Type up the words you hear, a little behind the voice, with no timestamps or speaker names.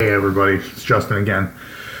Hey everybody, it's Justin again.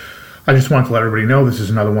 I just wanted to let everybody know this is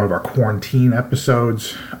another one of our quarantine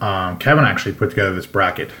episodes. Kevin actually put together this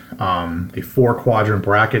bracket, a 4-quadrant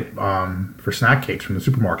bracket for snack cakes from the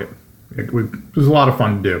supermarket. It was a lot of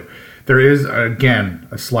fun to do. There is, again,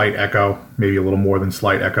 a slight echo, maybe a little more than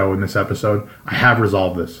slight echo in this episode. I have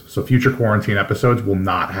resolved this, so future quarantine episodes will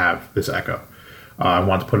not have this echo. I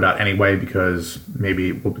want to put it out anyway because maybe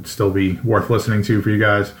it will still be worth listening to for you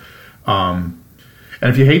guys. And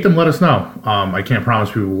if you hate them, let us know. I can't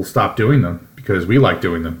promise we will stop doing them because we like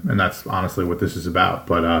doing them, and that's honestly what this is about.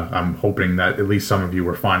 But I'm hoping that at least some of you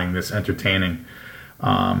are finding this entertaining.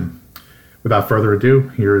 Without further ado,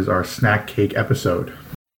 here is our snack cake episode.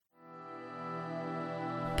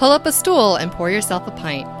 Pull up a stool and pour yourself a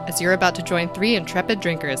pint as you're about to join 3 intrepid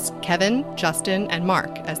drinkers, Kevin, Justin, and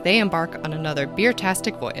Mark, as they embark on another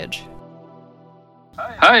beer-tastic voyage.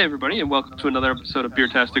 Hi, everybody, and welcome to another episode of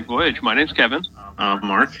Beer-tastic Voyage. My name's Kevin. I'm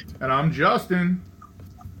Mark. And I'm Justin.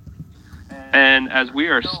 And as we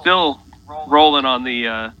are still rolling on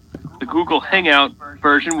the Google Hangout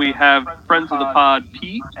version, we have friends of the pod,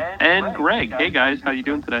 Pete and Greg. Hey, guys, how you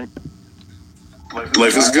doing today?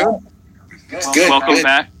 Life is good. It's good. Welcome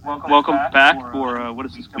back. Welcome back for, what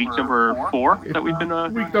is this, week number 4 that we've been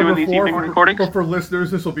doing these evening recordings? For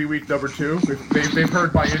listeners, this will be week number 2. They've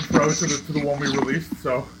heard my intro to the one we released,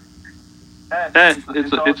 so.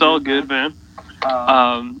 It's all good, man.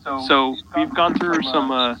 So we've gone through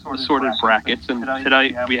some assorted brackets, and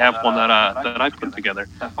tonight we have one that I put together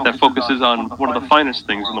that focuses on one of the finest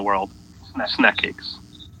things in the world, snack cakes.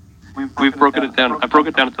 We've broken it down. I broke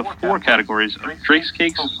it down into 4 categories: Drake's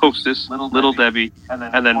Cakes, Hostess, Little Debbie,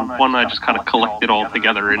 and then one I just kind of collected all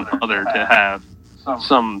together in order to have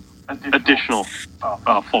some additional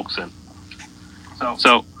folks in.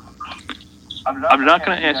 So I'm not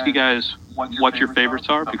going to ask you guys what your favorites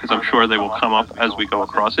are because I'm sure they will come up as we go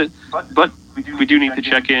across it. But we do need to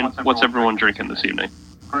check in. What's everyone drinking this evening?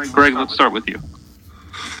 Greg, let's start with you.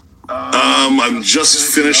 I'm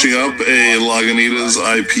just finishing up a Lagunitas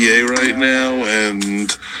IPA right now,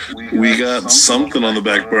 and we got something on the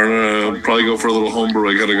back burner. I'll probably go for a little homebrew.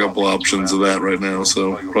 I got a couple options of that right now,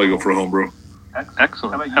 so probably go for a homebrew.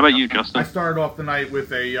 Excellent. How about you, Justin? I started off the night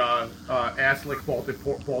with a Aslick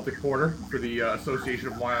Baltic Porter for the Association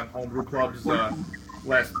of Lyon Homebrew Club's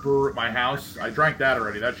last brewer at my house. I drank that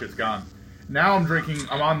already. That shit's gone. Now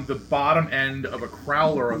I'm on the bottom end of a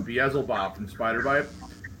crowler of Beelzebub from Spider Bite.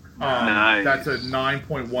 Nice. That's a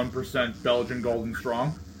 9.1% Belgian Golden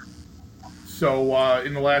Strong. So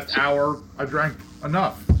in the last hour, I drank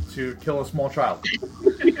enough to kill a small child.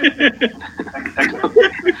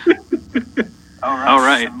 All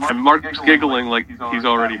right. And Mark's giggling like he's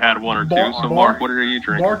already had one or two. So Mark, what are you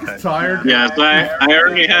drinking? Mark is tired. Yes, I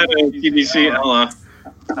already had a TBC Ella.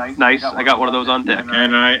 Nice. I got one of those on deck.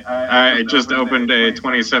 And I just opened a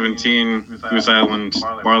 2017 Goose Island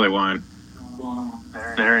barley wine.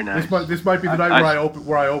 Very nice. This might be the night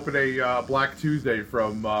where I open a Black Tuesday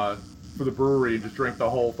for the brewery and just drink the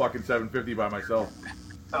whole fucking 750 by myself.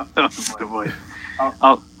 Good boy.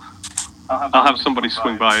 I'll have somebody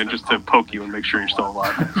swing by and just to poke you and make sure you're still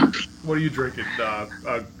alive. What are you drinking,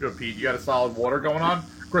 Pete? You got a solid water going on?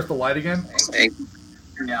 Crystal Light again?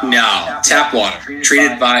 No, tap water,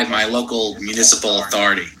 treated by my local municipal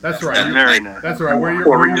authority. That's right. Very nice. That's right. Where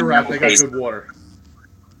you're at, they got good water.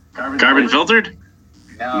 Carbon filtered?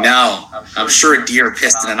 No, I'm sure a deer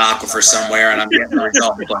pissed in an aquifer somewhere, and I'm getting the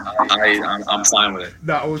result, but I'm fine with it.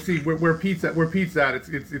 No, we'll see where Pete's at.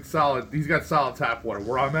 It's solid. He's got solid tap water.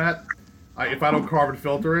 Where I'm at, if I don't carbon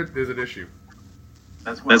filter it, there's an issue.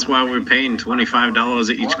 That's why we're paying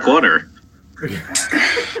 $25 each quarter.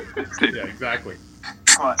 Yeah, exactly.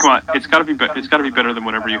 Come on, it's got to be better than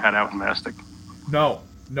whatever you had out in Mastic. No,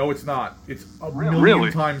 it's not. It's a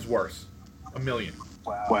million times worse. A million.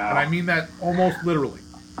 Wow. And I mean that almost literally.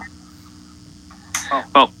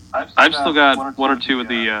 Well, I've still got one or two of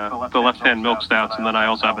the left-hand milk stouts, and then I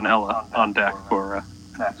also have an Ella on deck for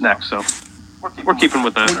next. So we're keeping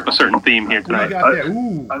with a certain theme here tonight. I've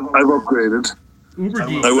upgraded. Uber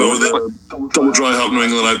Geek. I went with a double dry hop New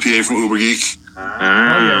England IPA from Uber Geek.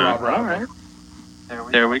 Yeah, Rob. All right.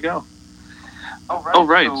 There we go. All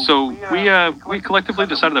right. So we collectively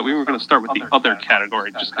decided that we were going to start with the other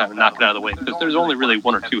category, just kind of knock it out of the way, because there's only really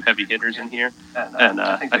one or two heavy hitters in here, and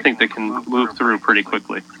I think they can move through pretty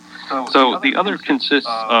quickly. So the other consists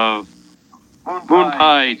of moon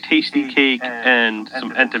pie, tasty cake, and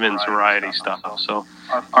some Entenmann's variety stuff. So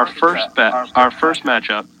our first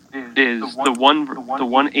matchup is the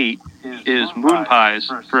 1-8 is moon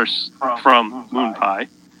pies from Moon Pie,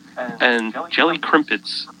 and jelly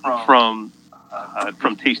crimpets from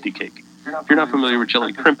Tasty Cake. If you're not familiar with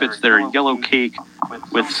jelly crimpets, they're a yellow cake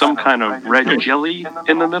with some kind of red jelly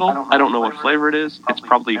in the middle. I don't know what flavor it is. It's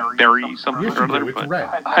probably berry something Yes, or you do. other. It's But red.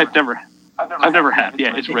 I've never had.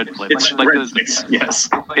 Yeah, it's red flavor. It's like red. Yes.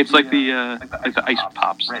 It's like the ice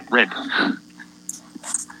pops. Red.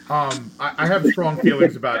 I have strong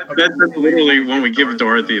feelings about. That's literally when we give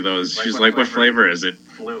Dorothy those. She's like, "What flavor is it?"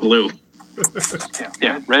 Blue.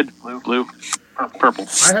 Yeah, red, blue, purple.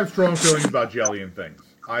 I have strong feelings about jelly and things.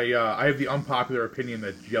 I have the unpopular opinion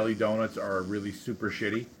that jelly donuts are really super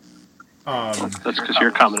shitty. That's because you're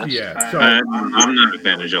a communist. Yeah, so I'm not a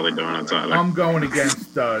fan of jelly donuts either. I'm going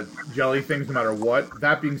against jelly things no matter what.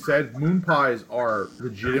 That being said, moon pies are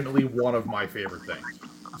legitimately one of my favorite things.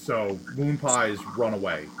 So moon pies running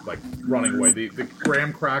away. The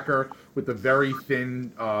graham cracker with the very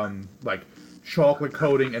thin like chocolate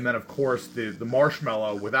coating, and then of course the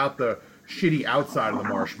marshmallow without the shitty outside of the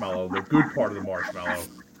marshmallow, the good part of the marshmallow.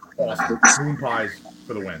 Awesome. Moon pies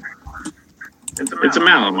for the win. It's a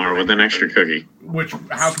Malamar with an extra cookie. Which,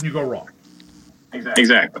 how can you go wrong?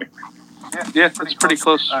 Exactly. Yeah, that's a pretty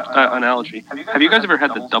close analogy. Have you guys ever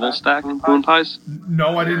had the double stack moon pies?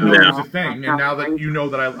 No, I didn't know it was a thing, and now that you know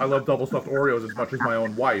that I love double stuffed Oreos as much as my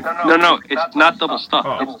own wife. No, it's not double stuffed.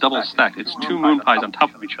 Oh. It's double stacked. It's two moon pies on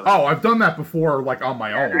top of each other. Oh, I've done that before, like on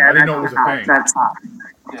my own. I didn't know it was a thing.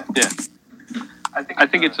 Yeah. I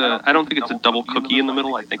think it's a. I don't think it's a double cookie in the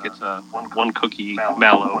middle. I think it's a one cookie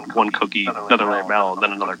mallow, one cookie, another layer of mallow,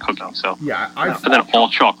 then another cookie. So Yeah, and then all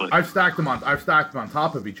chocolate. I've stacked them on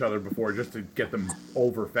top of each other before just to get them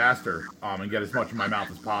over faster, and get as much in my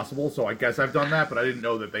mouth as possible. So I guess I've done that, but I didn't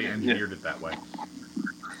know that they engineered it that way.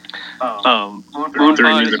 Moon During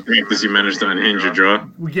pies. the practice, you managed to unhinge your jaw.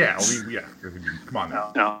 Well, yeah, come on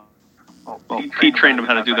now. No. Well, Pete trained him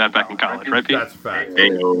how to do that back in college, right, Pete? That's a fact.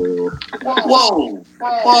 Ayo. Whoa!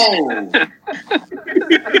 Whoa!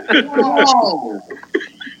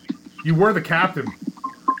 You were the captain.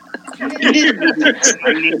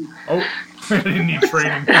 Oh, I didn't need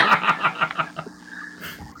training.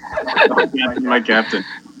 My captain.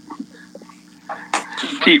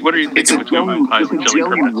 Pete, what are you thinking between moon pies and jelly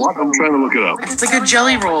crimpets? What? I'm trying to look it up. It's like a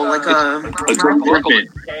jelly roll, like a. Crimpet. Krimpet.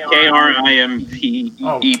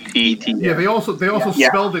 Yeah, they also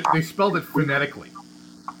spelled it. They spelled it phonetically.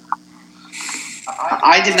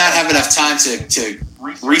 I did not have enough time to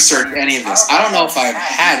research any of this. I don't know if I've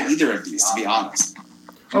had either of these, to be honest.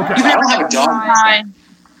 Okay. I don't have a dog.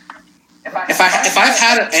 If I've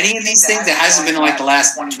had any of these things, it hasn't been in like the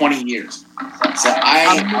last 20 years. So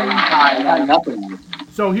I got nothing.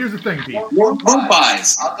 So here's the thing, Pete. Moon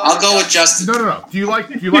pies. I'll go with Justin. No. Do you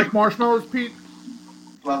like marshmallows, Pete?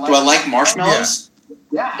 Do I like marshmallows?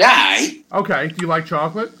 Yeah. Okay. Do you like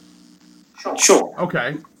chocolate? Sure.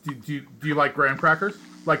 Okay. Do you like graham crackers?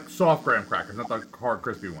 Like soft graham crackers, not the hard,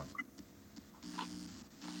 crispy ones.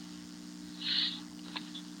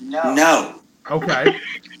 No. Okay.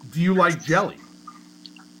 Do you like jelly?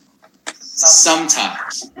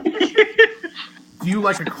 Sometimes. Do you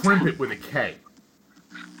like a crimpet with a K?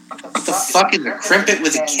 What the fuck is a crimpet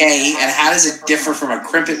with a K, and how does it differ from a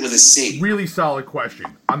crimpet with a C? Really solid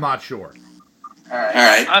question. I'm not sure. All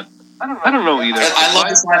right. I don't know either. I love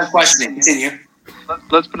this line of questioning. Continue.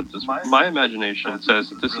 Let's put it this way. My imagination says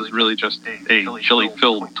that this is really just a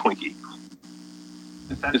jelly-filled Twinkie.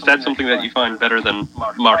 Is that something that you find better than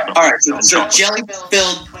marshmallow? All right, so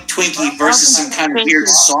jelly-filled Twinkie versus some kind of weird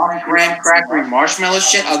soft graham cracker and marshmallow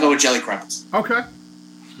shit, I'll go with jelly crumpets. Okay.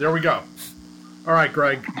 There we go. All right,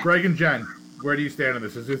 Greg and Jen, where do you stand on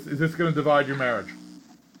this? Is this going to divide your marriage?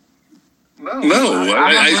 No,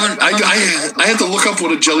 I had to look up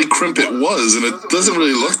what a jelly crimpet was, and it doesn't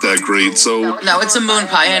really look that great. So No, it's a moon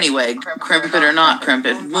pie anyway. Crimpet or not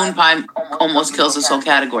crimpet. Moon pie almost kills this whole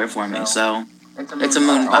category for me, so it's a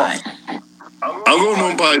moon pie. I'll go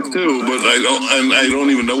moon pie too, but I don't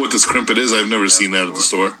even know what this crimpet is. I've never seen that at the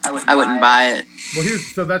store. I wouldn't buy it. Well,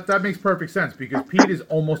 that makes perfect sense because Pete is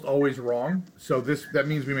almost always wrong. So that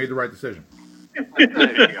means we made the right decision.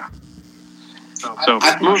 There you go. So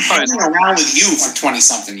I've been moon pies. hanging around with you for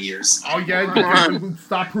 20-something years. Oh yeah,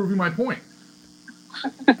 stop proving my point.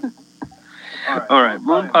 All right,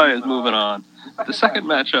 moon pie is moving on. The second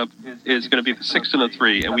matchup is going to be the 6 and the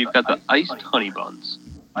 3, and we've got the iced honey buns.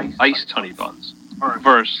 Iced honey buns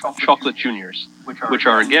versus chocolate juniors, which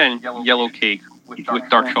are again yellow cake with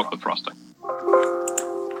dark chocolate frosting.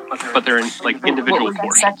 But they're in like individual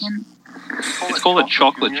portions. It's called a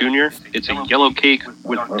chocolate junior. It's a yellow cake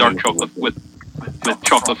with dark chocolate with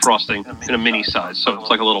chocolate frosting in a mini size, so it's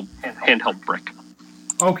like a little handheld brick.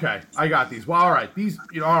 Okay, I got these. Well, all right, these.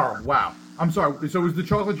 Oh, wow. I'm sorry. So was the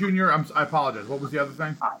chocolate junior? I apologize. What was the other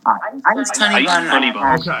thing? Iced honey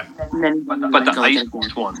bun. Okay. But the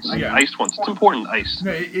iced ones. Yeah. Iced ones. It's important, ice.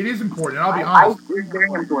 No, it is important. And I'll be honest. Ice is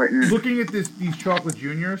very important. Looking at these chocolate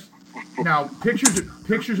juniors, now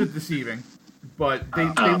pictures are deceiving, but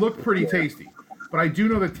they look pretty tasty. But I do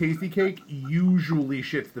know that Tasty Cake usually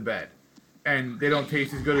shits the bed, and they don't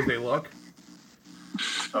taste as good as they look.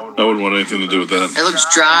 I wouldn't want anything to do with that. It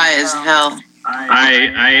looks dry as hell.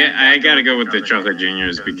 I gotta go with the chocolate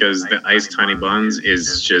juniors because the iced honey buns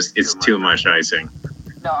is just it's too much icing.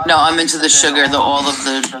 No, I'm into the sugar, all of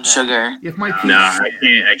the sugar. If my teeth, No,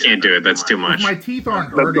 I can't do it. That's too much. if my teeth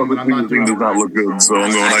aren't That hurting, when I'm not doing does not look good, so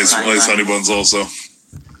I'm going ice honey buns also.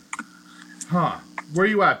 Huh? Where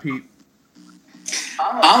you at, Pete?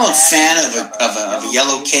 I'm a fan of a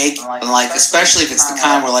yellow cake, and like especially if it's the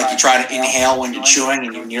kind where like you try to inhale when you're chewing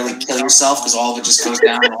and you nearly kill yourself because all of it just goes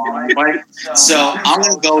down the wrong way. So I'm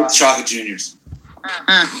gonna go with chocolate juniors.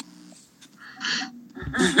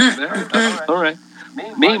 All right.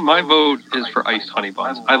 My vote is for iced honey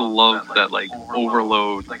buns. I love that like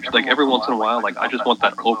overload. Like every once in a while, like I just want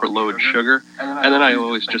that overload sugar, and then I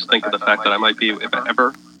always just think of the fact that I might be, if it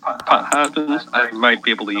ever happens, I might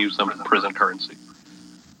be able to use them for prison currency.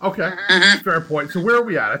 Okay, fair point. So where are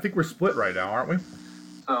we at? I think we're split right now, aren't we?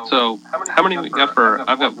 So how many we got for?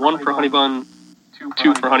 I've got one for honey bun,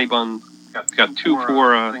 two for honey bun. Got two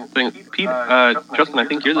for thing. Pete, Justin, I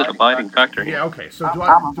think you're the dividing factor here. Yeah. Okay. So do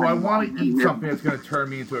I want to eat something that's going to turn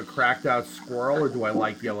me into a cracked out squirrel, or do I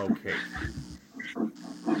like yellow cake?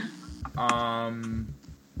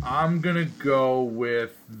 I'm gonna go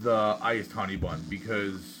with the iced honey bun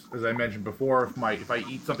because, as I mentioned before, if I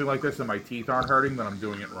eat something like this and my teeth aren't hurting, then I'm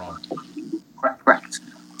doing it wrong. Correct.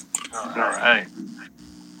 All right.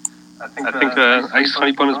 I think the iced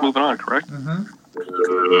honey bun is moving on, correct? Mm-hmm.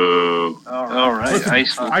 All right. Listen,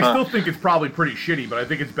 Iced I still think it's probably pretty shitty, but I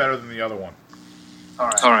think it's better than the other one.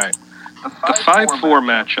 All right. The 5-4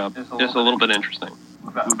 matchup is a little bit interesting.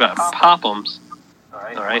 We've got Pop'ems. All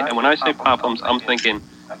right. And when I say Pop'ems, I'm thinking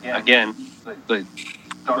again the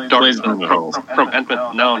dark from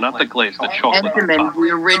Entenmann. No, not the glaze. The chocolate. Entenmann, the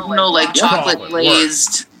original like chocolate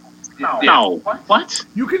glazed. No. What?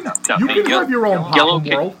 You can have your own yellow Pop'em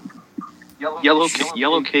cake. world.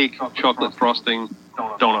 Yellow cake, chocolate frosting,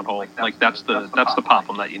 donut hole. Like that's the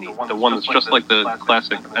Pop'em that you need. The one that's just like the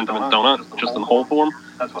classic Entenmann donut, just in whole form.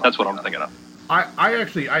 That's what I'm thinking of. I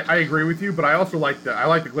actually agree with you, but I also like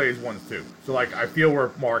the glazed ones too. So like I feel where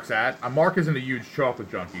Mark's at. Mark isn't a huge chocolate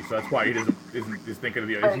junkie, so that's why he is thinking of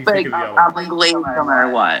the he's thinking of the other one. I'm glazed no matter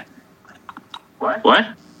what.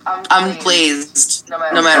 What? I'm glazed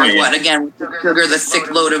no matter what. Again, sugar, the thick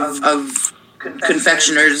load of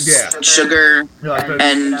confectioner's sugar, like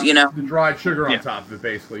and the dried sugar on top of it,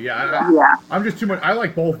 basically. I'm just too much. I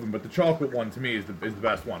like both of them, but the chocolate one to me is the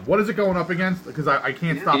best one. What is it going up against? Because I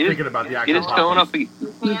can't stop thinking about the actual. It is going up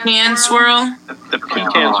pecan swirl. The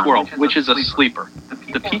pecan swirl, which is a sleeper.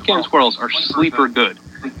 The pecan swirls are sleeper good.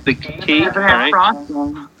 The cake, right?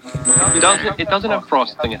 It doesn't have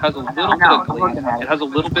frosting. It has a little bit of glaze. It has a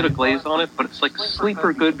little bit of glaze on it, but it's like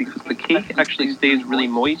sleeper good because the cake actually stays really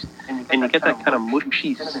moist, and you get that kind of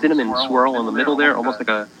mushy cinnamon swirl in the middle there, almost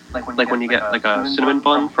like when you get like a cinnamon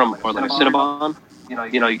bun or like a Cinnabon.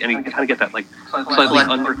 And you kind of get that like slightly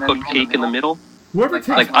undercooked cake in the middle. Whoever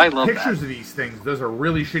takes I love pictures of these things does a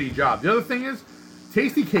really shitty job. The other thing is,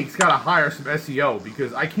 Tasty Cake's got to hire some SEO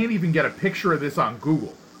because I can't even get a picture of this on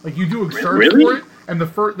Google. Like you do a search for it, and the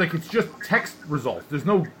first it's just text results. There's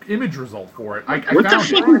no image result for it. What the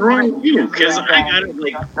fuck is wrong with you? Because I got it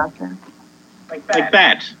like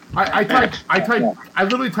that. I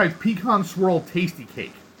literally typed pecan swirl tasty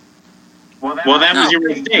cake. Well, that was your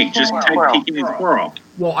mistake. Just type pecan swirl.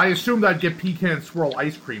 Well, I assumed I'd get pecan swirl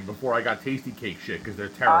ice cream before I got tasty cake shit because they're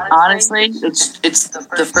terrible. Honestly, it's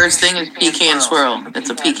the first thing is pecan swirl. It's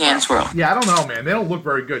a pecan swirl. Yeah, I don't know, man. They don't look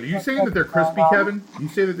very good. Are you saying that they're crispy, Kevin? You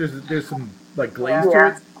say that there's some like glaze to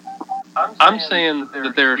it? I'm saying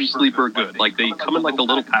that they're sleeper good. Like they come in like a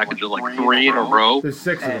little package of like 3 in a row. There's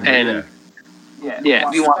 6 of them. And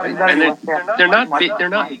and they're not big. They're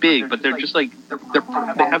not big, but they're just like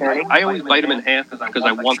they have. I always bite them in half because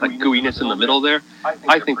I want that gooiness in the middle there.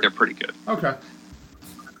 I think they're pretty good. Okay.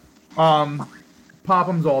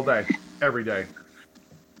 Pop'ems all day, every day.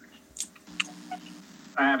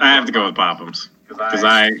 I have to go with Pop'ems because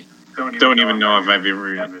I don't even know if I've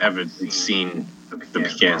ever seen the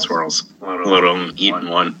pecan swirls, let alone eaten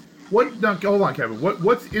one. Hold on, Kevin.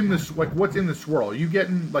 What's in this? Like, what's in the swirl? Are you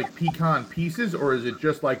getting like pecan pieces, or is it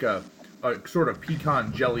just like a sort of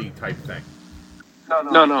pecan jelly type thing?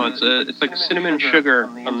 No, it's like cinnamon sugar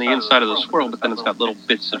on the inside of the swirl, but then it's got little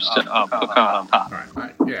bits of pecan on top. All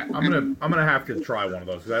right. Yeah, I'm gonna have to try one of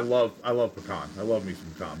those because I love pecan. I love me some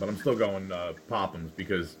pecan, but I'm still going Pop'ems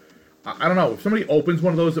because I don't know if somebody opens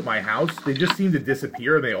one of those at my house, they just seem to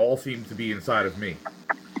disappear. And they all seem to be inside of me.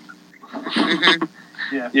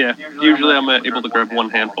 Yeah. Usually I'm able to grab one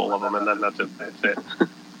handful of them, and then that's it.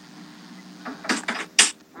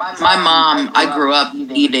 My mom, I grew up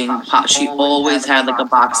eating pop. She always had like a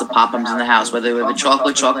box of Pop'ems in the house, whether it was the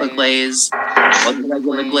chocolate glaze, or the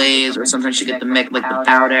regular glaze, or sometimes she'd get the mix, like the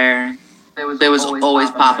powder. There was always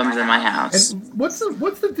Pop'ems in my house. And what's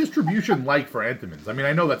the distribution like for Entenmann's? I mean,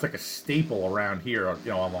 I know that's like a staple around here, on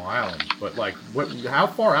Long Island, but like, how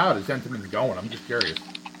far out is Entenmann's going? I'm just curious.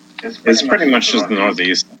 It's pretty much just the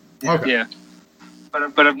Northeast. Okay. Yeah.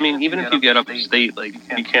 But I mean, even if you get upstate, like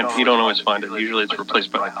you don't always find it. Usually, it's replaced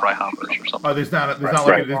by like fry hoppers or something. Oh, there's not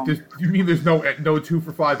like you mean there's no 2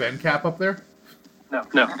 for $5 end cap up there? No.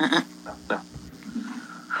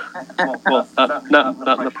 Well,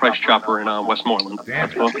 not in the Price Chopper in Westmoreland. Damn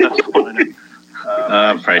That's the one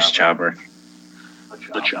I know. Price Chopper.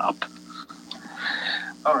 The chop.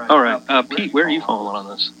 All right, Pete, where are you falling on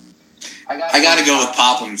this? I gotta go with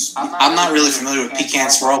Pop'ems. I'm not really familiar with pecan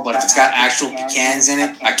swirl, but if it's got actual pecans in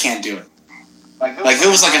it, I can't do it. Like if it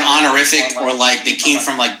was like an honorific, or like they came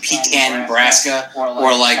from like Pecan, Nebraska,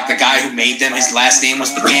 or like the guy who made them, his last name was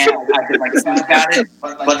Pecan, I could like think about it.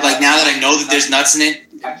 But like now that I know that there's nuts in it,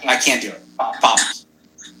 I can't do it. Pop'ems.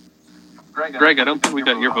 Greg, I don't think we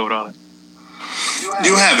got your vote on it.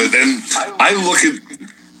 You have it, and I'm looking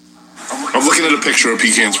at a picture of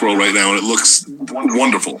Pecan Swirl right now, and it looks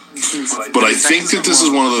wonderful. But I think that this is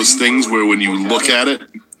one of those things where when you look at it,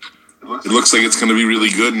 it looks like it's going to be really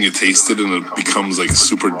good, and you taste it, and it becomes like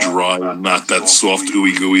super dry and not that soft,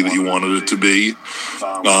 ooey gooey that you wanted it to be.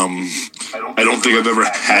 I don't think I've ever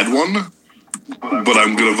had one, but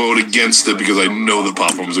I'm going to vote against it because I know the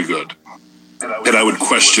Pop'ems are good. And I would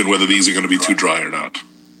question whether these are going to be too dry or not.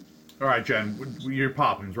 All right, Jen, you're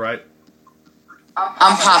Pop'ems, right?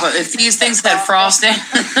 I'm Pop'em. If these things had frosting,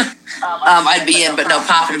 I'd be in, but no,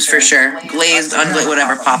 Pop'ems for sure. Glazed, unglazed,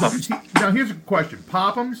 whatever, Pop'ems. Now, here's a question.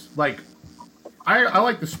 Pop'ems, like, I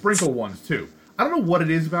like the sprinkle ones, too. I don't know what it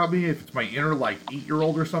is about me, if it's my inner, like,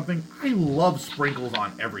 8-year-old or something. I love sprinkles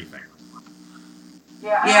on everything.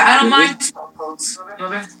 Yeah, I don't mind.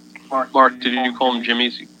 Mark, did you call them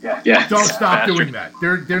Jimmy's? Yeah. Don't stop doing that.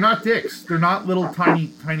 They're not dicks. They're not little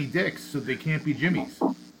tiny dicks, so they can't be Jimmy's.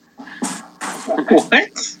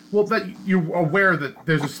 What? Well, that you're aware that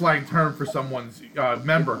there's a slang term for someone's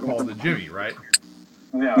member called a Jimmy, right?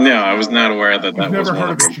 No, I was not aware that You've was never heard one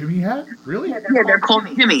of a Jimmy hat? Really? Yeah, they're called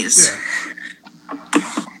Jimmy's.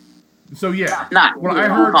 Yeah. So yeah, Not when I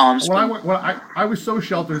heard, palms. I was so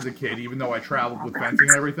sheltered as a kid, even though I traveled with fencing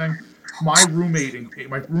and everything. My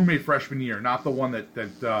roommate freshman year, not the one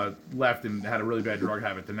that left and had a really bad drug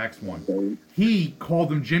habit, the next one, he called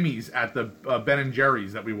them Jimmy's at the Ben and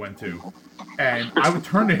Jerry's that we went to. And I would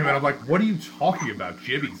turn to him and I'm like, what are you talking about,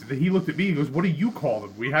 Jimmy's? And he looked at me and he goes, what do you call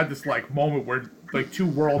them? We had this like moment where like two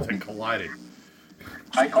worlds had collided.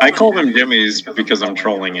 I call them Jimmy's because I'm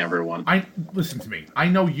trolling everyone. Listen to me. I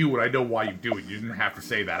know you and I know why you do it. You didn't have to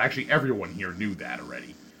say that. Actually, everyone here knew that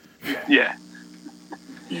already. Yeah.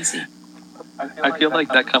 Easy. I feel like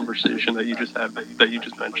that conversation that you just had, that you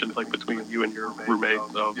just mentioned, like between you and your roommate,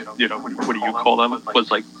 of, what do you call them,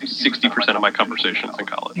 was like 60% of my conversations in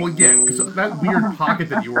college. Well, yeah, because that weird pocket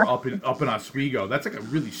that you were up in Oswego, that's like a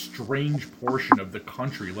really strange portion of the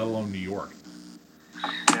country, let alone New York.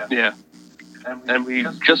 Yeah. And we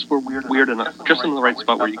just were weird enough, just in the right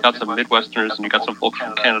spot where you got some Midwesterners and you got some folks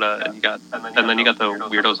from Canada, and then you got the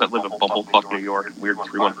weirdos that live in Bumblefuck, New York, weird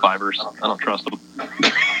 315ers. I don't trust them.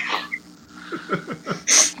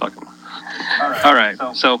 Fuck them. All right,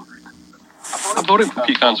 so I'm voting for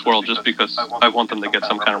Pecan Swirl just because I want them to get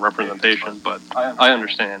some kind of representation, but I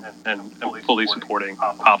understand and am fully supporting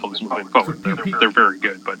Pop'ems moving forward. They're very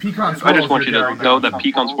good, but I just want you to know that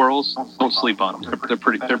Pecan Swirls, don't sleep on them.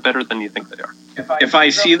 They're better than you think they are. If I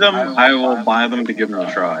see them, I will buy them to give them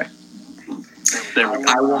a try. There we go.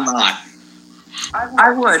 I will not.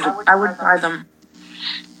 I would try them.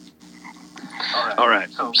 All right,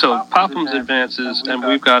 so Pop'ems advances, and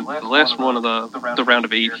we've got the last one of the round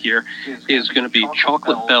of 8 here is going to be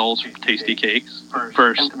Chocolate Bells for Tasty Cakes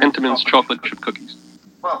versus Entenmann's Chocolate Chip Cookies.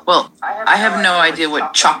 Well, I have no idea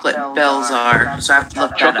what chocolate bells are, so I have to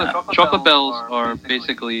look that up. Chocolate bells are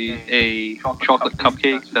basically a chocolate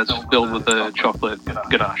cupcake that's filled with a chocolate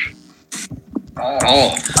ganache.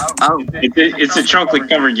 Oh. It's a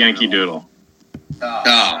chocolate-covered Yankee Doodle.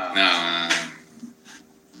 Oh, no.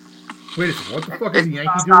 Wait a second, what the fuck is a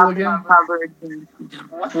Yankee Doodle again?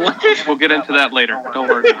 What? We'll get into that later. Don't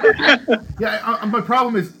worry. Yeah, my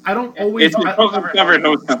problem is I don't always. It's a chocolate-covered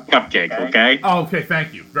Hostess cupcake, okay? Oh, okay,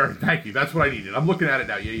 thank you. Thank you. That's what I needed. I'm looking at it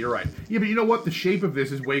now. Yeah, you're right. Yeah, but you know what? The shape of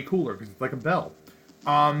this is way cooler because it's like a bell.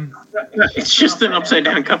 It's just an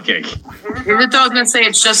upside-down cupcake. You're gonna say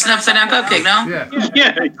it's just an upside-down cupcake, no? Yeah.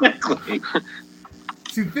 Yeah, exactly.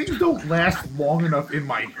 See, things don't last long enough in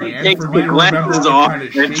my hand Take for me the to remember glasses what off kind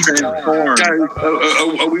of and shape they are. transform.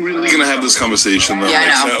 Guys, are we really going to have this conversation, though?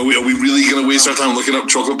 Yeah, I know. Are we really going to waste our time looking up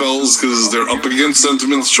chocolate bells because they're up against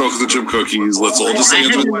Sentiments chocolate chip cookies? Let's all just say I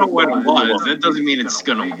it's didn't know what it was. That doesn't mean it's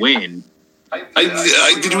gonna win. I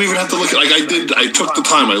did you even have to look at I did. I took the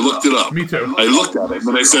time. I looked it up. Me too. I looked at it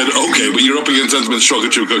and I said, okay, but you're up against Sentiments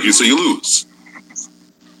chocolate chip cookies, so you lose.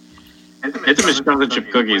 Intimate chocolate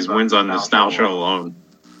chip cookies wins on nostalgia alone.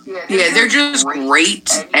 Yeah, they're just great,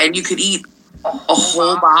 and you could eat a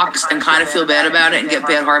whole box and kind of feel bad about it and get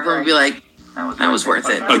bad heartburn and be like, that was worth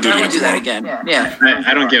it. I would do that again. Yeah.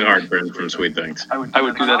 I don't get heartburn from sweet things. I would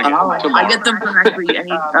do that again. I get them from actually any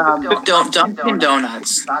Dunkin'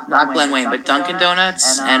 Donuts, not Glen Wayne, but Dunkin'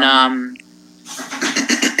 Donuts, and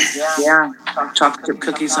yeah, chocolate chip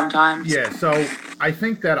cookies sometimes. Yeah, so I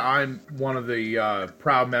think that I'm one of the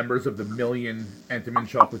proud members of the Million Entenmann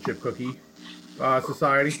Chocolate Chip Cookie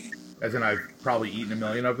Society, as in I've probably eaten 1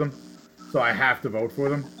 million of them. So I have to vote for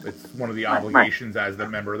them. It's one of the obligations as the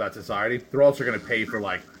member of that society. They're also going to pay for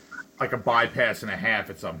like a bypass and a half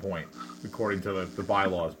at some point, according to the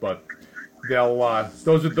bylaws. But they'll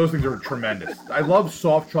those things are tremendous. I love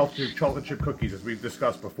soft chocolate chip cookies, as we've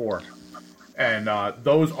discussed before, and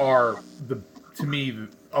those are to me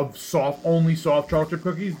of soft chocolate chip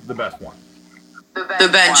cookies the best one. The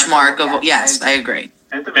benchmark of yes, I agree.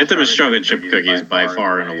 Intimate chocolate chip cookies, by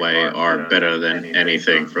far and away, are better than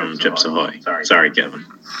anything from Chips Ahoy. Sorry, Kevin.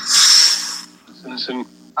 Listen,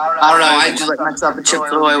 I don't know. I do like myself a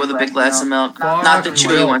Chips Ahoy with a big glass of milk, not the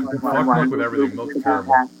chewy one. Fuck milk with everything. Milk's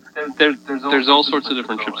terrible. there's all sorts of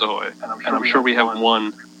different Chips Ahoy, and I'm sure we have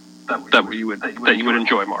one that you would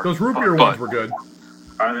enjoy, Mark. Those root beer ones were good.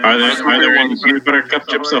 Are there any peanut butter cup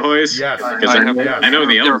Chips Ahoys? Yes. Because I know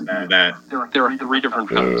the others have that. There are 3 different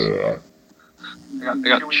cups. I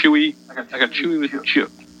got chewy. I got chewy with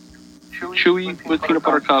chip. Chewy with peanut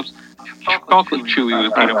butter cups. Chocolate chewy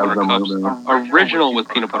with peanut butter cups. Original with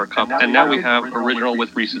peanut butter cup. And now we have original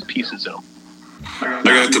with Reese's Pieces in them. I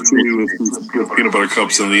got the chewy with peanut butter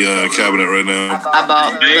cups in the cabinet right now.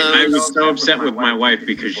 I was so upset with my wife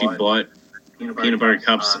because she bought peanut butter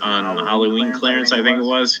cups on Halloween clearance, I think it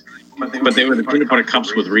was. But they were the peanut butter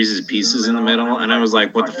cups with Reese's Pieces in the middle, and I was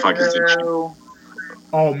like, what the fuck is this shit?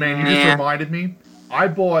 Oh man, you just reminded me. I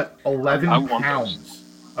bought 11 pounds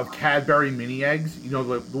of Cadbury mini eggs. You know,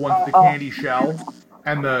 the ones with the candy shell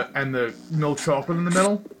and the milk chocolate in the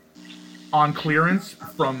middle, on clearance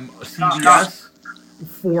from CVS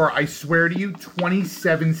for, I swear to you,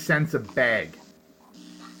 27 cents a bag.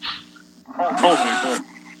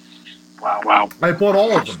 Wow. I bought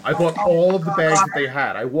all of them. I bought all of the bags that they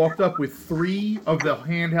had. I walked up with 3 of the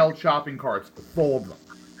handheld shopping carts full of them.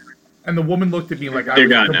 And the woman looked at me like I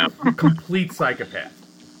was a complete psychopath.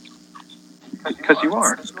 Because you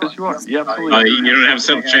are. Yeah, absolutely. You don't have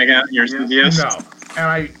self-checkout in your CVS? No. And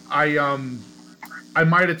I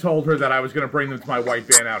might have told her that I was going to bring them to my white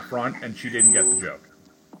van out front, and she didn't get the joke.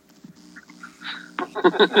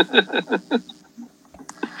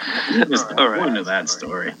 All right. Point of that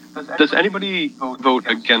story. Does anybody vote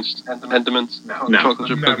against Entenmann's chocolate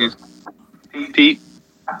chip Never. cookies? Pete?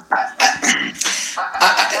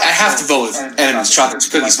 I have to vote with Entenmann's chocolate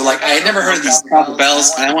chip cookies, but like I had never heard of these chocolate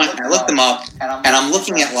bells, and I looked them up, and I'm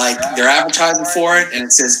looking at like their advertising for it, and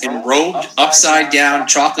it says enrobed upside down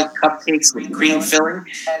chocolate cupcakes with cream filling,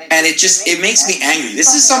 and it makes me angry.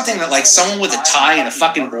 This is something that like someone with a tie in a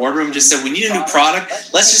fucking boardroom just said, we need a new product.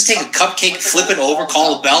 Let's just take a cupcake, flip it over,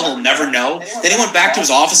 call a bell, they'll never know. Then he went back to his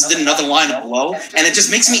office and did another line of blow, and it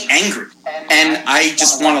just makes me angry, and I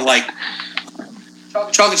just want to like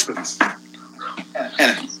chocolate chip cookies.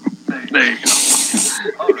 There you go.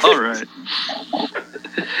 All right.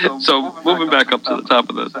 So, moving back up to the top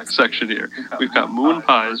of the section here, we've got Moon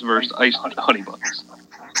Pies versus Iced Honey Buns.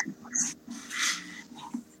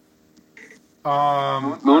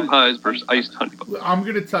 Moon Pies versus Iced Honey Buns. I'm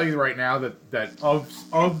going to tell you right now that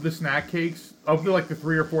of the snack cakes, of the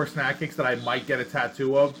 3 or 4 snack cakes that I might get a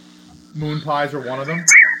tattoo of, Moon Pies are one of them.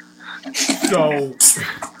 So...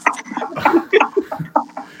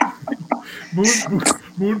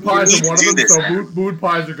 Moon Pies are one of them, so Moon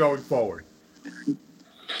Pies are going forward.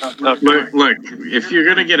 Look, if you're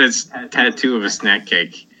going to get a tattoo of a snack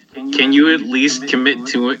cake, can you at least commit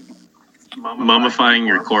to it mummifying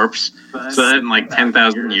your corpse so that in like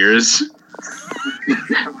 10,000 years,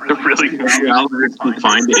 They're really good. geologists can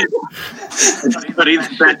find it. Study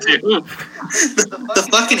the tattoo. The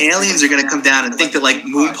fucking aliens are gonna come down and think that like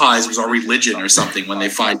moon pies was our religion or something when they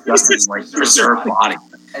find Justin's like preserved body.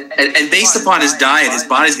 And based upon his diet, his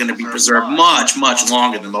body's gonna be preserved much, much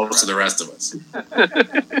longer than most of the rest of us.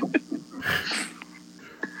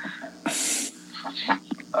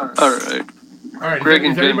 All right. All right, Greg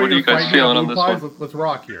and Jen, what are you guys feeling on this one? Let's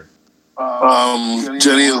rock here.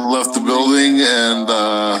 Jenny left the building, and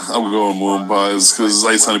I'm going moon pies because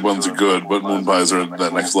ice honey buns are good, but moon pies are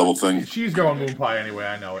that next level thing. She's going moon pie anyway.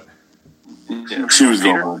 I know it. Yeah. She was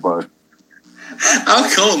going moon pie.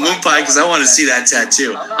 I'm going moon pie because I want to see that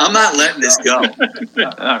tattoo. I'm not letting this go.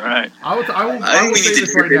 All right. I will I think we say need to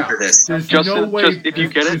this dip right now. into this. There's Justin, no way. if you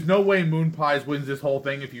get it- there's no way Moon Pies wins this whole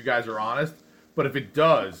thing. If you guys are honest, but if it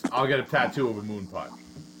does, I'll get a tattoo of a moon pie.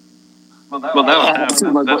 Well, that would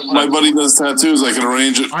happen. My buddy does tattoos. I can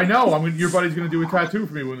arrange it. I know. Your buddy's gonna do a tattoo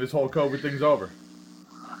for me when this whole COVID thing's over.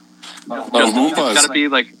 Moon It's pies. got to be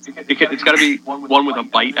like it's got to be one with a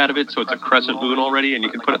bite out of it, so it's a crescent moon already, and you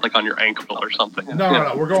can put it like on your ankle or something.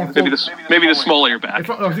 No. We're going full. Maybe the small of your back.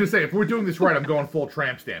 I was gonna say, if we're doing this right, I'm going full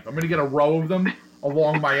tramp stamp. I'm gonna get a row of them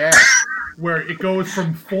along my ass, where it goes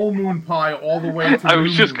from full moon pie all the way to. I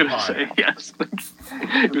was just moon gonna pie. say yes.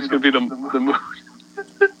 It was gonna be the moon.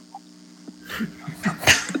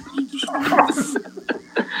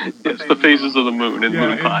 Yes, the phases of the moon in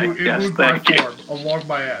moon pie. Yes, moon pie thank you. form along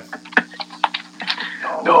my ass.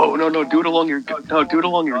 No. Do it along your gut. No, do it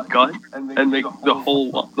along your gut, and make the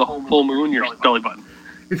whole full moon your belly button.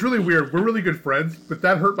 It's really weird. We're really good friends, but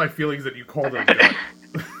that hurt my feelings that you called it a gut.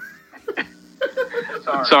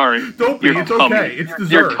 Sorry. Don't be. You're It's cummy. okay. It's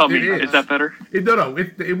deserved. You're cummy. It Is that better? No.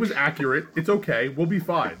 It was accurate. It's okay. We'll be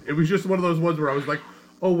fine. It was just one of those ones where I was like,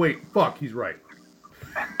 oh wait, fuck, he's right.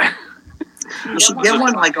 You should get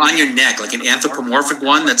one like on your neck, like an anthropomorphic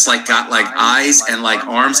one that's like got like eyes and like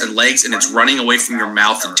arms and legs, and it's running away from your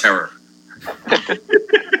mouth in terror.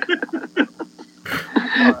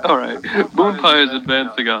 All right. Moon pie is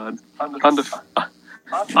advancing on.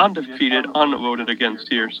 Undefeated, unvoted against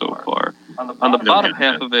here so far. On the bottom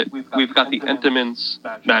half of it, we've got the Entenmann's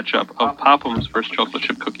matchup of Pop'ems versus chocolate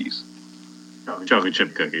chip cookies. Chocolate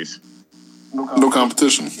chip cookies. No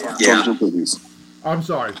competition. Yeah. Chocolate cookies. I'm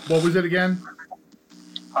sorry. What was it again?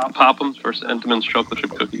 Pop'ems versus Entenmann's chocolate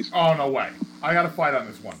chip cookies. Oh, no way. I got to fight on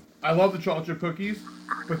this one. I love the chocolate chip cookies,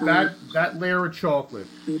 but that layer of chocolate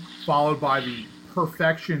followed by the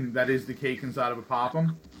perfection that is the cake inside of a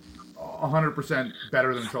Pop'em, 100%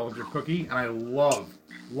 better than a chocolate chip cookie, and I love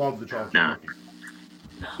the chocolate chip cookie.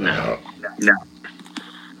 No.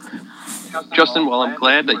 Justin, while I'm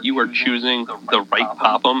glad that you are choosing the right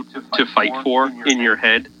Pop'em to fight for in your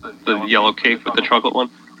head, the yellow cake with the chocolate one,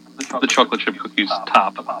 the chocolate chip cookies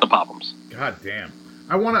top the Pop'ems. God damn.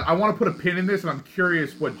 I want to put a pin in this, and I'm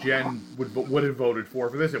curious what Jen would have voted for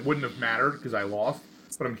this. It wouldn't have mattered because I lost,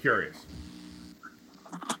 but I'm curious.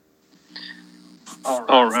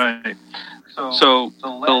 All right. So the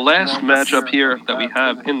last matchup here that we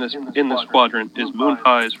have in this quadrant is moon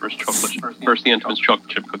pies versus the Entenmann's chocolate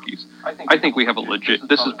chip cookies. I think we have a legit.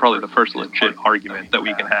 This is probably the first legit argument that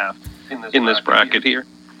we can have in this bracket here.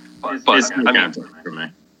 But It's no contest for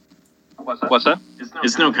me. What's that?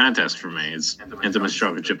 It's no contest for me. It's Entenmann's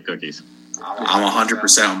chocolate chip cookies. I'm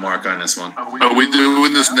 100% on Mark on this one. Are we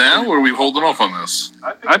doing this now, or are we holding off on this?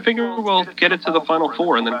 I figure we'll get it to the final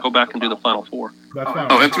four and then go back and do the final four. That's fine.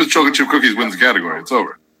 Oh, Entenmann's chocolate chip cookies wins the category. It's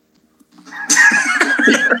over.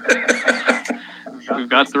 We've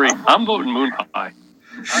got three. I'm voting moon pie.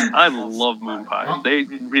 I love moon pie.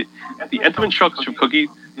 The Entenmann's chocolate chip cookie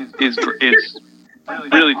is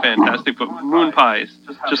really fantastic, but moon pies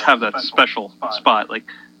just have that special spot. Like,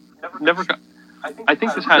 never got. I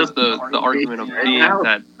think this has the argument of being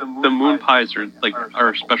that the moon pies are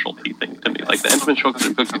a specialty thing to me. Like the Entenmann's chocolate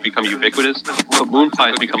chip cookies become ubiquitous, but moon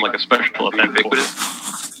pies become like a special event. Ubiquitous.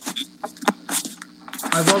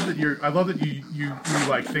 I love that you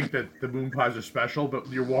like think that the moon pies are special, but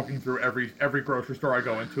you're walking through every grocery store I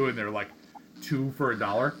go into and they're like $2 for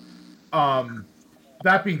 $1.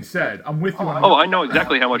 That being said, I'm with you on. Oh, I know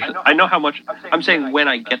exactly how much. I know how much. I'm saying when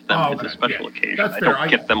I get them, it's a special occasion. That's I fair. don't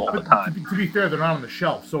get them all the time. To be fair, they're not on the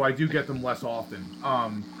shelf, so I do get them less often.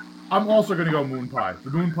 I'm also going to go moon pie. The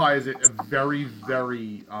moon pie is a very,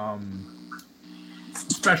 very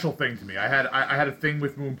special thing to me. I had a thing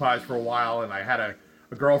with moon pies for a while, and I had a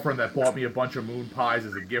girlfriend that bought me a bunch of moon pies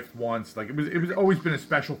as a gift once. Like it was always been a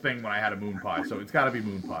special thing when I had a moon pie. So it's got to be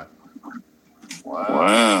moon pie.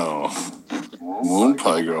 Wow. Moon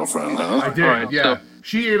pie girlfriend, huh? I did, Alright, yeah. so-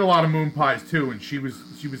 She ate a lot of moon pies too, and she was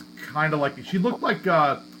kind of like, she looked like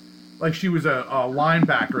she was a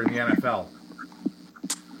linebacker in the NFL.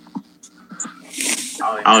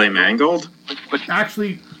 Ollie Mangold? But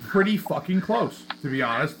actually, pretty fucking close, to be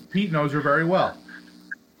honest. Pete knows her very well.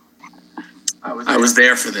 I was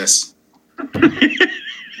there for this.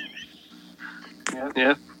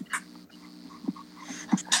 Yeah.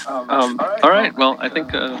 All right. Well, I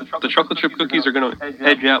think the chocolate chip cookies are going to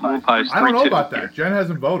edge out moon pies. I don't know 3-2. about that. Jen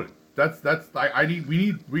hasn't voted.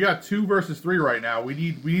 We got 2 versus 3 right now. We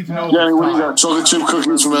need to know. Jenny, if what do it's you got? Chocolate chip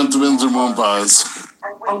cookies from Entenmann's or moon pies?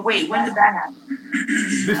 Oh wait, when did that happen?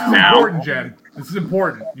 This is important, Jen. This is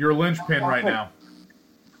important. You're a linchpin right now.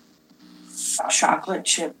 Chocolate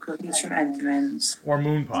chip cookies from Entenmann's. Or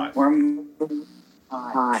moon pies. Or moon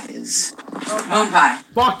pies. Moon pie.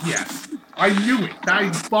 Fuck yes. I knew it. I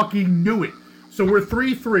fucking knew it. So we're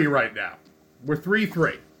 3-3 right now. We're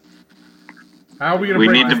 3-3. How are we going to We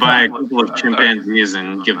break need to this buy a tie? couple of chimpanzees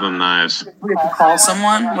and give them knives. We have to call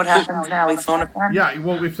someone? What happens now? We phone a friend? Yeah,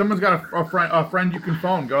 well, if someone's got a friend you can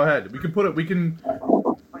phone, go ahead. We can put it, we can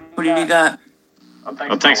What do you got?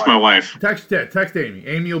 I'll text my wife. text Amy.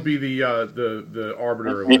 Amy will be the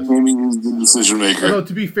arbiter of this. Amy is the decision maker. Although,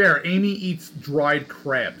 to be fair, Amy eats dried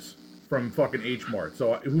crabs from fucking H Mart,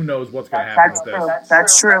 so who knows what's going to happen with this.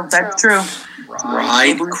 That's true. That's true.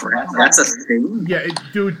 Right? Crap. That's a thing. Yeah,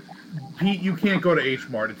 dude, Pete, you can't go to H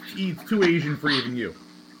Mart. It's too Asian for even you.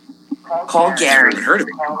 Call Gary. Never heard of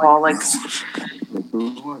it. Call like.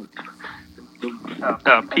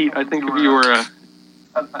 Pete, I think if you were,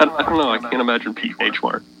 I don't know. I can't imagine Pete in H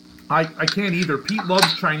Mart. I can't either. Pete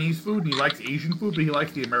loves Chinese food and he likes Asian food, but he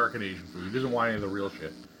likes the American Asian food. He doesn't want any of the real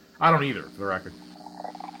shit. I don't either, for the record.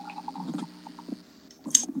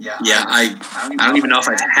 Yeah, I don't even know if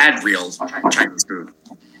I've had real Chinese food.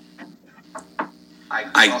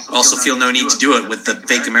 I also feel no need to do it with the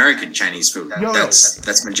fake American Chinese food. Yo.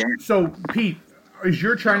 That's my jam. So, Pete, is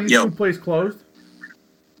your Chinese Yo. food place closed?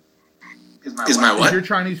 Is my Is what? your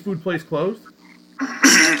Chinese food place closed?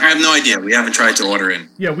 I have no idea. We haven't tried to order in.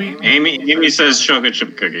 Yeah, we... Amy says chocolate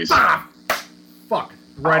chip cookies. Ah! Fuck.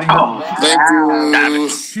 Writing Thank you.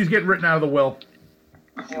 She's getting written out of the will.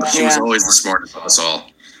 She was always the smartest of us all.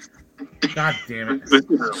 God damn it. This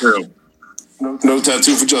is true. No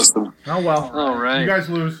tattoo for Justin. Oh, well. All right. You guys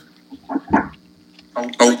lose.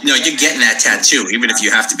 Oh, no, you're getting that tattoo, even if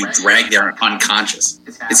you have to be dragged there unconscious.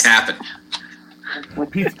 It's happened.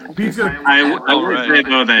 Pete's gonna... I would say,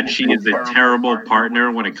 though, that she is a terrible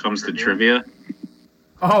partner when it comes to trivia.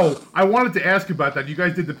 Oh, I wanted to ask about that. You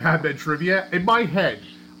guys did the PadMed trivia. In my head,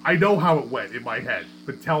 I know how it went in my head,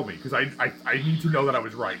 but tell me, because I need to know that I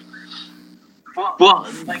was right. Well,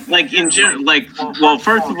 like in general, well,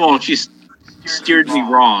 first of all, she steered me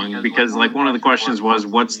wrong because, like, one of the questions was,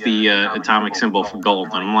 "What's the atomic symbol for gold?"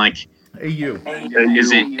 And I'm like, AU.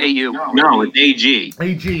 "Is it AU? No, it's AG.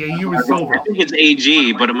 AU is silver. I think it's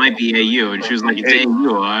AG, but it might be AU." And she was like, "It's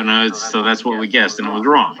AU," and so that's what we guessed, and it was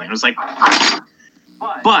wrong. And I was like,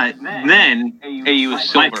 but then AU is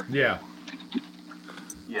silver. Yeah.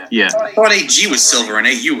 yeah, I thought AG was silver and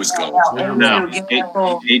AU was gold. no,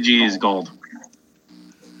 AG is gold.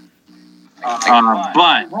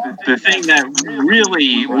 But the thing that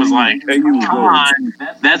really was like, come on,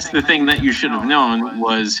 that's the thing that you should have known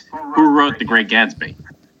was who wrote The Great Gatsby.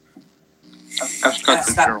 F. Scott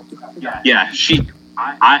Fitzgerald. Yeah,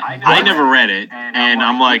 I never read it, and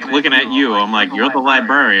I'm like looking at you. I'm like, you're the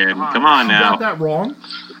librarian. Come on She got now. that wrong.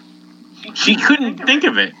 She couldn't think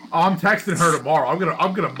of it. Oh, I'm texting her tomorrow.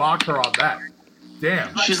 I'm gonna mock her on that.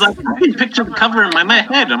 Damn. She's like, I can picture the cover in my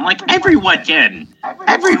head. I'm like, everyone can.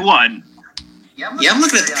 Everyone. Yeah, I'm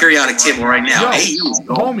looking at the periodic table right now. Yo, AU is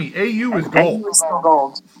gold. homie, AU is gold.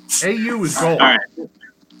 AU is gold. All right.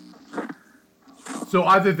 So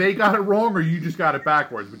either they got it wrong or you just got it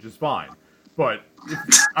backwards, which is fine. But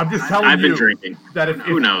I'm just telling I've been you drinking. that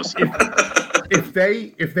Who knows? If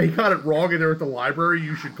they got it wrong and they're at the library,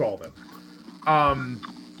 you should call them.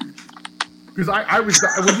 Because I was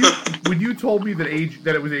when you told me that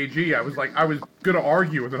it was AG, I was gonna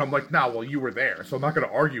argue with it. I'm like, nah, well, you were there, so I'm not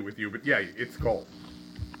gonna argue with you. But yeah, it's gold.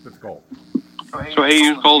 It's gold. So AU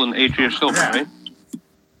is gold and AG is silver, Yeah. right?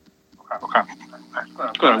 Okay.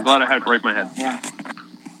 Good. I'm glad I had it right in my head. Yeah.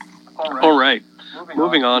 All right.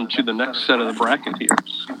 Moving on to the next set of the bracket here.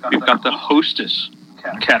 We've got the hostess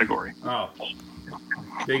category. Oh,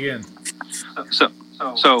 dig in. So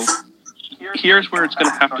here's where it's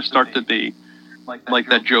going to have to start to be like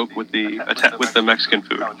that joke with the Mexican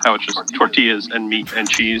food, how it's just tortillas and meat and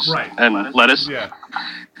cheese Right. and lettuce. Yeah.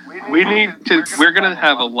 We're going to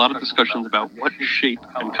have a lot of discussions about what shape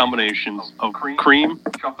and combinations of cream,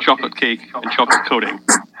 chocolate cake, and chocolate coating.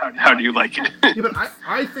 How do you like it? Yeah, but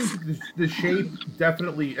I think the shape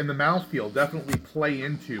definitely and the mouthfeel definitely play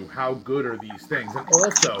into how good are these things, and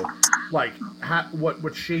also like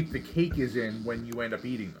what shape the cake is in when you end up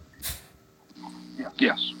eating them.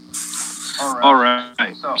 Yes. All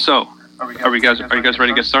right. So, are you guys ready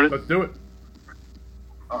to get started? Let's do it.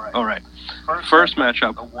 All right. First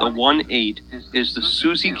matchup, the 1-8 is the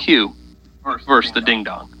Suzy Q versus the Ding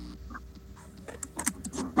Dong.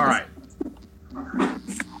 All right.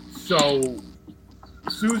 So,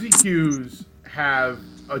 Suzy Q's have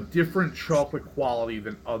a different chocolate quality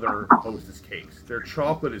than other Hostess cakes. Their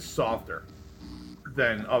chocolate is softer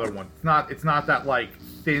than other ones. It's not that like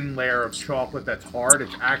thin layer of chocolate that's hard.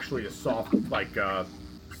 It's actually a soft, like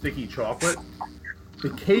sticky chocolate.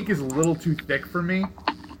 The cake is a little too thick for me,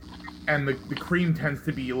 and the cream tends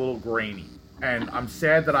to be a little grainy. And I'm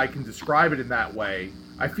sad that I can describe it in that way.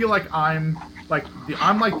 I feel like I'm like the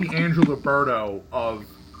Andrew Liberto of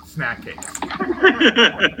snack cakes.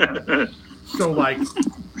 So like,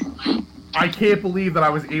 I can't believe that I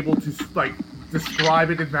was able to like describe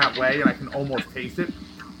it in that way, and I can almost taste it.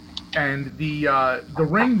 And the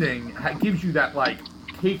ring ding gives you that like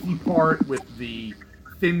cakey part with the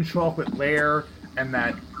thin chocolate layer and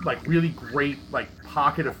that like really great like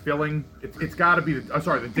pocket of filling. It's got to be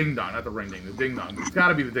the ding dong, not the ring ding. The ding dong. It's got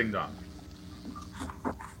to be the ding dong.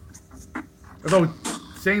 Although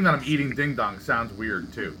saying that I'm eating ding dong sounds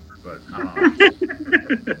weird too, but I don't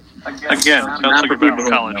know. Again, sounds like a food in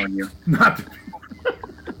college. Not to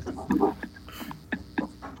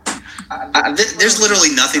There's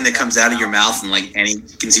literally nothing that comes out of your mouth in like any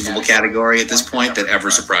conceivable category at this point that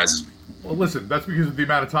ever surprises me. Well, listen, that's because of the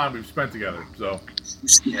amount of time we've spent together. So.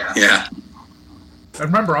 Yeah. And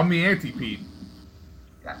remember, I'm the anti-Pete.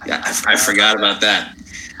 Yeah, I forgot about that.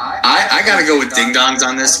 I gotta go with ding dongs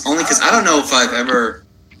on this, only because I don't know if I've ever.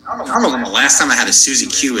 I don't know when the last time I had a Suzy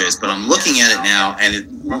Q is, but I'm looking at it now, and it.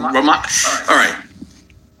 All right.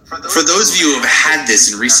 For those of you who have had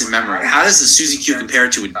this in recent memory, how does the Suzy Q compare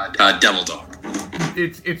to a Devil Dog?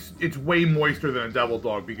 It's way moister than a Devil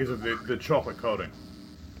Dog because of the chocolate coating.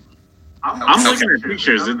 I'm looking at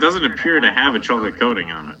pictures. It doesn't appear to have a chocolate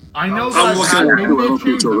coating on it. I know I'm that. looking Maybe at they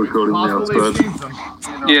changed them. chocolate coating on the Possible they outside. changed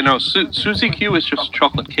them. Yeah, no, Suzy Q is just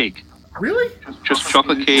chocolate cake. Really? Just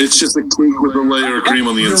chocolate cake. It's just a cake with a layer of cream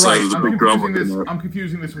on the You're inside right. with a big drum in it. I'm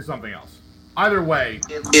confusing this with something else. Either way,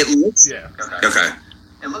 It looks. yeah. Okay.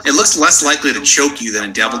 It looks less likely to choke you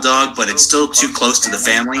than a Devil Dog, but it's still too close to the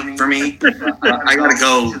family for me. I gotta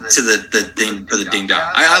go to the ding for the ding dong.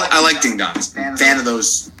 I like ding dongs. Fan of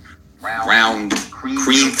those round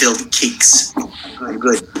cream-filled cakes. I'm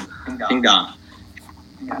good. Ding dong.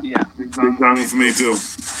 Yeah. Big dong for me too.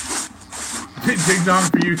 Ding dong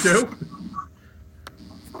for you too?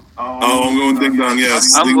 Oh, I'm going ding dong.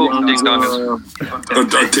 Yes, I'm voting ding dong.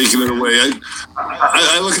 Are taking it away.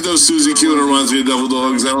 I look at those Suzy Q and it reminds me of Devil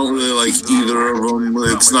Dogs. I don't really like either of them.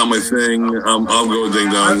 It's not my thing. I'll go with ding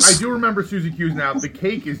dongs. I do remember Suzy Q's now. The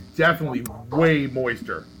cake is definitely way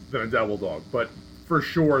moister than a Devil Dog, but for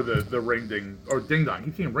sure the ring ding or ding dong.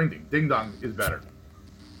 He's saying ring ding. Ding dong is better.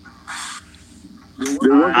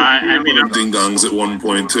 I mean, ding dongs at one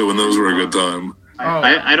point too, and those were a good time.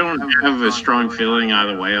 I don't have a strong feeling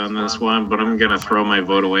either way on this one, but I'm gonna throw my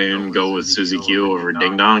vote away and go with Suzy Q over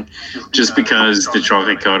Ding Dong, just because the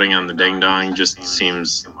chocolate coating on the Ding Dong just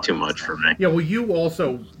seems too much for me. Yeah, well, you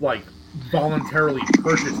also like voluntarily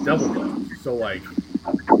purchased Devil Dogs, so like.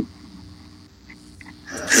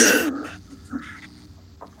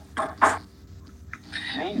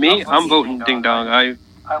 Me, I'm voting ding dong. I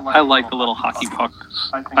like the little hockey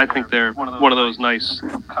pucks. I think they're one of those nice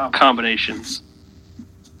combinations.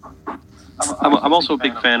 I'm also a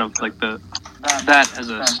big fan of like that as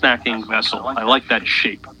a snacking vessel. I like that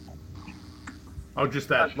shape. Oh, just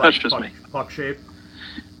that. Like, That's just me. Puck shape.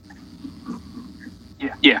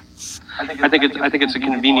 Yeah, I think it's a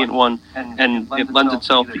convenient one, and it lends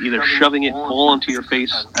itself to either shoving it all onto your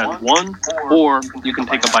face as one, or you can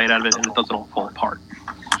take a bite out of it and it doesn't all fall apart.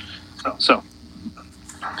 So,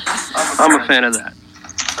 I'm a fan of that.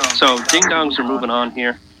 So, ding dongs are moving on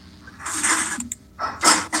here.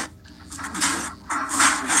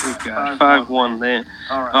 We've got 5-1 there.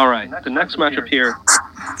 All right, the next matchup here.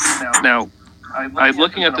 Now, I'm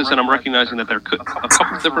looking at this and I'm recognizing that there are a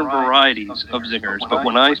couple different varieties of zingers, but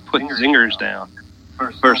when I put zingers down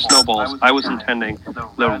for snowballs, I was intending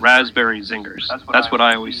the raspberry zingers. That's what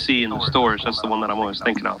I always see in the stores. That's the one that I'm always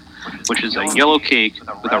thinking of, which is a yellow cake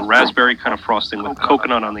with a raspberry kind of frosting with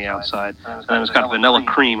coconut on the outside, and then it's got vanilla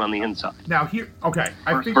cream on the inside. Now here, okay,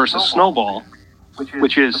 I think Versus snowball,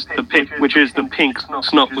 which is the pink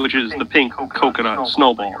coconut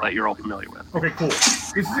snowball that you're all familiar with. Okay, cool.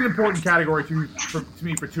 This is an important category to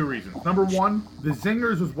me for two reasons. Number one, the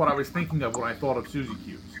zingers was what I was thinking of when I thought of Suzy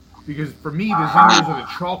Q's. Because for me, the zingers are the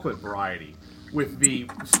chocolate variety with the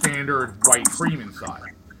standard white cream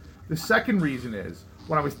inside. The second reason is,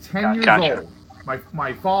 when I was 10 years old,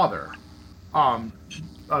 my father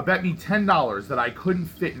bet me $10 that I couldn't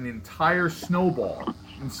fit an entire snowball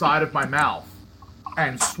inside of my mouth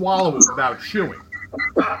and swallow it without chewing.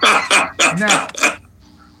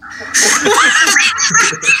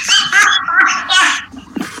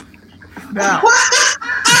 Now,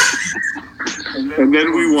 and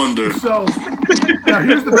then we wonder. So, now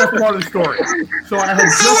here's the best part of the story. So I had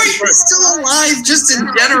How are you still alive, just in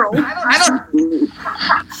general?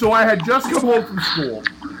 So I had just come home from school,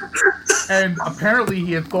 and apparently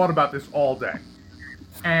he had thought about this all day.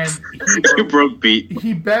 And you broke beat.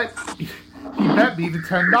 He bet me the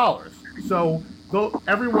 $10. So though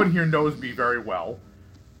everyone here knows me very well,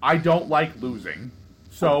 I don't like losing.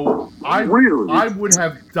 So I would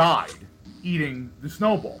have died eating the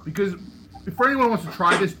snowball. Because if anyone wants to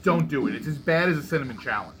try this, don't do it. It's as bad as a cinnamon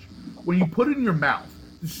challenge. When you put it in your mouth,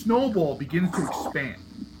 the snowball begins to expand.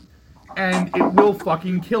 And it will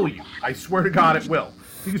fucking kill you. I swear to God it will.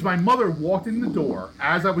 Because my mother walked in the door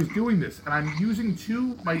as I was doing this, and I'm using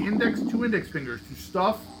two index fingers to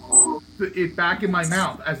stuff it back in my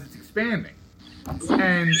mouth as it's expanding.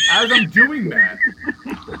 And as I'm doing that,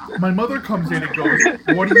 my mother comes in and goes,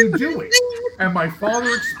 "What are you doing?" And my father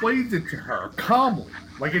explains it to her calmly,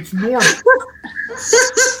 like it's normal.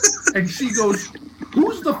 And she goes,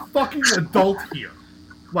 "Who's the fucking adult here?"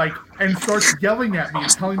 And starts yelling at me and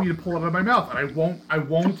telling me to pull it out of my mouth, and I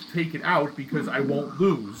won't take it out because I won't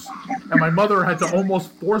lose. And my mother had to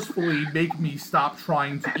almost forcefully make me stop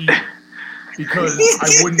trying to eat it because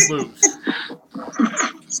I wouldn't lose.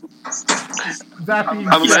 That being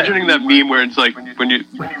I'm said, imagining that meme where it's like when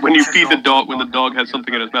you feed the dog when the dog has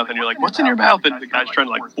something in his mouth and you're like, "What's in your mouth?" and the guy's trying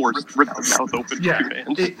to rip the mouth open with your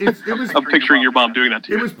hands. It was. I'm picturing your mom doing that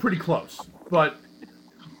to you. It was pretty close, but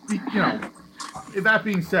that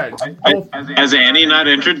being said, has Annie not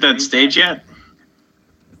entered that stage yet?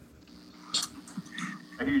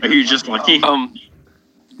 Are you just lucky?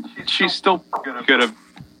 She's still gonna.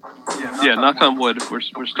 Yeah, knock on wood. We're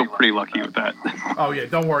still pretty lucky with that. Oh yeah,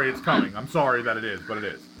 don't worry, it's coming. I'm sorry that it is, but it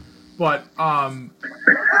is. But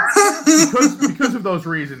because of those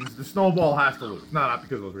reasons, the snowball has to lose. No, not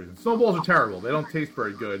because of those reasons. Snowballs are terrible. They don't taste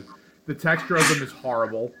very good. The texture of them is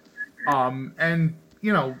horrible. And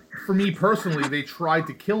for me personally, they tried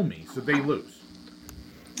to kill me, so they lose.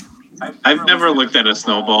 I've never looked at a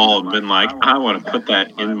snowball and been like, I want to put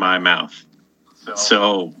that in my mouth.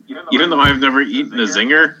 So, even though I've never eaten a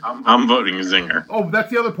zinger, I'm voting zinger. Oh, that's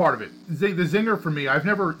the other part of it. The zinger for me, I've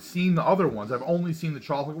never seen the other ones. I've only seen the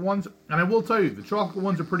chocolate ones. And I will tell you, the chocolate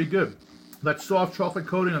ones are pretty good. That soft chocolate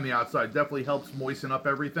coating on the outside definitely helps moisten up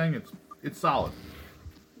everything. It's solid.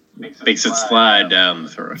 Makes it slide down the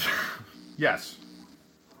throat. Yes.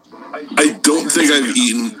 I don't think I've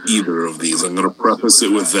eaten either of these. I'm going to preface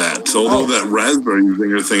it with that. Although that raspberry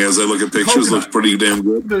zinger thing, as I look at pictures, looks pretty damn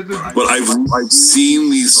good. But I've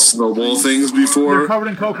seen these snowball things before. They're covered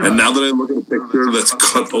in coconut. And now that I look at a picture that's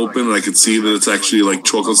cut open and I can see that it's actually like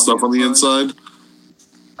chocolate stuff on the inside,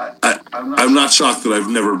 I'm not shocked that I've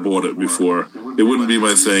never bought it before. It wouldn't be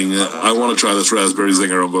my thing. I want to try this raspberry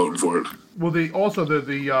zinger. I'm voting for it. Well, the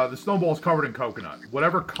snowball is covered in coconut.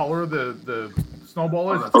 Whatever color the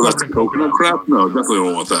snowball is. Oh, that's the coconut crap? No, definitely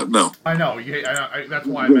don't want that. No. I know. That's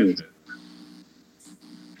why I mentioned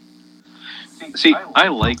it. See, I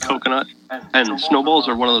like coconut, and snowballs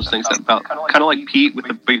are one of those things that kind of like Pete with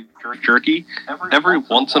the beef jerky. Every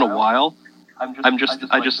once in a while, I just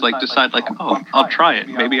decide oh, I'll try it.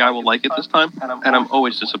 Maybe I will like it this time, and I'm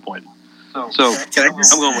always disappointed. So I'm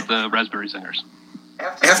going with the raspberry zingers.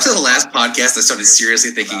 After the last podcast, I started seriously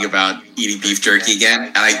thinking about eating beef jerky again,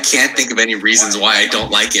 and I can't think of any reasons why I don't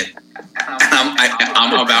like it. And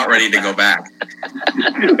I'm about ready to go back.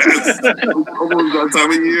 Almost that time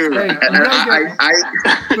of year. Hey,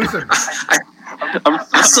 listen.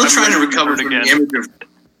 I'm still trying to recover from the image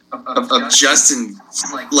of Justin,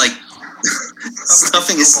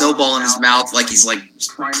 stuffing a snowball in his mouth like he's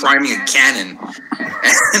priming a cannon.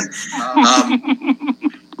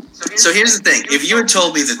 So here's the thing. If you had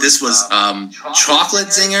told me that this was chocolate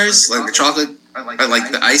zingers, like the chocolate or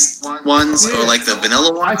like the iced ones, or like the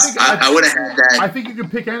vanilla ones. I would have had that. I think you can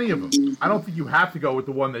pick any of them. I don't think you have to go with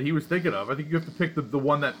the one that he was thinking of. I think you have to pick the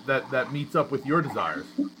one that meets up with your desires.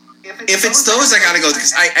 If it's those, I gotta go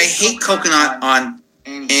because I hate coconut on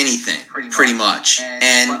anything pretty much.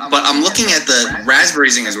 But I'm looking at the raspberry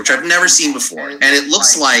zingers, which I've never seen before, and it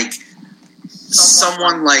looks like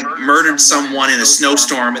someone like murdered someone in a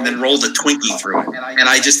snowstorm and then rolled a Twinkie through it. And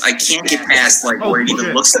I can't get past like what it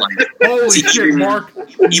even looks like. Holy shit, Mark!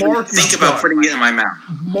 Mark think about putting it in my mouth.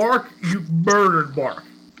 Mark, you murdered Mark.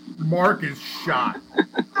 Mark is shot. No,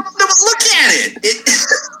 but look at it.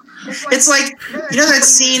 It's like, you know that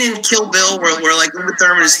scene in Kill Bill where like Uma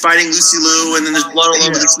Thurman is fighting Lucy Liu and then there's blood all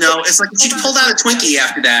over the snow. It's like if she pulled out a Twinkie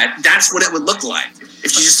after that, that's what it would look like.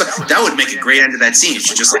 If she just that would make a great end to that scene. If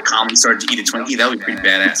she just like calmly started to eat a Twinkie, that would be pretty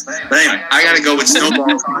badass. But anyway, I gotta go with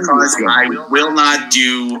snowballs because I will not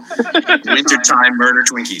do wintertime murder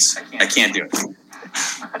Twinkies. I can't do it.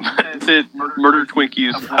 The murder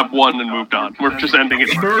Twinkies have won and moved on. We're just ending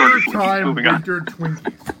it. Murder time winter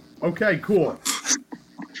Twinkies. Okay, cool.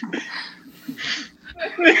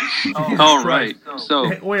 All right. So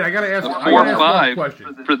hey, wait, I gotta ask. 4-5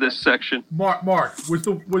 question for this section. Mark,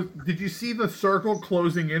 did you see the circle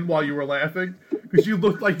closing in while you were laughing? Because you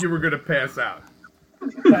looked like you were gonna pass out.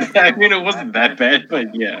 I mean, it wasn't that bad,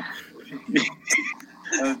 but yeah.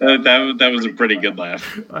 That was a pretty good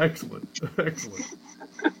laugh. Excellent.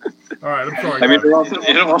 All right, I'm sorry. I mean,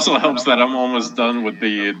 it also helps that I'm almost done with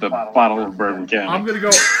the bottle of bourbon candy. I'm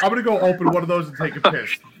gonna go open one of those and take a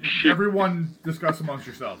piss. Everyone discuss amongst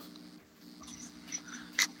yourselves.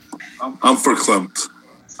 I'm for Klimt.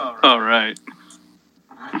 All right.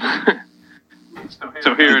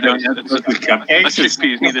 So here it is. It's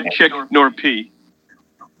chickpeas, neither chick nor pea.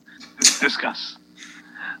 Discuss.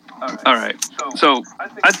 All right. So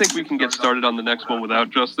I think we can get started on the next one without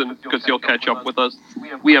Justin because he'll catch up with us.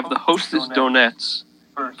 We have the Hostess Donuts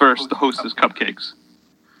versus the Hostess Cupcakes.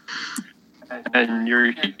 And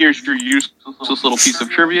here's your useless little piece of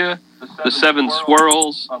trivia. The 7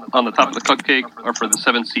 swirls on the top of the cupcake are for the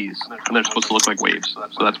 7 C's, and they're supposed to look like waves.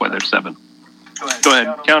 So that's why there's 7. Go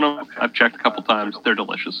ahead, count them. I've checked a couple times. They're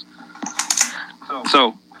delicious.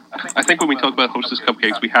 So I think when we talk about Hostess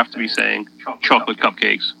Cupcakes, we have to be saying chocolate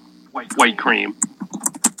cupcakes, white cream,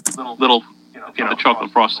 little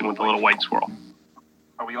chocolate frosting with a little white swirl.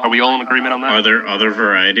 Are we all in agreement on that? Are there other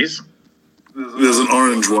varieties? There's an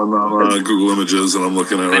orange one on Google Images that I'm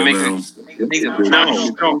looking at right now.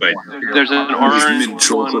 No, there's an orange mint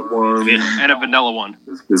chocolate one and a vanilla one.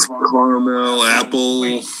 There's caramel,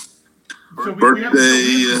 apple,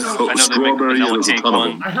 birthday, strawberry, and there's a ton of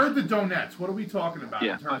them. I heard the donuts. What are we talking about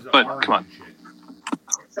in terms of but come on.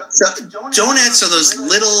 So, donuts are those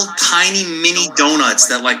little tiny mini donuts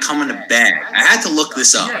that like come in a bag. I had to look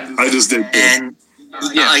this up. I just did. And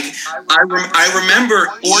like I remember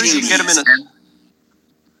Or eating you get them in a.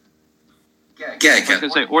 Yeah, I was gonna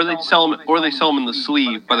say, or they sell them in the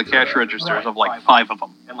sleeve by the cash registers of like 5 of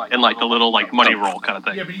them in like a little like money roll kind of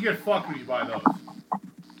thing. Yeah, but you get fucked when you buy those.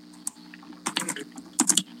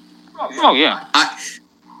 Oh yeah.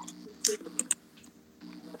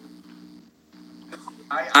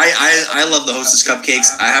 I love the Hostess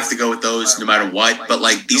Cupcakes. I have to go with those no matter what. But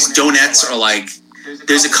like these donuts are like,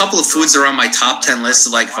 there's a couple of foods that are on my top 10 list.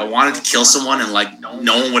 Of, like if I wanted to kill someone and like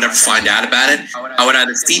no one would ever find out about it, I would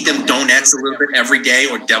either feed them donuts a little bit every day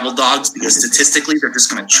or devil dogs because statistically they're just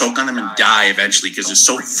gonna choke on them and die eventually because they're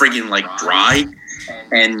so friggin' like dry.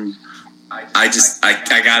 And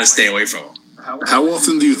I gotta stay away from them. How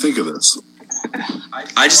often do you think of this?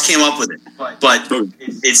 I just came up with it, but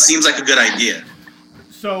it seems like a good idea.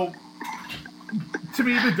 So, to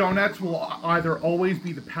me, the donuts will either always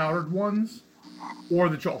be the powdered ones or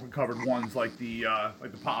the chocolate-covered ones, like the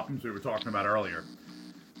Poppins we were talking about earlier.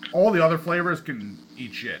 All the other flavors can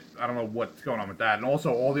eat shit. I don't know what's going on with that. And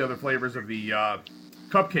also, all the other flavors of the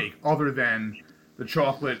cupcake, other than the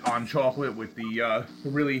chocolate on chocolate with the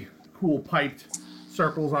really cool piped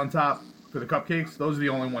circles on top for the cupcakes, those are the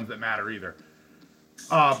only ones that matter either.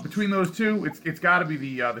 Between those two, it's got to be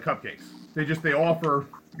the cupcakes. They offer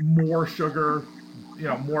more sugar,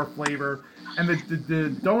 more flavor, and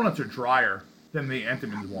the donuts are drier than the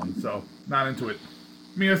Entenmann's one, so not into it.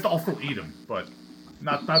 I mean, I'll still eat them, but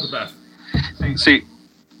not the best. See,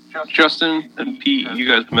 Justin and Pete, you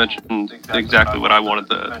guys mentioned exactly what I wanted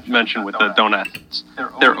to mention with the donuts.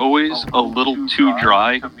 They're always a little too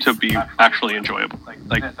dry to be actually enjoyable.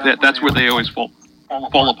 Like that's where they always fall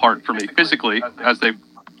apart for me physically as they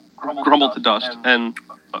crumble to dust and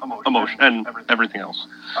emotion and everything else.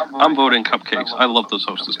 I'm voting cupcakes. I love those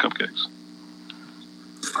Hostess cupcakes.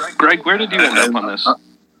 Greg, where did you end up on this?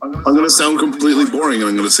 I'm going to sound completely boring, and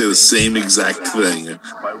I'm going to say the same exact thing.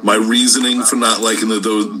 My reasoning for not liking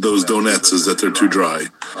those donuts is that they're too dry.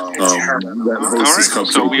 That Hostess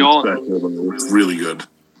cupcake so we all it's really good.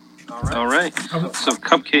 All right. So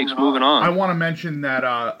cupcakes, moving on. I want to mention that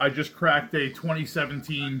I just cracked a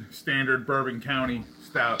 2017 standard Bourbon County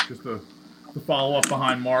stout, just to follow up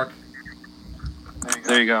behind Mark.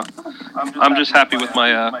 There you go. I'm just happy with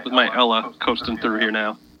my Ella coasting through here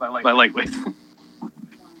now. My lightweight,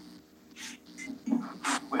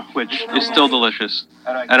 which is still delicious.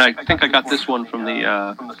 And I think I got this one from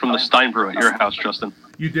the Stein Brew at your house, Justin.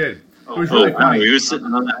 You did. It was really funny. You were sitting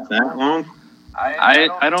on that long?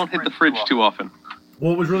 I don't hit the fridge too often.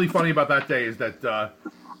 What was really funny about that day is that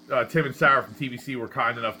Tim and Sarah from TBC were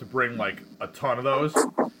kind enough to bring like a ton of those,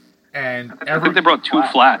 and I think they brought 2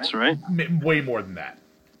 flats, right? Way more than that.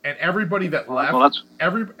 And everybody that left,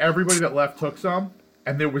 everybody that left took some,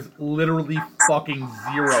 and there was literally fucking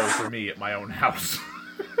 0 for me at my own house.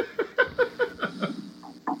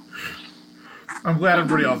 I'm glad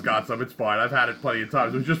everybody else got some. It's fine. I've had it plenty of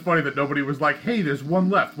times. It was just funny that nobody was like, hey, there's one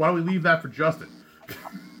left. Why don't we leave that for Justin?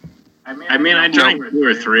 I mean, I drank 2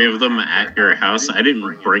 or 3 of them at your house. I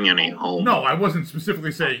didn't bring any home. No, I wasn't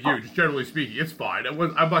specifically saying you. Just generally speaking, it's fine.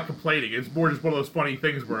 I'm not complaining. It's more just one of those funny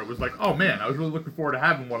things where it was like, oh man, I was really looking forward to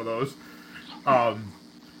having one of those.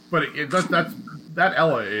 But that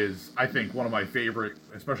Ella is, I think, one of my favorite,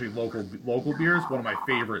 especially local beers. One of my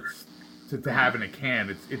favorites to have in a can.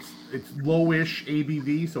 It's lowish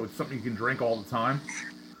ABV, so it's something you can drink all the time,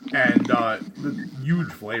 and the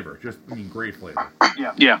huge flavor. Great flavor.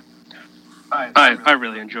 Yeah. I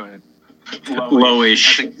really enjoy it.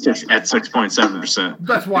 Lowish at 6.7%.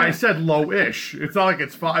 That's why I said low-ish. It's not like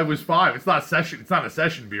it was 5. It's not session. It's not a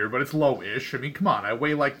session beer, but it's low-ish. I mean, come on. I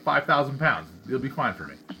weigh like 5,000 pounds. It'll be fine for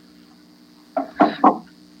me.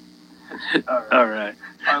 All right.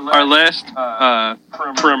 Our last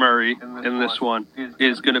primary in this one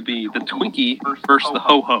is going to be the Twinkie versus the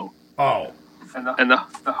Ho Ho. Oh. And the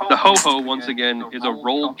Ho Ho, once again, is a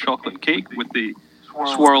rolled chocolate cake with the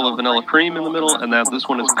swirl of vanilla cream in the middle, and this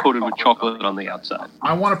one is coated with chocolate on the outside.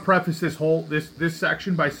 I want to preface this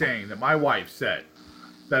section by saying that my wife said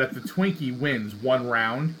that if the Twinkie wins one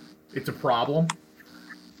round, it's a problem.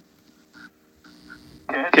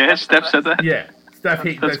 Okay, Steph said that? Yeah. Steph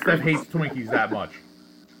hates Twinkies that much.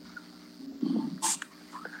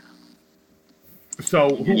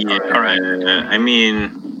 So, yeah, all right. I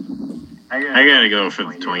mean, I gotta go for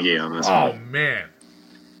the Twinkie on this one. Oh man.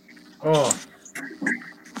 Oh.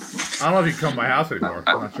 I don't know if you can come to my house anymore.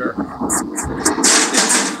 I'm not sure.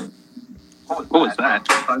 What was that?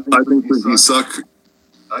 I think Twinkies suck.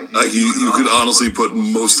 You could honestly put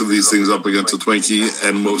most of these things up against a Twinkie,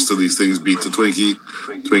 and most of these things beat the Twinkie.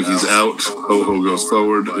 Twinkie's out. Ho Ho goes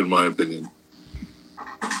forward, in my opinion.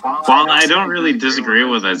 While I don't really disagree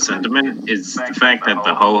with that sentiment, it's the fact that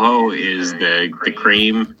the Ho Ho is the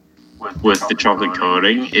cream with the chocolate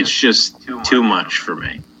coating. It's just too much for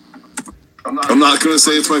me. I'm not going to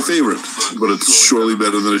say it's my favorite, but it's surely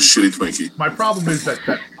better than a shitty Twinkie. My problem is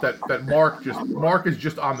that Mark is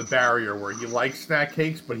just on the barrier where he likes snack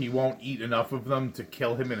cakes, but he won't eat enough of them to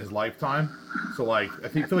kill him in his lifetime. So, I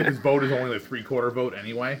feel like his vote is only a 3/4 vote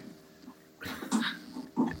anyway.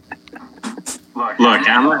 Look,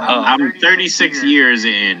 I'm 36 years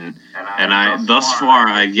in, and thus far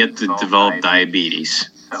I've yet to develop diabetes.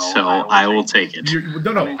 So I will take it.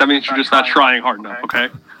 No. That means you're just not trying hard enough, okay?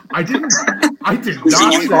 I did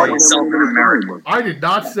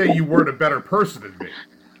not say you weren't a better person than me.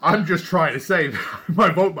 I'm just trying to say that my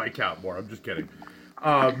vote might count more. I'm just kidding.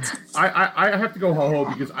 I have to go Ho Ho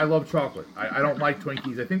because I love chocolate. I don't like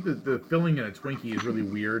Twinkies. I think that the filling in a Twinkie is really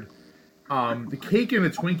weird. The cake in a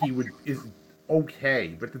Twinkie is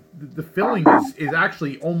okay, but the filling is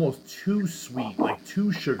actually almost too sweet, like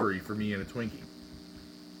too sugary for me in a Twinkie.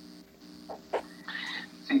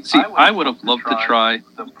 See, I would have loved to try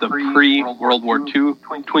the pre-World War II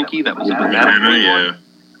Twinkie that was a banana.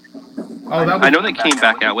 I know they came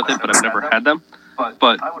back out with it, but I've never had them.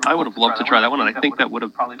 But I would have loved to try that one, and I think that would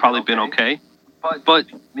have probably been okay. But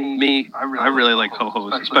me, I really like Ho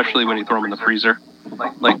Ho's, especially when you throw them in the freezer.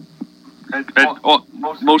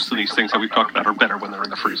 Most of these things that we've talked about are better when they're in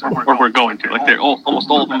the freezer, or we're going to. Almost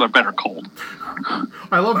all of them are better cold.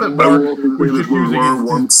 I love that Mark was just using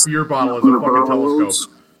his beer bottle as a fucking telescope.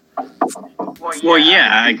 Well,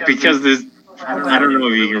 yeah, because there's, I don't know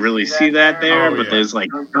if you can really see that there, but there's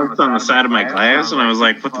chunks on the side of my glass, and I was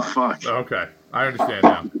like, what the fuck? Okay, I understand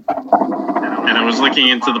now. And I was looking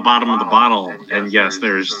into the bottom of the bottle, and yes,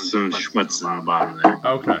 there's some schmutz in the bottom there.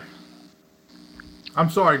 Okay. I'm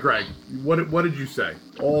sorry, Greg. What did you say?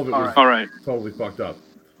 All of it was all right. Totally fucked up.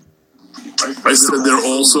 I said there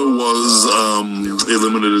also was a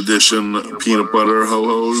limited edition peanut butter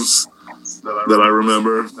ho-hos that I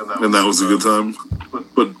remember, and that was a good time.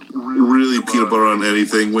 But really, peanut butter on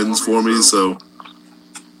anything wins for me, so...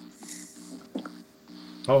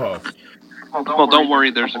 Ho-ho. Well, don't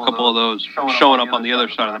worry. There's a couple of those showing up on the other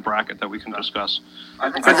side of the bracket that we can discuss. I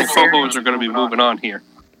think ho-hos are going to be moving on here.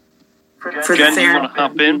 For Jen, the you fair, want to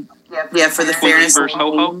hop in? yeah, for the fairness, First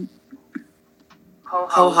ho-ho?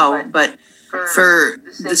 ho-ho, but for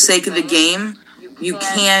the sake of the game, you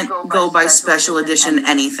can't go by special edition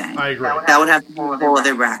anything. I agree. That would have to be a whole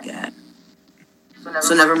other bracket.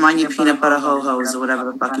 So never mind your peanut butter ho-hos or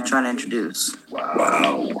whatever the fuck you're trying to introduce.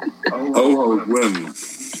 Wow. Ho-ho win.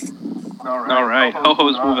 All right,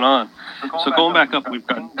 ho-ho's moving on. So going back up, we've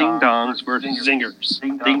got ding-dongs versus zingers.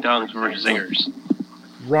 Ding-dongs versus zingers.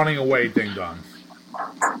 Running away ding-dongs.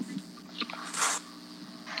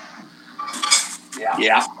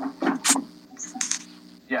 Yeah,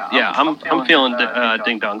 I'm feeling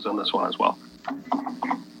ding-dongs on this one as well.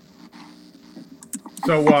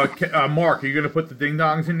 So, Mark, are you going to put the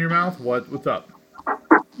ding-dongs in your mouth? What's up?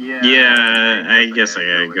 Yeah, I guess I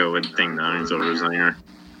gotta go with Ding Dongs over Zinger.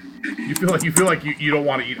 You feel like you don't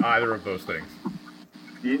want to eat either of those things?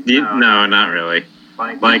 No, not really.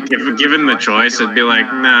 Like, if given the choice, I'd be like,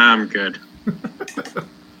 nah, I'm good.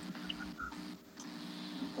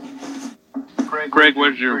 Greg, where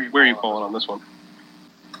are you falling on this one?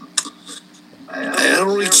 I don't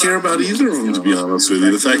really care about either of them, to be honest with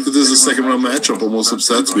you. The fact that there's a second round matchup almost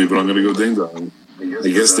upsets me, but I'm going to go Ding Dong. I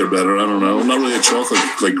guess they're better. I don't know. I'm not really a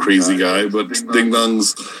chocolate crazy guy, but Ding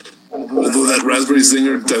Dongs, although that raspberry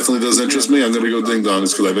zinger definitely does interest me, I'm going to go Ding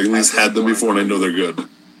Dongs because I've at least had them before and I know they're good.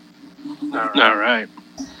 All right.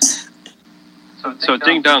 So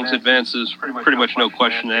Ding Dongs advances pretty much no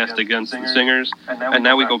question asked against the Zingers, and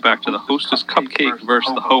now we go back to the Hostess Cupcake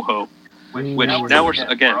versus the Ho Ho, which now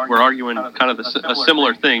we're arguing kind of a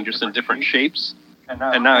similar thing, just in different shapes.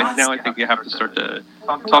 And now I think you have to start to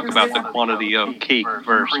talk about the quantity of cake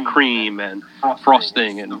versus cream and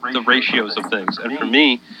frosting and the ratios of things. And for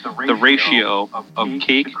me, the ratio of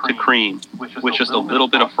cake to cream with just a little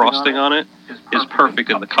bit of frosting on it is perfect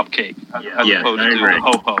in the cupcake, as opposed to the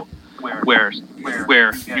ho ho, where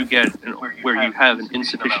you have an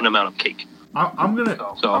insufficient amount of cake. I'm voting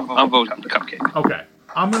the cupcake. Okay,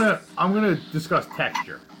 I'm gonna discuss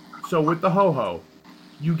texture. So with the ho ho,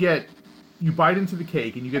 you bite into the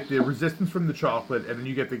cake and you get the resistance from the chocolate, and then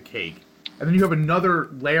you get the cake, and then you have another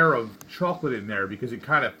layer of chocolate in there because it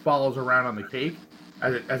kind of follows around on the cake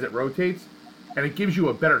as it rotates, and it gives you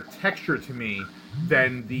a better texture to me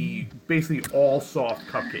than the basically all soft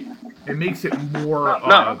cupcake. It makes it more.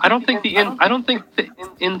 I don't think the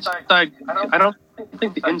inside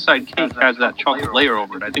cake has that chocolate layer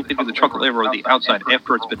over it. I think they do the chocolate layer over the outside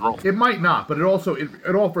after it's been rolled. It might not, but it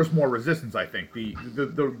offers more resistance. I think the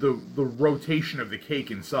rotation of the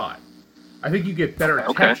cake inside. I think you get better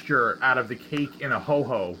texture out of the cake in a ho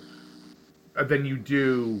ho than you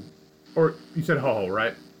do. Or you said ho ho,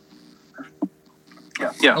 right?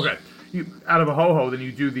 Yeah. Okay. Out of a ho ho than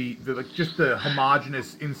you do the just the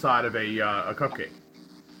homogeneous inside of a cupcake.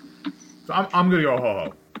 So I'm gonna go ho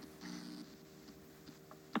ho.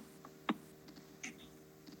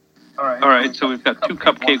 All right, so we've got 2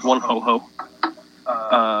 cupcake, 1 ho-ho.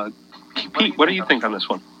 Pete, what do you think on this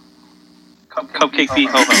one? Cupcake v.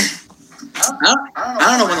 ho-ho.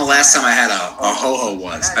 I don't know when the last time I had a ho-ho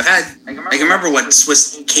was. I can remember what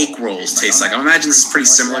Swiss cake rolls taste like. I imagine this is pretty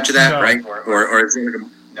similar to that, right? Or is it like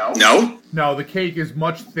a... No? No, the cake is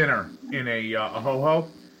much thinner in a ho-ho.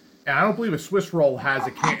 And I don't believe a Swiss roll has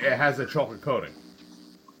a chocolate coating.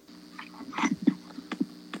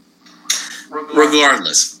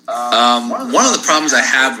 Regardless, one of the problems I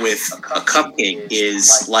have with a cupcake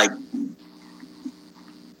is like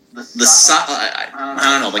the size.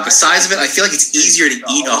 I don't know, like the size of it. I feel like it's easier to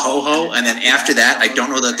eat a ho ho, and then after that, I don't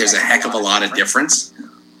know that there's a heck of a lot of difference.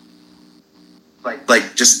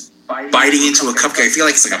 Like just biting into a cupcake, I feel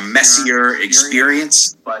like it's like a messier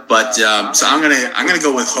experience. But so I'm gonna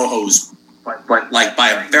go with ho hos, but like by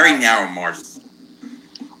a very narrow margin.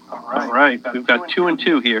 All right, we've got 2 and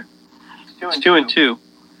 2 here. It's 2 and 2.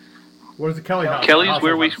 What is the Kelly house? Kelly's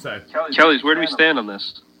where do we stand on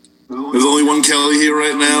this? There's only one Kelly here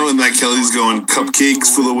right now, and that Kelly's going cupcakes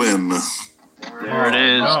for the win. There it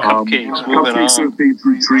is, cupcakes. Moving Cupcakes on.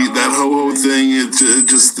 are a treat. That ho-ho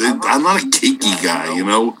thing, I'm not a cakey guy, you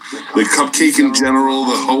know? The cupcake in general,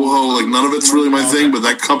 the ho-ho, like none of it's really my thing, but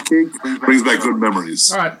that cupcake brings back good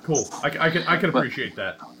memories. All right, cool. I can appreciate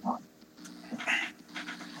that.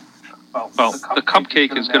 Well, the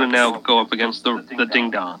cupcake is going to now go up against the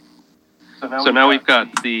ding dong. So now we've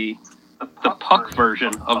got the the puck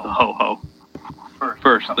version of the ho-ho.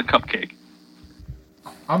 First, the cupcake.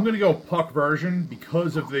 I'm going to go puck version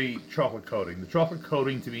because of the chocolate coating. The chocolate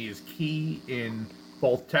coating to me is key in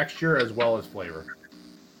both texture as well as flavor.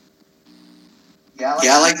 Yeah,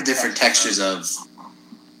 I like the different textures of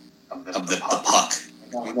the puck.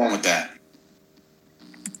 I'm going with that.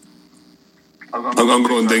 I'm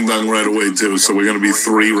going Ding Dong right away, too. So we're going to be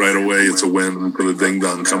 3 right away. It's a win for the Ding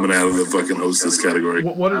Dong coming out of the fucking hostess category.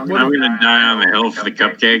 I'm going to die on the hill for the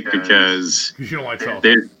cupcake because you don't like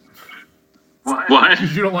chocolate. What?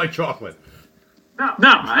 Because you don't like chocolate.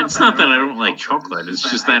 No, it's not that I don't like chocolate. It's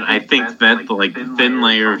just that I think that the thin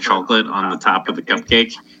layer of chocolate on the top of the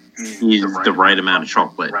cupcake is the right amount of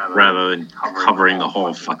chocolate rather than covering the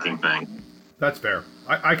whole fucking thing. That's fair.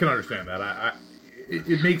 I can understand that.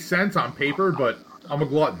 It makes sense on paper, but I'm a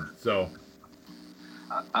glutton, so.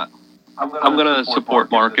 I'm gonna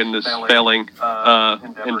support Mark in this failing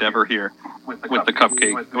endeavor here with the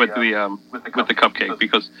cupcake, with the cupcake,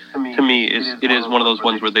 because to me it is one of those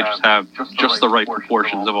ones where they just have just the right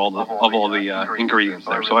proportions of all the ingredients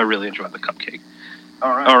there. So I really enjoyed the cupcake.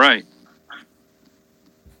 All right.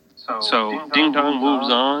 So Ding Dong moves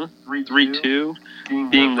on 3-2,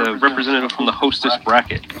 being the representative from the hostess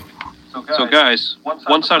bracket. So guys,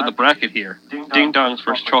 one side of the bracket here, Ding Dong's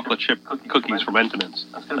versus chocolate chip cookies from Entenmann's.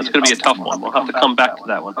 That's going to be a tough one. We'll have to come back to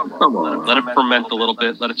that one. Let it ferment a little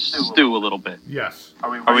bit. Let it stew a little bit. Yes.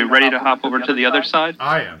 Are we ready to hop over to the other side?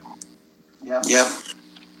 I am. Yep. Start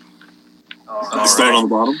on the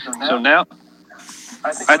bottom. So now,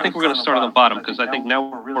 I think we're going to start on the bottom because I think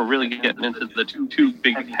now we're really getting into the two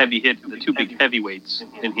big heavyweights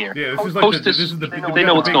in here. Yeah, this is like Hostess, they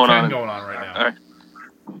know what's going on right now. All right.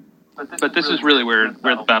 But this is really where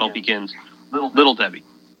the battle begins. Little Debbie.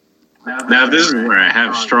 Now this is where I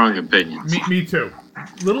have strong opinions. Me too.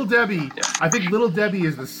 Little Debbie, yeah. I think Little Debbie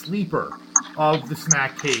is the sleeper of the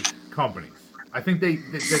snack cake companies. I think they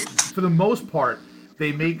for the most part,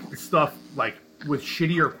 they make stuff like with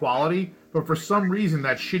shittier quality, but for some reason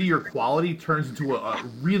that shittier quality turns into a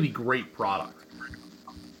really great product.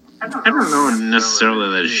 I don't know necessarily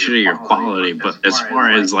that it's shittier quality, but as far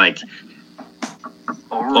as like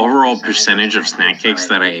overall percentage of snack cakes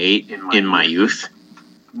that I ate in my youth,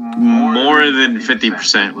 more than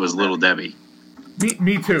 50% was Little Debbie.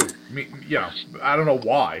 Me too. I don't know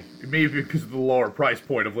why. Maybe because of the lower price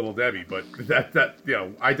point of Little Debbie, but that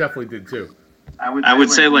I definitely did too. I would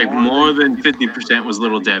say like more than 50% was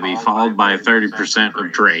Little Debbie, followed by 30%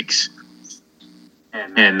 of Drake's,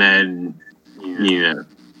 and then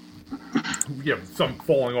some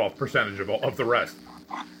falling off percentage of the rest.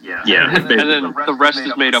 Yeah, and then the rest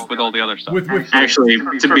is made up with all the other stuff. Actually,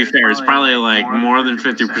 to be fair, it's probably like more than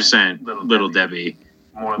 50% Little Debbie,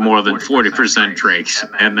 more than 40% Drake's,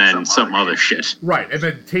 and then some other shit. Right, and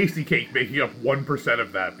then Tasty Cake making up 1%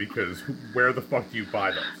 of that because where the fuck do you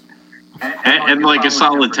buy those? And like a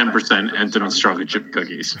solid 10% Entenmann's chocolate chip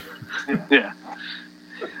cookies. Yeah.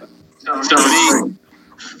 So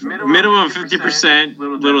minimum 50%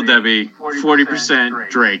 Little Debbie, 40%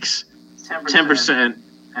 Drake's, 10%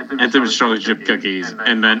 Entenmann's chocolate chip cookies,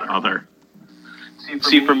 and then other.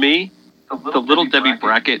 See, for me, the Little Debbie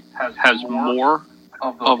bracket has more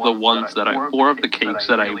of the ones more of the cakes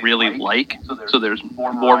that I really like. So there's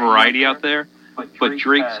more variety out there. But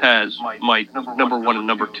Drake's has my number 1 and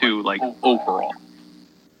number 2, like, overall.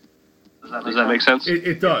 Does that make sense?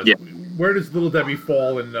 It does. Yeah. Where does Little Debbie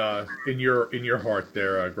fall in your heart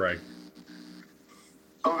there, Greg?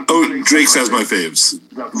 Oh, Drake's has my faves.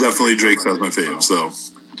 Definitely Drake's has my faves, so.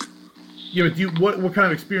 Yeah, but what kind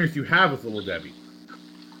of experience do you have with Little Debbie?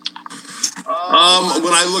 When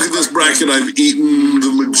I look at this bracket, I've eaten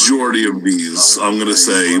the majority of these, I'm going to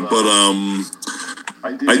say. But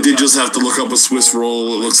I did just have to look up a Swiss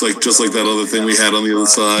roll. It looks like just like that other thing we had on the other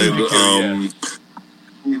side.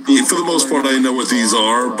 For the most part, I know what these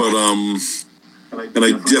are, but and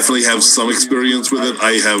I definitely have some experience with it.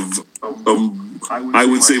 I have, I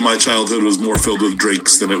would say my childhood was more filled with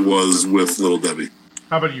Drake's than it was with Little Debbie.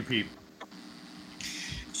 How about you, Pete?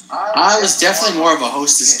 I was definitely more of a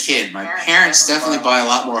Hostess kid. My parents definitely buy a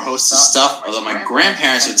lot more Hostess stuff, although my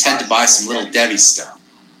grandparents would tend to buy some Little Debbie stuff.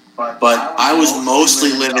 But I was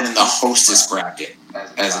mostly living in the Hostess bracket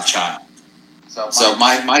as a child. So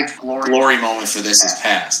my glory moment for this is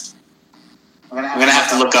past. I'm going to have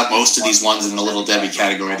to look up most of these ones in the Little Debbie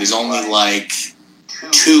category. There's only like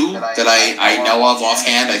 2 that I know of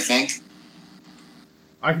offhand, I think.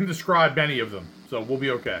 I can describe many of them, so we'll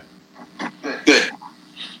be okay. Good.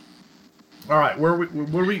 All right,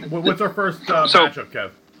 what's our first matchup,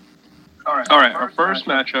 Kev? All right, our first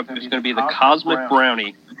matchup is going to be the Cosmic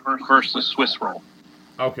Brownie versus Swiss Roll.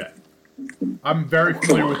 Okay. I'm very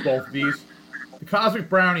familiar with both of these. The Cosmic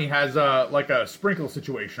Brownie has like a sprinkle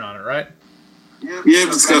situation on it, right? Yeah,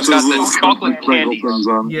 it's got those little chocolate candies.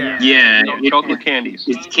 On. Yeah. Chocolate candies.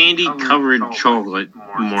 It's candy-covered chocolate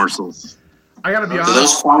morsels. I gotta be honest. Do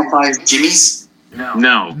those qualify as Jimmy's?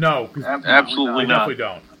 No. No, Absolutely they not. definitely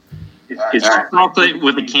don't. It's chocolate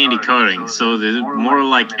with a candy coating, so they're more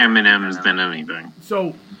like M&Ms than anything.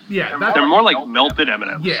 So, yeah. They're more like melted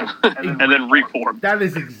M&Ms. Yeah. And then reformed. That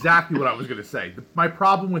is exactly what I was going to say. My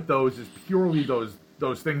problem with those is purely those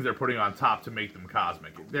things they're putting on top to make them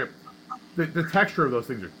cosmic. The texture of those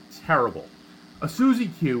things are terrible. A Suzy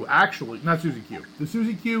Q, actually, not Suzy Q. The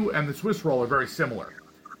Suzy Q and the Swiss Roll are very similar.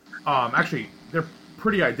 Actually, they're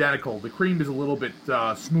pretty identical. The cream is a little bit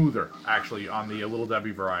smoother, actually, on the Little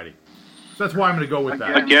Debbie variety. So that's why I'm going to go with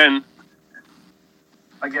that.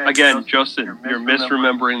 Again, Justin, you're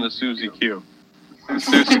misremembering the Suzy Q. The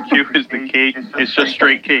Suzy Q is the cake. It's just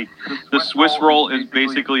straight cake. The Swiss Roll is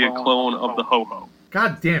basically a clone of the Ho-Ho.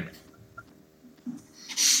 God damn it.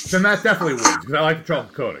 Then that definitely wins, because I like the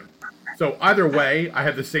chocolate coating. So either way, I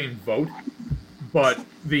have the same vote. But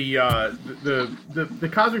the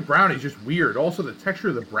Cosmic Brownie is just weird. Also, the texture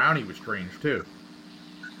of the brownie was strange, too.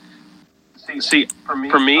 See,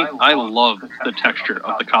 for me, I love the texture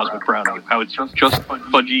of the Cosmic Brownie. How it's just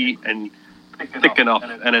fudgy and thick enough,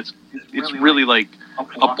 and it's really like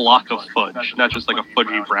a block of fudge, not just like a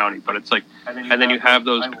fudgy brownie. But it's like, and then you have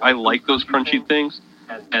those. I like those crunchy things,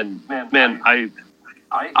 and man, I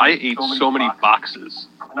ate so many boxes,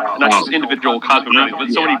 not just individual Cosmic Brownies, but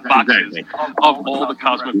so many boxes of all the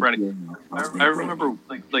Cosmic Brownies. I remember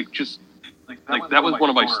like that was one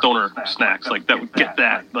of my stoner snacks. Like that would get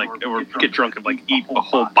that, like, or get drunk and like eat a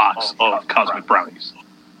whole box of Cosmic Brownies.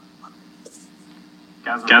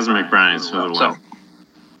 Cosmic Brownies for the win. So,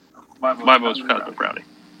 my vote's for Cosmic Brownie.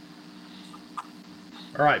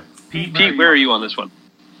 All right, Pete, where are you on this one?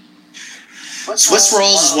 Swiss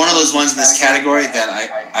rolls is one of those ones in this category that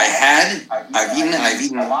I've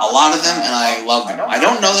eaten a lot of them, and I love them. I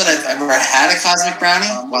don't know that I've ever had a Cosmic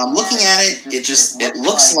Brownie. While I'm looking at it, it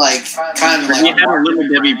looks like kind of like... You had a Little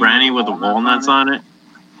Debbie Brownie with the walnuts on it?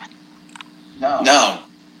 No.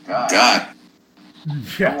 God.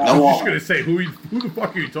 Yeah, I was just going to say, who the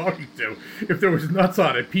fuck are you talking to? If there was nuts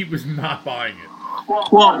on it, Pete was not buying it.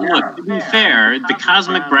 Well, look, to be fair, the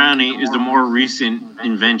Cosmic Brownie is the more recent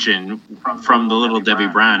invention from the Little Debbie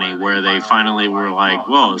Brownie, where they finally were like,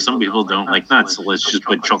 well, some people don't like nuts, so let's just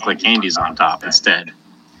put chocolate candies on top instead.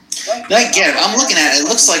 I get it. I'm looking at it. It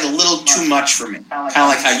looks like a little too much for me. Kind of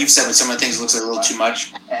like how you've said with some of the things, it looks like a little too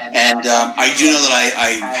much. And I do know that I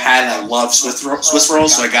had and I love Swiss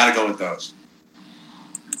rolls, so I got to go with those.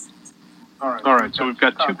 All right, so we've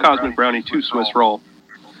got 2 Cosmic Brownie, 2 Swiss Roll.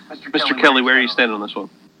 Mr. Kelly, where are you standing on this one?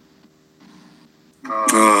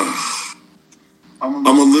 I'm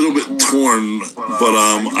a little bit torn, but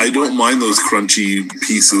I don't mind those crunchy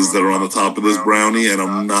pieces that are on the top of this brownie, and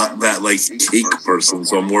I'm not that like cake person,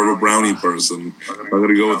 so I'm more of a brownie person. I'm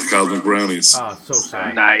gonna go with the Cosmic Brownies. Ah, so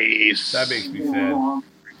sad. Nice. That makes me sad.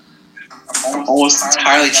 I'm almost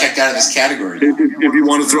entirely checked out of this category. If you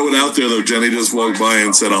want to throw it out there, though, Jenny just walked by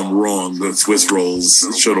and said I'm wrong. The Swiss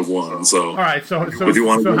rolls should have won. So, all right. So if you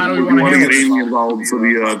want, how do we want to get Amy involved for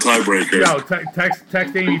the tiebreaker? Yo,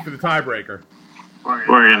 text Amy for the tiebreaker. Or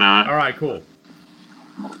not. All right, cool.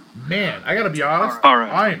 Man, I gotta be honest. All right.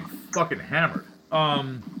 I am fucking hammered.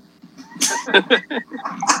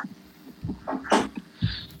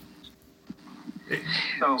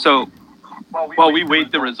 So, while we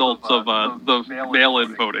wait the results of the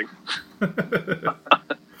mail-in voting,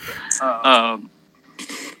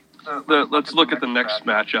 let's look at the next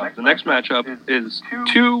matchup. The next matchup is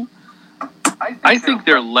 2. I think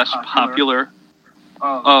they're less popular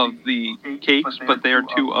of the cakes, but they are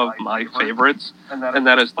 2 of my favorites, and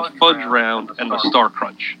that is the Fudge Round and the Star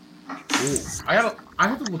Crunch. Ooh, I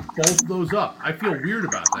have to look both of those up. I feel weird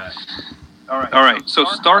about that. All right. So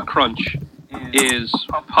Star Crunch is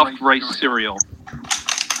puffed rice cereal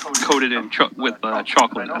coated in with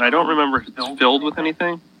chocolate, and I don't remember if it's filled with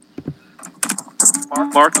anything.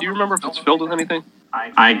 Mark, do you remember if it's filled with anything?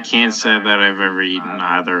 I can't say that I've ever eaten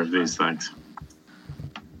either of these things.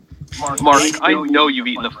 Mark, I know you've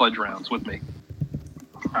eaten the Fudge Rounds with me.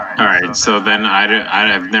 All right, so then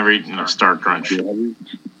I've never eaten a Star Crunch.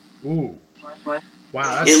 Ooh.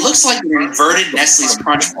 Wow. It looks like an inverted Nestle's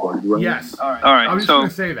Crunch Bar. Yes. All right. I was going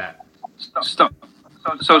to say that.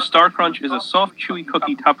 So Star Crunch is a soft, chewy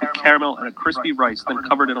cookie topped with caramel and a crispy rice, then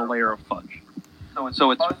covered in a layer of fudge.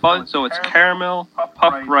 So it's fudge. So it's caramel,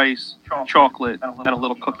 puffed rice, chocolate, and a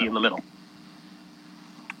little cookie in the middle.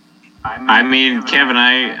 I mean, Kevin,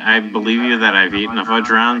 I believe you that I've eaten a fudge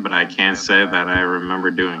round, but I can't say that I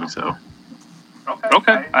remember doing so.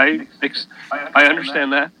 Okay, I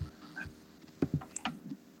understand that.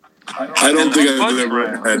 I don't think I've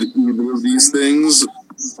ever had either of these things,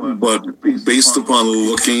 but based upon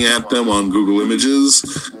looking at them on Google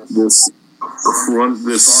Images, this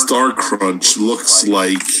Star Crunch looks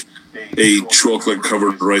like a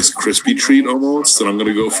chocolate-covered Rice Krispie treat almost, and I'm going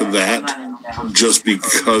to go for that just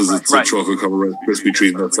because it's a chocolate-covered Rice Krispie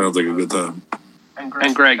treat, and that sounds like a good time.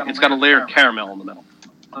 And Greg, it's got a layer of caramel in the middle,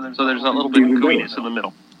 so there's a little bit of gooiness in the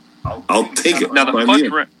middle. I'll take it. Now the fudge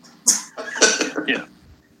yeah.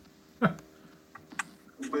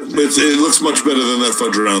 It looks much better than that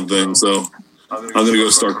fudge round thing, so I'm going to go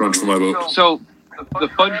Star Crunch for my vote. So the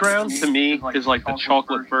fudge round, to me, is like the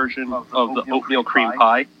chocolate version of the oatmeal cream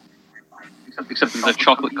pie, except it's a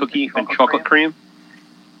chocolate cookie and chocolate cream.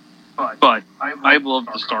 But I love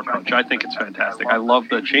the Star Crunch. I think it's fantastic. I love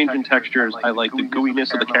the change in textures. I like the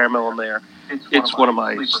gooiness of the caramel in there. It's one of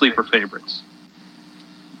my sleeper favorites.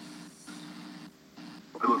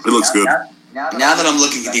 It looks good. Now that I'm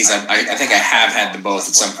looking at these, I think I have had them both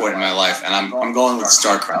at some point in my life, and I'm going with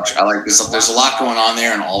Star Crunch. I like this. There's a lot going on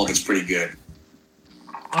there, and all of it's pretty good.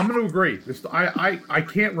 I'm going to agree. I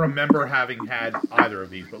can't remember having had either of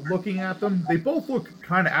these, but looking at them, they both look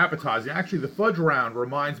kind of appetizing. Actually, the fudge round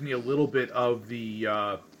reminds me a little bit of the,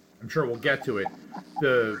 I'm sure we'll get to it,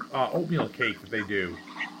 the oatmeal cake that they do.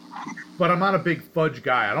 But I'm not a big fudge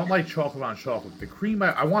guy. I don't like chocolate on chocolate. The cream,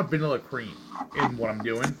 I want vanilla cream in what I'm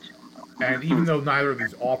doing. And even though neither of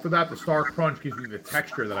these offer that, the Star Crunch gives me the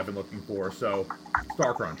texture that I've been looking for. So,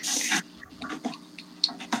 Star Crunch.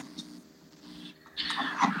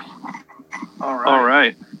 All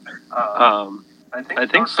right. I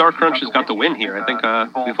think Star Crunch has got the win here. I think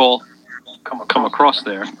we've all come across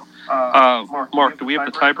there. Mark, do we have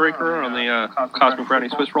the tiebreaker on the Cosmic Brownie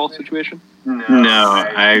Swiss Roll situation? No,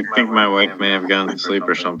 I think my wife may have gone to sleep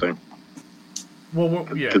or something. Well,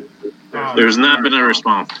 yeah. There's not been a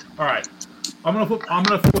response. All right, I'm gonna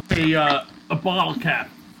flip a bottle cap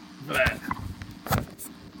for that.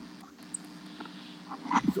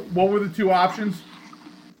 So what were the two options?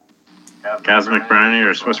 Cosmic Brownie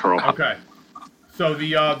or Swiss Roll? Okay. So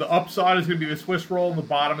the upside is gonna be the Swiss Roll, and the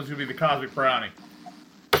bottom is gonna be the Cosmic Brownie.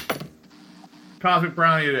 Cosmic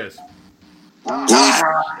Brownie, it is.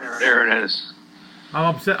 There it is.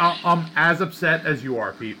 I'm upset. I'm as upset as you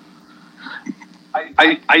are, Pete.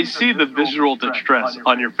 I see the visual distress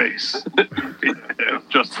on your face,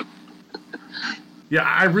 Justin. Yeah,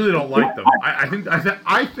 I really don't like them. I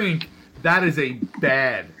think that is a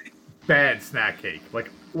bad snack cake. Like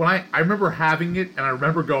when I remember having it, and I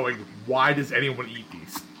remember going, "Why does anyone eat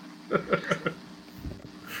these?"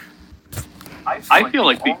 I feel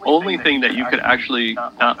like the only thing that you could actually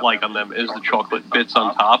not like on them is the chocolate bits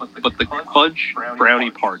on top, but the fudge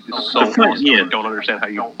brownie part is so awesome. I don't understand how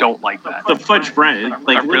you don't like that. The fudge brownie,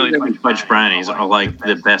 like really, fudge brownies are like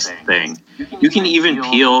the best thing. You can even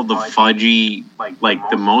peel the fudgy, like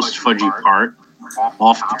the most fudgy part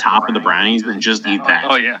off the top of the brownies and just eat that.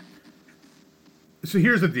 Oh yeah. So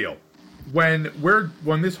here's the deal: when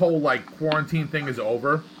this whole like quarantine thing is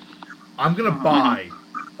over, I'm gonna buy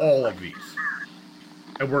all of these.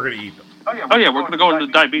 And we're going to eat them. Oh yeah, we're going to go into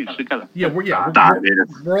diabetes together. Yeah, we're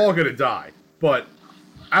all going to die. But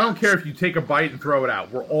I don't care if you take a bite and throw it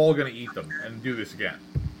out. We're all going to eat them and do this again.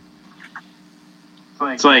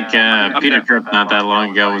 It's like Peter Tripp not that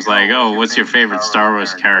long ago was like, "Oh, what's your favorite Star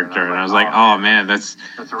Wars character?" And I was like, "Oh man, that's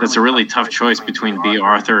a really tough choice between B.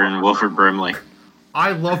 Arthur and Wilford Brimley."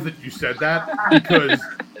 I love that you said that because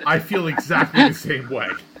I feel exactly the same way.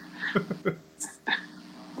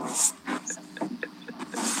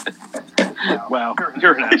 Wow,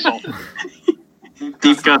 you're an asshole.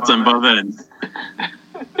 Deep cuts on both ends.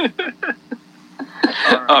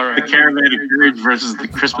 All right. The Caravan of Courage versus the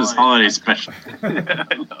Christmas Holiday Special.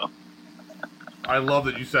 I know. I love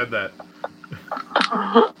that you said that.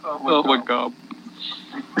 Oh my god.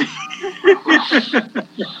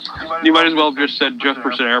 You might as well have just said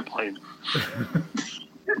Jefferson Airplane.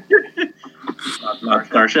 Not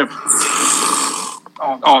Starship.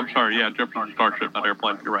 Oh, I'm sorry. Yeah, Jefferson Starship, not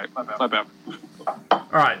Airplane. You're right. My bad. All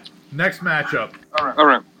right. Next matchup. All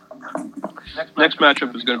right. Next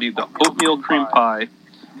matchup is going to be the oatmeal cream pie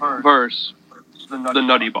versus the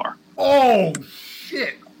Nutty Bar. Oh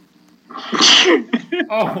shit!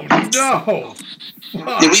 Oh no!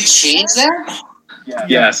 Fuck. Did we change that?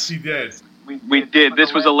 Yes, he did. We did.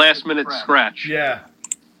 This was a last-minute scratch. Yeah,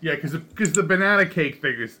 because the banana cake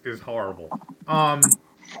thing is horrible.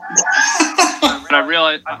 But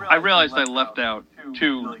I realized I left out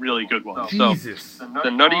two really good ones. Jesus. So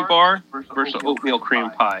the Nutty Bar versus the oatmeal cream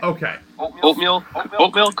pie. Okay. Oatmeal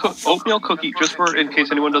cookie. Just for in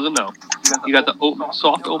case anyone doesn't know, you got the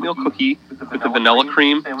soft oatmeal cookie with the vanilla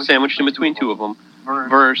cream sandwiched in between two of them,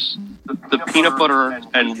 versus the peanut butter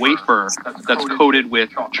and wafer that's coated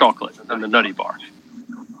with chocolate in the Nutty Bar.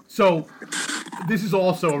 So, this is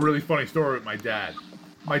also a really funny story with my dad.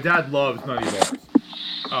 My dad loves Nutty Bars.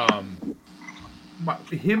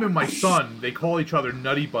 Him and my son, they call each other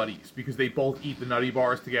Nutty Buddies because they both eat the Nutty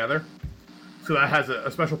Bars together. So that has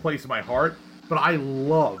a special place in my heart. But I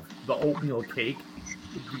love the oatmeal cake.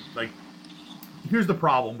 Like, here's the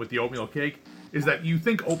problem with the oatmeal cake, is that you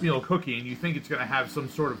think oatmeal cookie and you think it's going to have some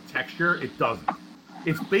sort of texture. It doesn't.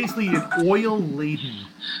 It's basically an oil-laden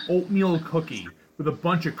oatmeal cookie with a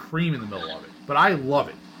bunch of cream in the middle of it. But I love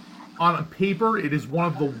it. On paper, it is one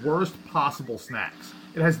of the worst possible snacks.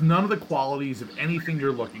 It has none of the qualities of anything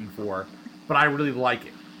you're looking for, but I really like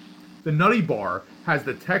it. The Nutty Bar has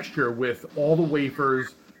the texture with all the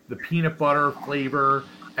wafers, the peanut butter flavor,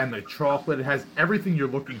 and the chocolate. It has everything you're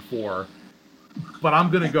looking for, but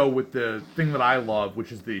I'm going to go with the thing that I love,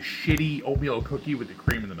 which is the shitty oatmeal cookie with the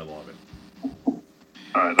cream in the middle of it.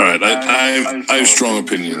 All right, I have strong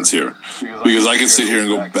opinions here because I can sit here and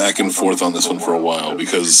go back and forth on this one for a while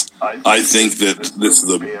because I think that this is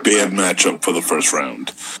a bad matchup for the first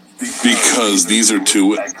round because these are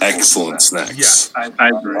two excellent snacks. I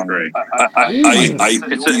agree.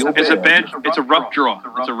 It's a rough draw.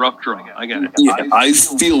 It's a rough draw. I get it. Yeah, I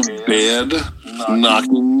feel bad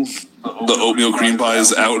knocking the oatmeal cream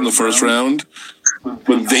pies out in the first round.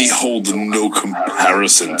 But they hold no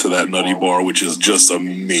comparison to that Nutty Bar, which is just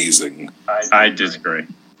amazing. I disagree.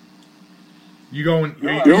 You going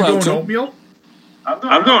oatmeal?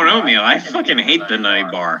 I'm going oatmeal. I fucking hate the Nutty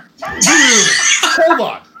Bar.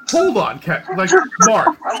 Hold on, Ken. Like,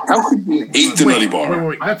 Mark. How could you hate the Nutty Bar?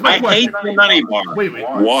 Wait. That's my question. I hate the Nutty Bar. Wait.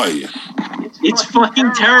 Why? It's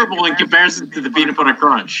fucking terrible in comparison to the Peanut Butter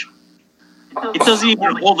Crunch. It doesn't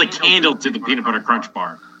even hold a candle to the Peanut Butter Crunch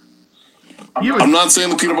bar. I'm not saying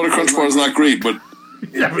the Peanut Butter Crunch bar is not great, but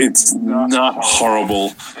it's not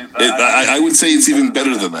horrible. I would say it's even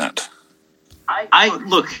better than that.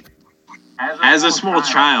 Look, as a small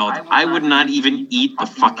child, I would not even eat the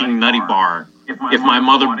fucking Nutty Bar if my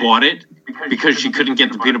mother bought it because she couldn't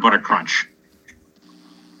get the Peanut Butter Crunch.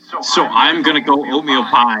 So I'm going to go oatmeal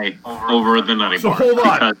pie over the Nutty Bar. So hold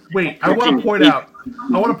on. Wait, I want to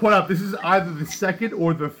point out this is either the second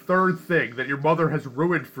or the third thing that your mother has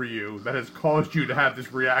ruined for you that has caused you to have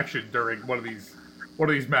this reaction during one of these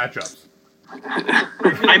matchups.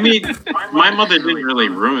 I mean, my mother didn't really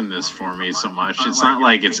ruin this for me so much. It's not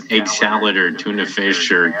like it's egg salad or tuna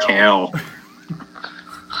fish or kale.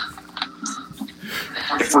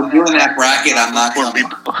 If we're doing that bracket, I'm not coming.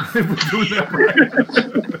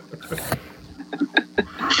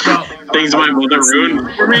 Things my mother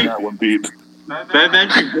ruined for me? That one beat.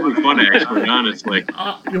 That'd be really fun, actually, honestly.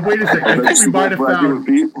 Wait a second. I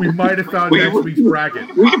think we might have found next week's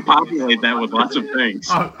bracket. We can populate that with lots of things.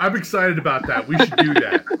 I'm excited about that. We should do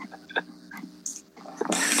that.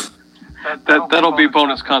 That'll be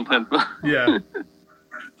bonus content. Yeah.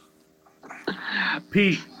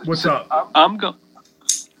 Pete, what's up? I'm going.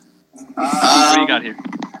 What do you got here?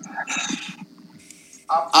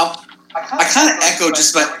 I kind of echo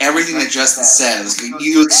just about everything that Justin says.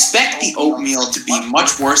 You expect the oatmeal to be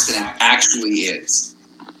much worse than it actually is.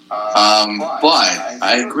 But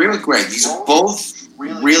I agree with Greg. These are both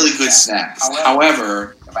really good snacks.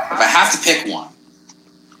 However, if I have to pick one,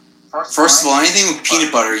 first of all, anything with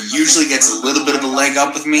peanut butter usually gets a little bit of a leg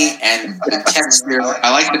up with me, and the texture, I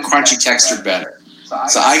like the crunchy texture better.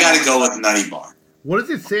 So I got to go with Nutty Bar. What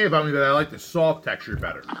does it say about me that I like the soft texture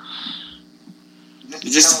better?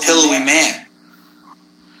 You're just a pillowy man.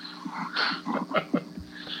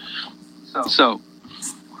 So,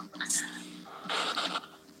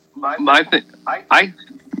 my thing,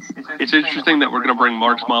 it's interesting that we're going to bring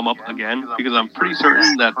Mark's mom up again because I'm pretty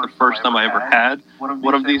certain that the first time I ever had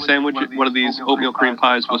one of these oatmeal cream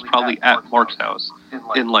pies was probably at Mark's house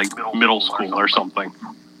in like middle school or something.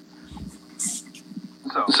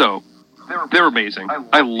 So. They're amazing.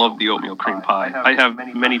 I love the oatmeal cream pie. I have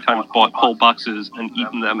many times bought whole boxes and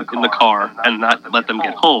eaten them in the car and not let them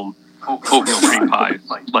get home. Oatmeal cream pie,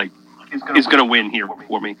 like, is going to win here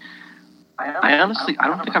for me. I honestly, I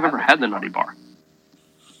don't think I've ever had the Nutty Bar.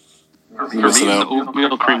 For me, it's the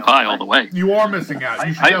oatmeal cream pie all the way. You are missing out.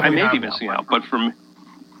 You should I may be missing out, but for me,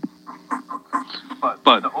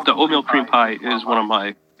 but the oatmeal cream pie is one of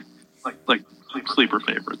my like sleeper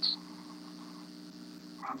favorites.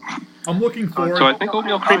 I'm looking forward. So I think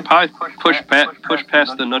oatmeal cream pie pushed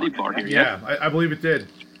past the Nutty Bar here. Yeah, I believe it did.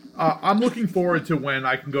 I'm looking forward to when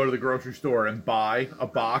I can go to the grocery store and buy a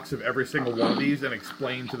box of every single one of these and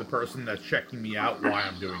explain to the person that's checking me out why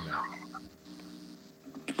I'm doing that.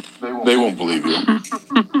 They won't believe you.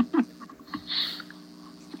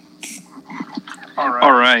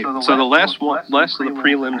 All right. So the last of the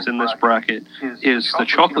prelims in this bracket is the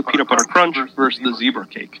chocolate peanut butter crunch versus the zebra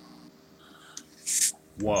cake.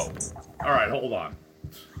 Whoa. All right, hold on.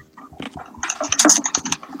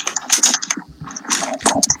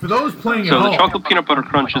 For those playing at home, so the chocolate peanut butter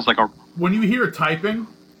crunch is like a... When you hear typing,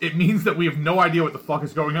 it means that we have no idea what the fuck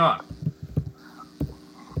is going on.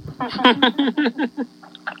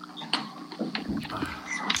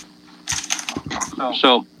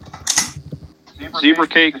 So, zebra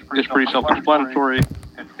cake is pretty self-explanatory.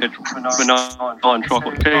 It's vanilla and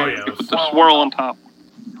chocolate cake with the swirl on top.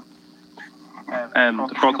 And the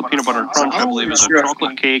chocolate peanut butter crunch, I believe, is a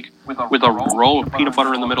chocolate cake with a roll of peanut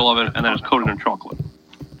butter in the middle of it, and then it's coated in chocolate.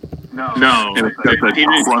 No. And it's got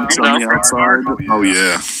that crunch on the outside. Oh,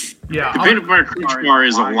 yeah. Yeah. The peanut butter crunch bar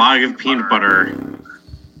is a log of peanut butter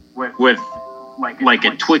with like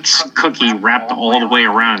a Twix cookie wrapped all the way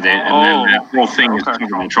around it, and then that whole thing is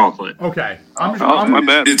covered in chocolate. Okay. My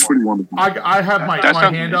bad. It's pretty wonderful. I have my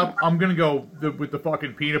hand up. I'm going to go with the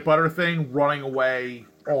fucking peanut butter thing, running away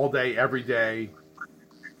all day, every day.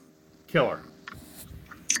 Killer.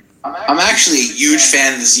 I'm actually a huge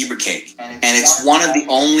fan of the zebra cake, and it's one of the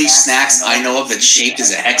only snacks I know of that's shaped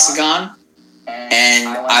as a hexagon, and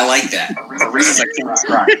I like that for reasons I can't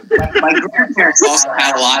describe. My grandparents also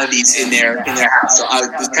had a lot of these in their house, so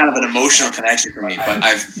it was kind of an emotional connection for me. But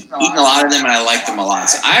I've eaten a lot of them, and I like them a lot.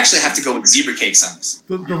 So I actually have to go with zebra cakes on this.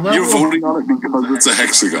 You're voting on it because it's a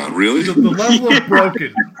hexagon, really? The level of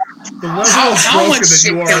broken. How much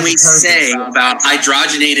shit can we say about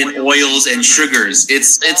hydrogenated oils and sugars?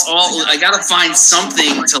 It's all. I gotta find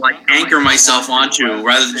something to like anchor myself onto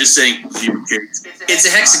rather than just saying zebra cakes. It's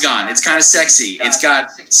a hexagon. It's kind of sexy. It's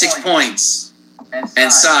got 6 points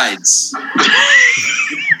and sides.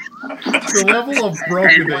 The level of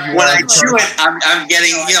broken that you when are. I chew it, I'm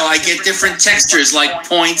getting, I get different textures like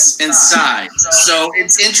points and sides. So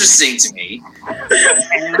it's interesting to me.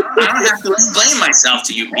 And I don't have to explain myself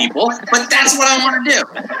to you people, but that's what I want to do.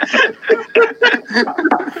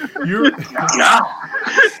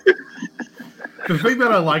 The thing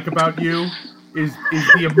that I like about you is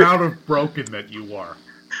the amount of broken that you are.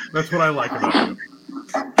 That's what I like about you.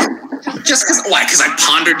 Just because, why? Because I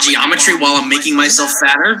ponder geometry while I'm making myself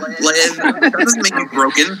fatter? That doesn't make me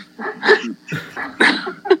broken.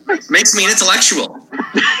 Makes me an intellectual.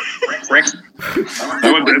 Rick.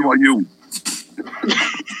 I went to NYU.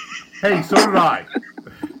 Hey, so did I.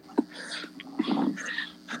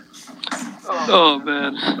 Oh,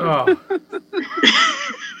 man. Oh.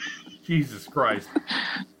 Jesus Christ.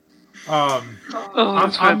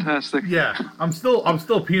 That's fantastic. Yeah, I'm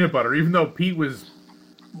still peanut butter, even though Pete was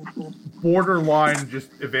borderline just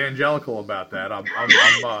evangelical about that. I'm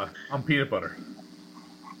peanut butter.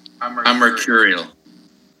 I'm mercurial.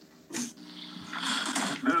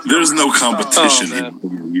 There's no competition.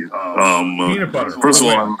 Peanut butter. First of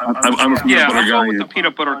all, I'm a peanut butter guy. I'm going with the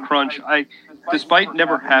peanut butter crunch. Despite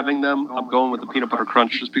never having them, I'm going with the peanut butter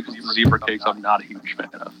crunch just because the zebra cakes I'm not a huge fan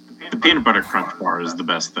of. The peanut butter crunch bar is the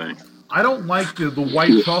best thing. I don't like the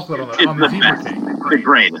white chocolate on the zebra cake. The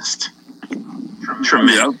greatest.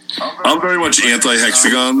 Tremendous. Yeah, I'm very much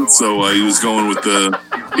anti-hexagon, so I was going with the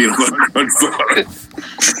peanut butter crunch bar.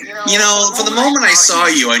 For the moment I saw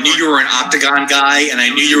you, I knew you were an octagon guy, and I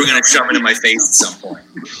knew you were going to shove it in my face at some point.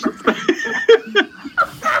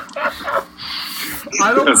 As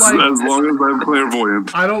long as I'm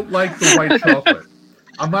clairvoyant. I don't like the white chocolate.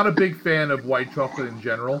 I'm not a big fan of white chocolate in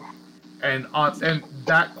general, and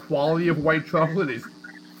that quality of white chocolate is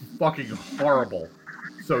fucking horrible.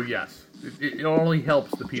 So yes, it only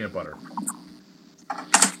helps the peanut butter.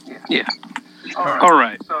 Yeah. All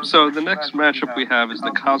right. So the next matchup we have is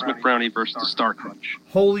the Cosmic Brownie versus the Star Crunch.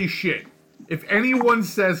 Holy shit! If anyone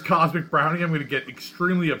says Cosmic Brownie, I'm going to get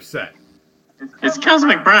extremely upset. It's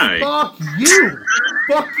Cosmic Brownie. Fuck you!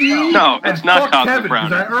 Fuck you! No, it's not Cosmic Kevin,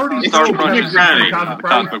 Brownie. I already Star told Crunch Kevin is Cosmic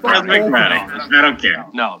Brownie. Cosmic Brownie. I don't care.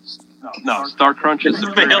 No, Star Crunch is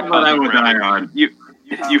the hill that I would die on.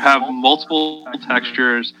 You have multiple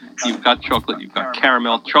textures. You've got chocolate. You've got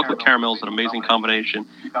caramel. Chocolate caramel is an amazing combination.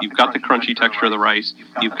 You've got the crunchy texture of the rice.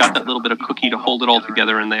 You've got that little bit of cookie to hold it all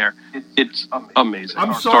together in there. It's amazing.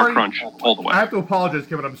 I'm Star sorry. Crunch all the way. I have to apologize,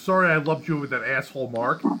 Kevin. I'm sorry I lumped you with that asshole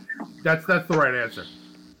Mark. That's the right answer.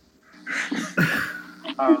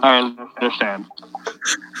 I understand.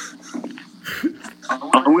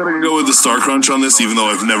 I'm going to go with the Star Crunch on this, even though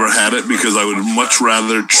I've never had it, because I would much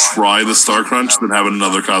rather try the Star Crunch than have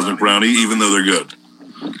another Cosmic Brownie, even though they're good.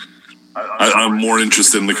 I'm more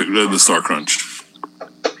interested in the Star Crunch.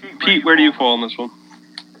 Pete, where do you fall on this one?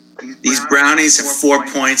 These brownies have 4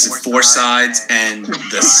 points and 4 sides, and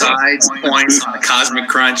the sides points on the Cosmic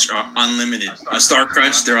Crunch are unlimited. A Star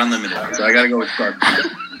Crunch, they're unlimited. So I gotta go with Star Crunch.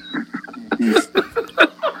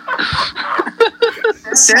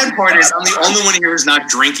 The sad part is I'm the only one here who's not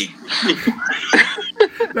drinking.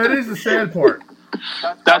 That is the sad part.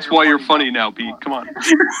 That's why you're funny now, Pete. Come on.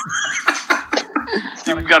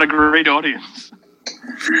 You've got a great audience.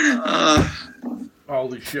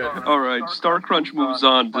 Holy shit. All right, Star Crunch moves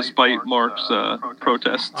on despite Mark's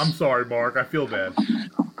protests. I'm sorry, Mark. I feel bad.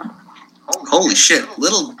 Holy shit.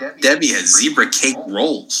 Little Debbie has zebra cake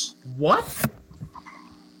rolls. What?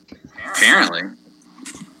 Apparently.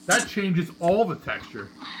 That changes all the texture.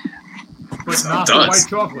 But not It the does. white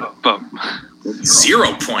chocolate. But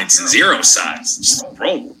 0 points and 0 sides. Just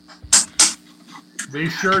roll. They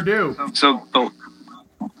sure do. so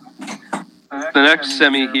the next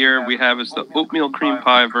semi here we have is the oatmeal cream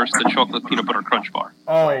pie versus the chocolate peanut butter crunch bar.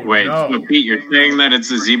 Oh, Wait, no. so Pete, you're saying that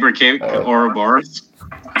it's a zebra cake or a Boris?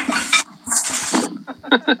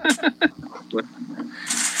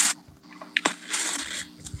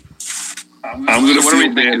 I'm going to What are we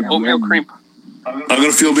feel thinking? bad. Oatmeal cream. I'm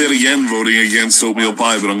going to feel bad again voting against oatmeal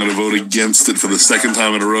pie, but I'm going to vote against it for the second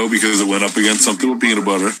time in a row because it went up against something with peanut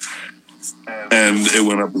butter. And it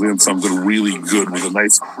went up against something really good with a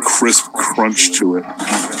nice crisp crunch to it.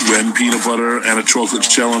 When peanut butter and a chocolate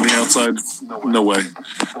shell on the outside, no way.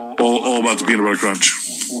 All about the peanut butter crunch.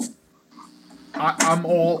 I'm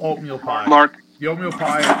all oatmeal pie. Mark. The oatmeal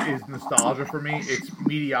pie is nostalgia for me. It's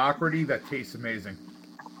mediocrity that tastes amazing.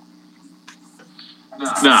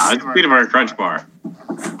 Nah, it's peanut butter crunch bar.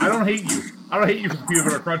 I don't hate you. I don't hate you for the peanut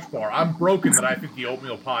butter crunch bar. I'm broken that I think the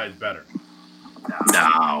oatmeal pie is better.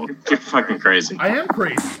 No, you're fucking crazy. I am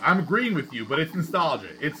crazy. I'm agreeing with you, but it's nostalgia.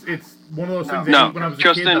 It's one of those things I No, did when I was a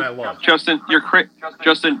Justin, kid that I loved. Justin,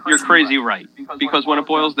 you're crazy right. Because when it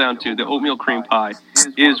boils down to the oatmeal cream pie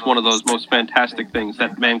is one of those most fantastic things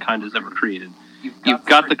that mankind has ever created. You've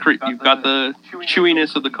got the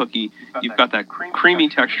chewiness of the cookie. You've got that creamy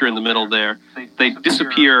texture in the middle there. They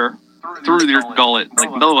disappear through your gullet like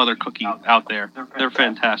no other cookie out there. They're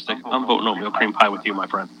fantastic. I'm voting oatmeal cream pie with you, my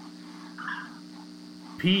friend.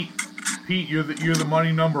 Pete, you're the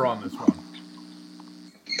money number on this one.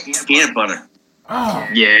 Peanut butter. Oh,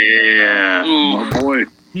 Yeah. Ooh. Oh, boy.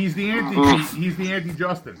 he's the anti-Pete. He's the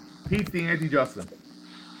anti-Justin. Pete's the anti-Justin.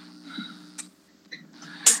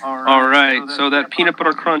 All right, so that peanut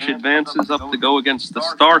butter crunch advances up to go against the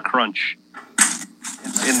Star Crunch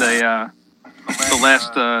in the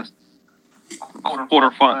last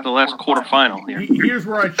quarterfinal here. Here's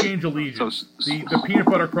where I change allegiance. So- The peanut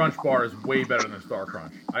butter crunch bar is way better than Star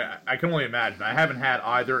Crunch. I can only imagine. I haven't had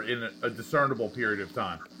either in a discernible period of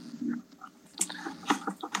time.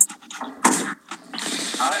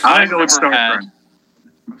 I'm going with Star had- Crunch.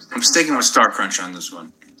 I'm sticking with Star Crunch on this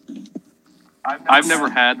one. I've never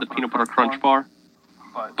had the peanut butter crunch bar,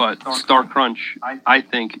 but Star Crunch, I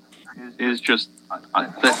think, is just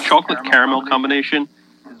the chocolate caramel combination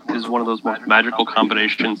is one of those most magical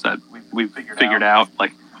combinations that we've figured out.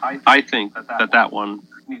 Like, I think that one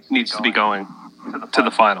needs to be going to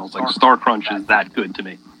the finals. Like, Star Crunch is that good to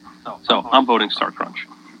me. So I'm voting Star Crunch.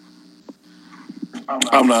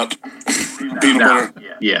 I'm not. Peanut butter.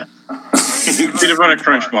 Yeah. Peanut butter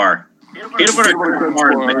crunch bar. Peanut butter crunch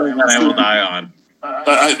bar is the thing that I will die on.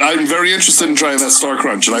 I'm very interested in trying that Star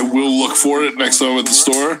Crunch, and I will look for it next time at the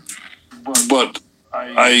store. But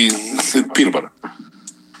peanut butter.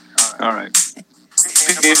 All right.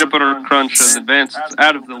 Peanut butter crunch has advanced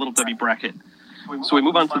out of the Little Debbie bracket. So we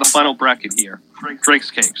move on to the final bracket here.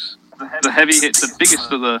 Drake's Cakes. The heavy hit, the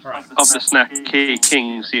biggest of the snack cake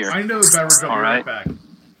kings here. I know the beverage. I'll be right back.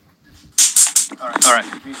 All right.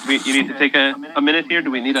 You need to take a minute here. Do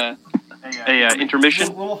we need a intermission? A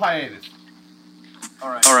little hiatus. All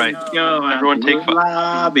right. Go out Everyone to take the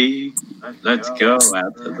lobby. Let's go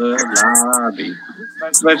out to the lobby.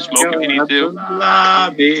 Let's Smoke if go you need out to. to the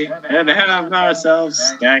lobby and have ourselves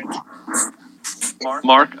snack.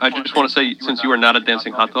 Mark, I just want to say, since you are not a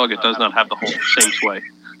dancing hot dog, it does not have the whole same sway.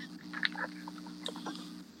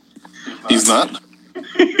 He's not?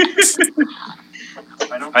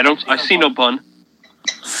 I see no bun.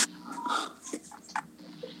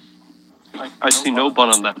 I see no bun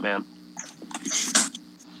on that man.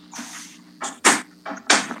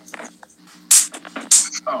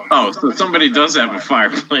 Oh, so somebody does have a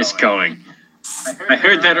fireplace going. I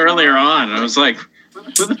heard that earlier on. I was like, who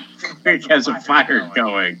the Greg has a fire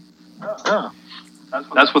going. Oh.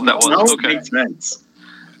 That's what that was. No, Okay. makes sense.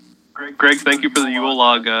 Greg, thank you for the Yule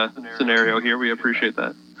log scenario here. We appreciate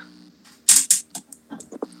that.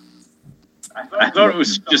 I thought it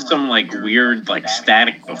was just some like weird like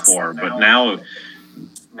static before, but now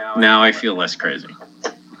I feel less crazy.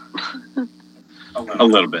 A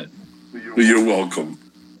little bit. You're welcome.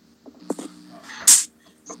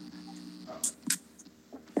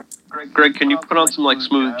 Greg, can you put on some like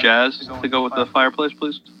smooth jazz to go with the fireplace,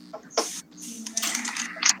 please?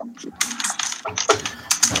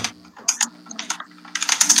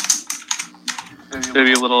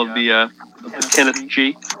 Maybe a little of the Kenneth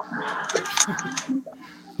G.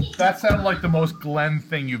 That sounded like the most Glenn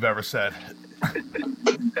thing you've ever said.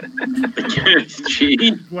 Kenneth G.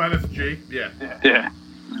 Glennis G. Yeah. Yeah.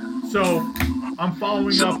 So I'm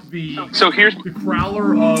following up the here's the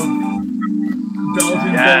Crowler of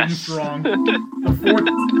Belgian Golden Strong. The fourth.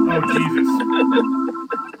 Oh Jesus.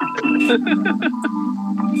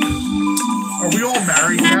 Are we all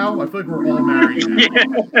married now? I feel like we're all married now.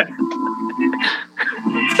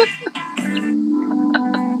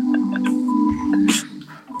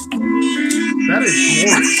 That is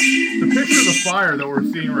glorious. The picture of the fire that we're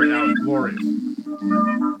seeing right now is glorious.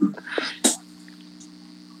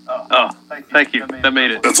 Oh, thank you. That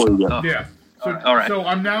made it. That's all you got. Yeah. So, all right. So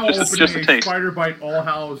I'm now Just opening a a taste. Spider Bite All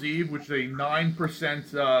Hallows Eve, which is a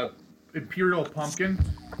 9% Imperial Pumpkin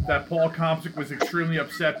that Paul Komsic was extremely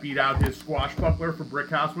upset beat out his Squashbuckler for Brick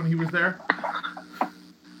House when he was there.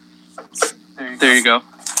 There you go.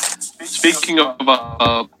 Speaking of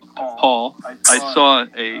Paul, I saw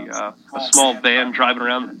a small van driving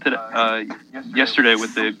around yesterday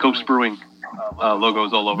with the Ghost Brewing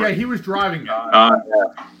logos all over. Yeah, he was driving it.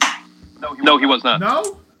 No, he was not.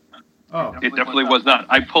 No? Oh. It definitely was not.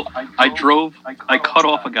 I cut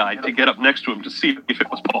off a guy to get up next to him to see if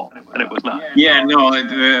it was Paul, and it was not. Yeah, no,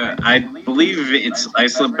 I believe it's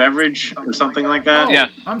Islip Beverage or something like that. Oh, Yeah.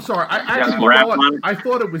 I'm sorry. I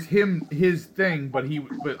thought it was his thing, but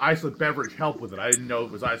Islip Beverage helped with it. I didn't know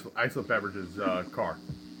it was Islip Beverage's car.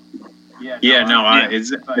 Yeah, no,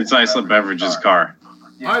 it's Islip Beverage's car.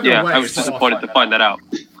 Either way, I was disappointed to find that out.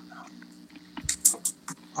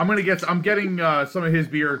 I'm getting some of his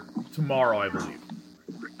beer tomorrow, I believe.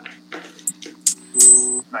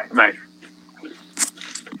 Nice.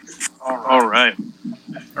 All right.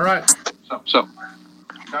 All right. So,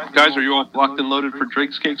 guys, are you all locked and loaded for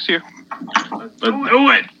Drake's Cakes here? Let's do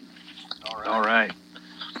it. All right.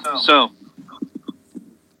 So,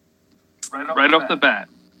 right off the bat,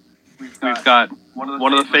 we've got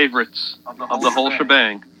one of the favorites of the whole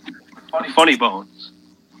shebang, Funny Bones,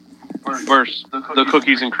 versus the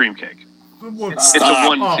cookies and cream cake. It's a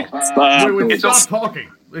 1/16. Wait, stop talking.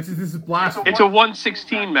 This is blasphemy. It's a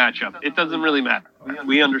 1/16 matchup. It doesn't really matter.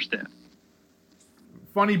 We understand.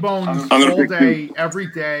 Funny Bones all day, every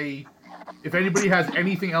day. If anybody has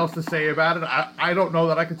anything else to say about it, I don't know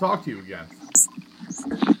that I could talk to you again.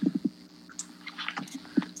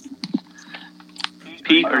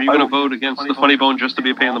 Pete, are you going to vote against the Funny Bone just to be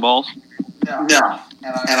a pain in the balls? No.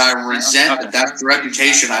 And I resent that that's the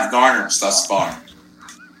reputation I've garnered thus far.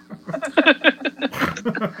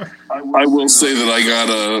 I will say that I got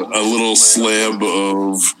a little slab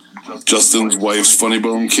of Justin's wife's Funny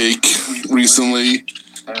Bone cake recently,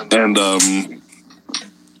 and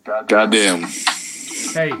goddamn.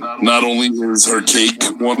 Hey. Not only is her cake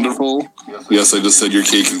wonderful, yes, I just said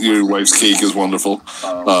your wife's cake is wonderful.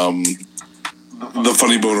 The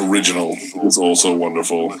Funny Bone original is also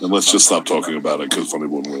wonderful, and let's just stop talking about it because Funny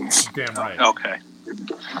Bone wins. Damn right. Okay.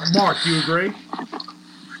 Mark, you agree?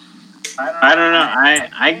 I don't know.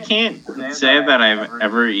 I can't say that I've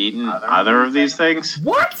ever eaten either of these things.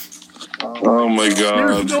 What? Oh my god.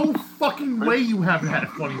 There's no fucking way you haven't had a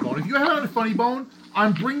Funny Bone. If you haven't had a Funny Bone,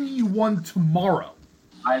 I'm bringing you one tomorrow.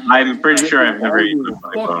 I'm pretty sure I've never eaten a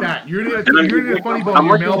Funny Fuck Bone. that. You're gonna get a Funny Bone I'm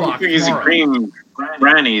in your looking at mailbox cookies and tomorrow. cream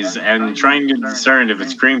brownies and trying to discern if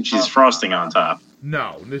it's cream cheese frosting on top.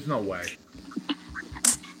 No, there's no way.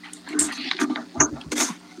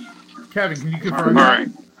 Kevin, can you confirm All that? right.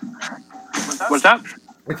 What's that?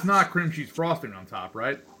 It's not cream cheese frosting on top,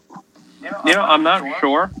 right? You know, I'm not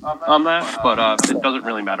sure on that, but it doesn't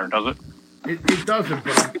really matter, does it? It doesn't,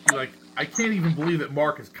 but I can't even believe that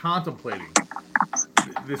Mark is contemplating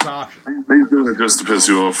this option. He's doing it just to piss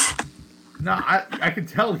you off. No, I can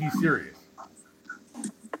tell he's serious.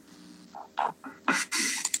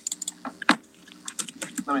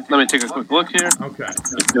 Let me take a quick look here. Okay.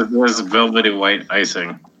 There's velvety white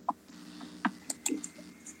icing.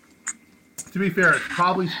 To be fair, it's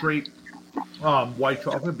probably straight white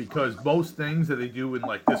chocolate, because most things that they do in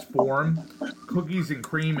like this form, cookies and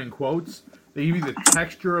cream in quotes, they give you the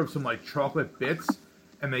texture of some like chocolate bits,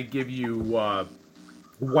 and they give you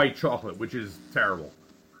white chocolate, which is terrible.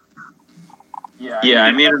 Yeah,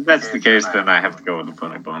 I mean, if that's the case, then I have to go with the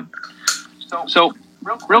Honey Bun. So,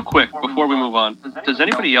 real quick, before we move on, does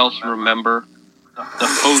anybody else remember the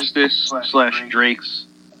Hostess / Drake's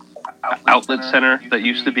outlet center that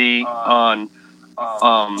used to be on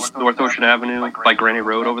North Ocean Avenue by Granny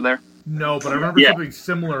Road over there? No, but I remember something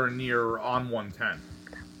similar near on 110.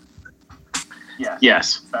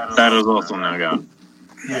 Yes, that is also no go.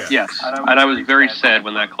 Yeah. Yes, and I was very sad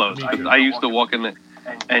when that closed. I used to walk in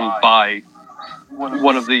and buy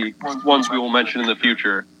one of the ones we will mention in the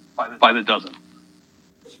future by the dozen.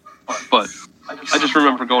 But I just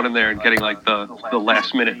remember going in there and getting like the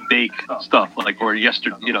last minute bake stuff, like, or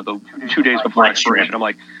yesterday, the 2 days before expiration. I'm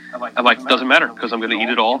like, doesn't matter, because I'm going to eat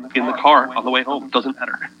it all in the car on the way home. Doesn't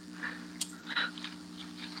matter.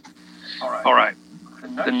 All right.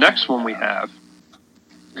 The next one we have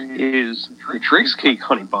is the Drake's Cake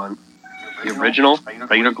Honey Bun, the original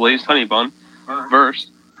regular glazed honey bun, versus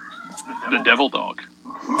the Devil Dog.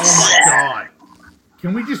 Oh my god!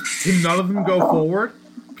 Can none of them go forward?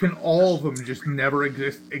 Can all of them just never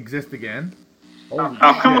exist again? Come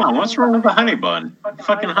on! What's wrong with the Honey Bun?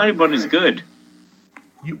 Fucking Honey Bun is good.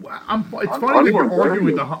 It's funny that you're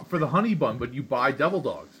arguing for the Honey Bun, but you buy Devil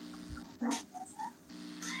Dogs.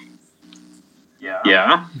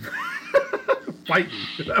 Yeah. Fight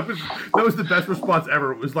me. That was the best response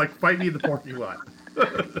ever. It was like, fight me in the parking lot.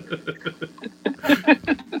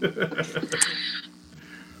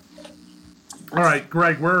 All right,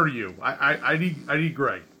 Greg, where are you? I need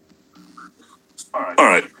Greg. All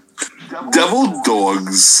right. Devil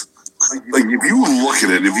Dogs. Like, if you look at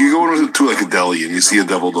it, if you go to like a deli and you see a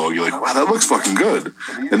devil dog, you're like, wow, that looks fucking good.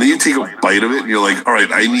 And then you take a bite of it and you're like, all right,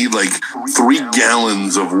 I need like 3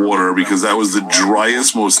 gallons of water because that was the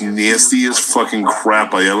driest, most nastiest fucking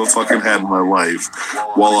crap I ever fucking had in my life,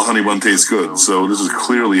 while a honey bun tastes good. So this is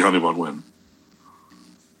clearly honey bun win.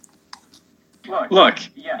 Look,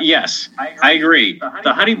 yes, I agree.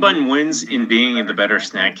 The Honey Bun wins in being the better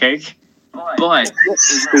snack cake, but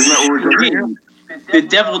Isn't that what we're doing here? the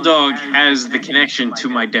Devil Dog has the connection to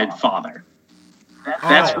my dead father.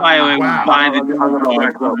 That's why I would buy the Devil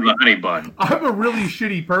Dog over the Honey Bun. I'm a really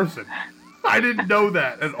shitty person. I didn't know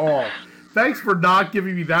that at all. Thanks for not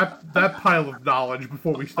giving me that pile of knowledge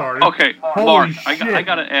before we started. Okay, Holy Mark, shit. I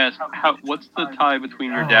gotta ask, what's the tie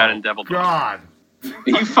between your dad and Devil Dog? God.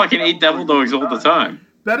 You fucking ate Devil Dogs all the time.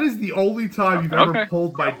 That is the only time you've ever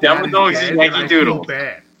pulled my dad. Devil Dogs is Yankee Doodle.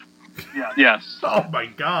 Bad. Yes. Oh my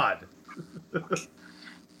god.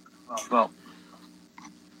 Well,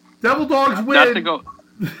 Devil Dogs win. not to go.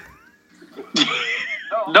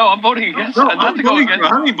 No, I'm voting against. No, not I'm to go voting against.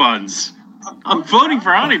 for Honey Buns. I'm voting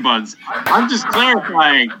for Honey Buns. I'm just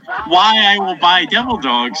clarifying why I will buy Devil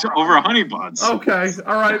Dogs over Honey Buns. Okay,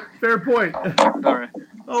 all right, fair point. All right.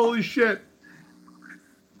 Holy shit.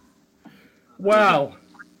 Wow.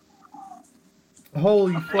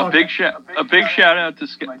 Holy fuck. A big shout out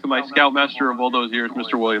to my scoutmaster of all those years,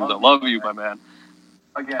 Mr. Williams. I love you, my man.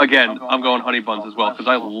 Again, I'm going honey buns as well because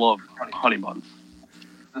I love honey buns.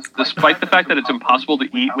 Despite the fact that it's impossible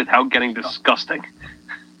to eat without getting disgusting.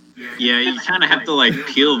 Yeah, you kind of have to like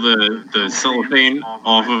peel the cellophane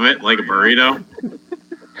off of it like a burrito.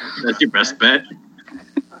 That's your best bet.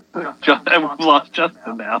 We've lost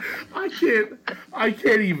Justin now. I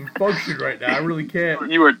can't even function right now. I really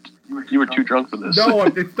can't. You were too drunk for this. No,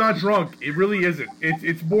 it's not drunk. It really isn't.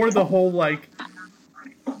 It's more the whole like.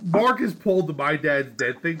 Mark has pulled the my dad's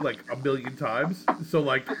dead thing like a million times, so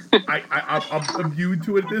like I'm immune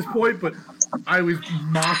to it at this point. But I was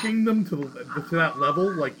mocking them to that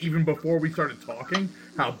level, like even before we started talking,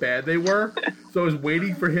 how bad they were. So I was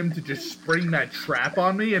waiting for him to just spring that trap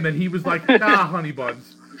on me, and then he was like, "Nah, honey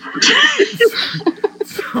buns."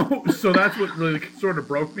 So that's what really sort of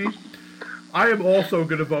broke me. I am also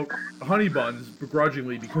going to vote honey buns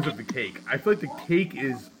begrudgingly because of the cake. I feel like the cake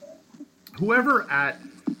is whoever at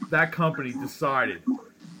that company decided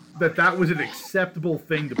that was an acceptable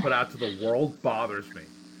thing to put out to the world bothers me.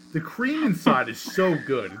 The cream inside is so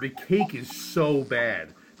good, the cake is so bad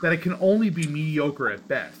that it can only be mediocre at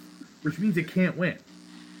best, which means it can't win.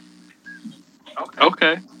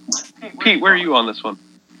 Okay. Pete, where are you on this one?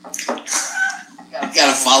 You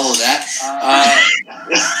gotta follow that.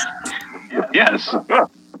 Yes.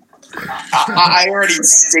 I already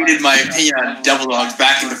stated my opinion on Devil Dogs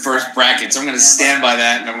back in the first bracket, so I'm going to stand by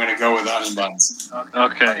that, and I'm going to go with Honey Buns.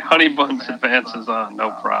 Okay, Honey Buns advances on,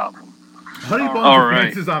 no problem. Honey Buns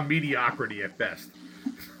advances on mediocrity at best.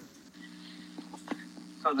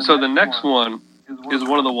 So the next one is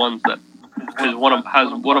one of the ones that has one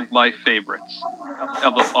of my favorites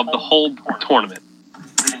of the whole tournament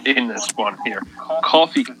in this one here.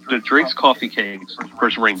 The Drake's coffee cakes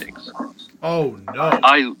versus Ringdings. Oh no!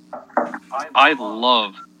 I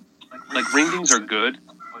love, like, Ringdings are good,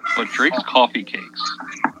 but Drake's coffee cakes,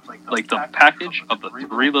 like the package of the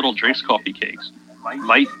 3 little Drake's coffee cakes,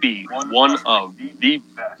 might be one of the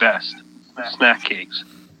best snack cakes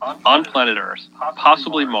on planet Earth,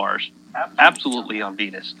 possibly Mars, absolutely on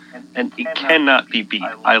Venus, and it cannot be beat.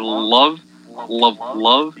 I love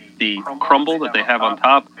the crumble that they have on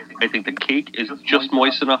top. I think the cake is just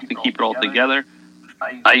moist enough to keep it all together.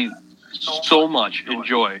 I so much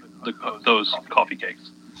enjoy those coffee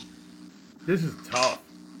cakes. This is tough.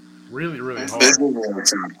 Really, really hard.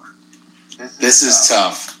 This is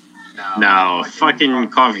tough. No, fucking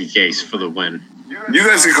coffee cakes for the win. You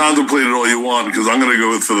guys can contemplate it all you want, because I'm going to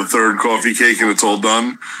go for the third coffee cake and it's all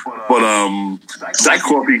done. But that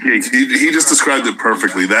coffee cake, he just described it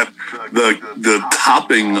perfectly. That the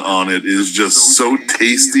topping on it is just so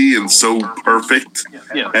tasty and so perfect.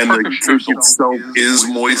 Yeah, and the cake itself is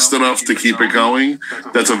moist enough to keep it going.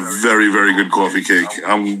 That's a very, very good coffee cake.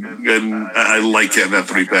 And I like getting that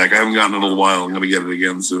 3-pack. I haven't gotten it in a while. I'm going to get it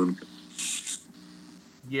again soon.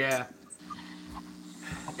 Yeah.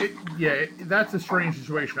 That's a strange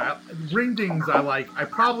situation. Ringdings, I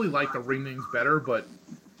probably like the Ringdings better, but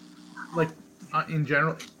like in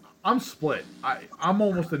general, I'm split. I'm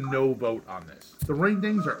almost a no vote on this. The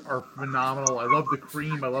Ringdings are phenomenal. I love the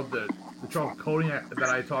cream. I love the chocolate coating that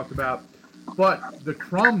I talked about. But the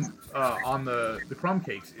crumb on the crumb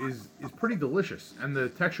cakes is pretty delicious, and the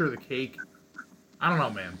texture of the cake, I don't know,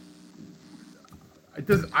 man. It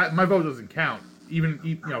does. My vote doesn't count. Even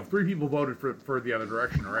 3 people voted for the other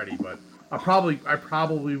direction already, but I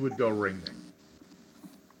probably would go Ringding.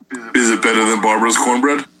 Is it better than Barbara's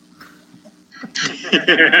cornbread?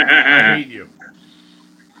 I hate you.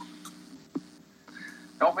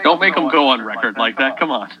 Don't make them go on record like that.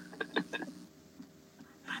 Come on.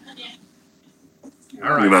 All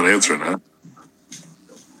right. You're not answering, huh?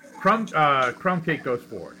 Crumb cake goes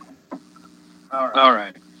forward. All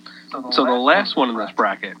right. So the last one in this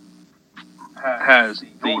bracket has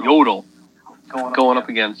the Yodel going up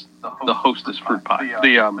against the Hostess fruit pie,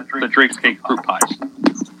 the Drake's cake fruit pies.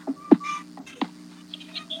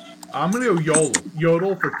 I'm gonna go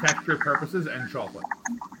Yodel for texture purposes and chocolate.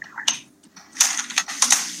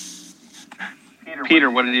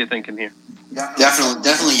 Peter, what are you thinking here?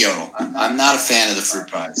 Definitely Yodel. I'm not a fan of the fruit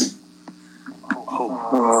pies.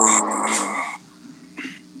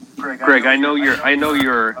 Greg, I know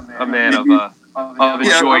you're a man of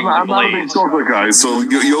enjoying I'm the not a big glaze. chocolate guy, so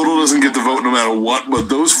Yodel doesn't get the vote no matter what. But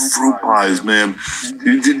those fruit pies, man,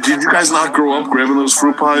 did you guys not grow up grabbing those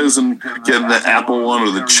fruit pies and getting the apple one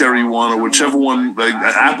or the cherry one or whichever one? Like,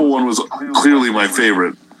 the apple one was clearly my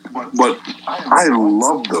favorite, but I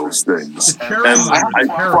love those things, and I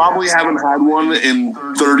probably haven't had one in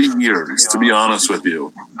 30 years, to be honest with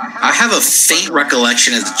you. I have a faint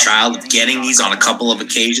recollection as a child of getting these on a couple of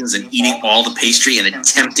occasions and eating all the pastry and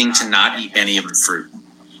attempting to not eat any of the fruit.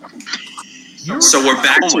 So we're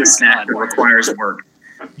back to a snack that requires work.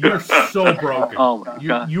 You're so broken. Oh my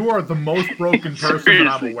God. You are the most broken person that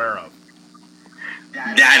I'm aware of.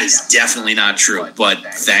 That is definitely not true, but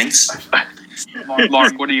thanks.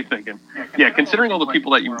 Mark, what are you thinking? Yeah, considering all the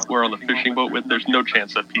people that you were on the fishing boat with, there's no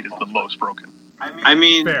chance that Pete is the most broken. I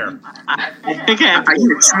mean, Fair. I think I have I get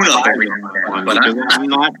a tune-up every one, now and then, because but I'm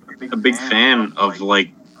not a big fan of, like,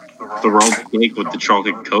 the rolled cake with the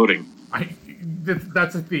chocolate coating.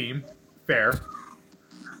 That's a theme. Fair.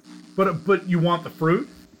 But you want the fruit?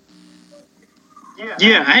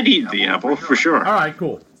 Yeah, I'd eat the apple, for sure. All right,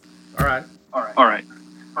 cool. All right.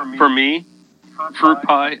 For me, fruit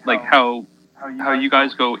pie, like how you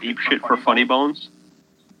guys go ape shit for Funny Bones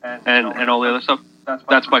and all the other stuff,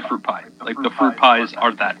 that's my fruit pie. Like, the fruit pies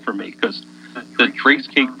are that for me, because the Drake's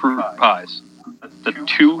cake fruit pies, the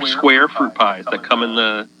 2 square fruit pies that come in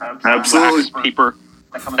the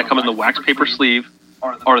wax paper sleeve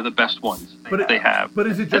are the best ones they have. But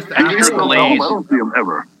is it just Extra apple? glaze. I don't see them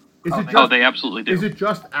ever. Is it just, Oh, they absolutely do. Is it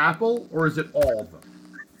just apple or is it all of them?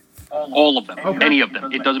 All of them. Okay. Any of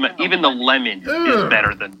them. It doesn't matter. Even the lemon is Ugh.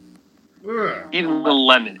 better than... Ugh. Even the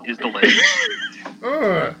lemon is delicious.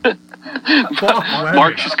 Ugh. Fuck lemon.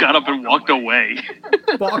 Mark just got up and walked away.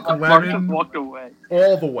 Fuck Mark just lemon walked away.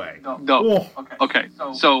 all the way. No. Oh. Okay,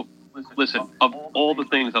 so listen, of all the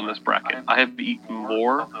things on this bracket, I have eaten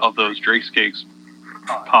more of those Drake's Cakes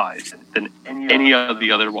pies than any of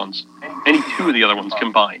the other ones, any 2 of the other ones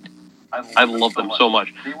combined. I love them so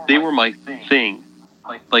much. They were my thing.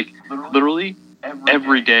 Like, literally,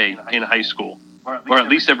 every day in high school, or at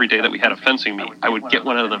least every day that we had a fencing meet, I would get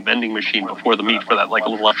one out of the vending machine before the meet for that like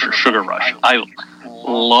little extra sugar rush. I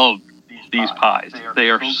love these pies. They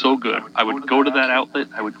are so good. I would go to that outlet.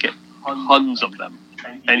 I would get tons of them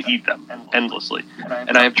and eat them endlessly.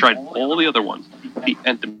 And I have tried all the other ones, the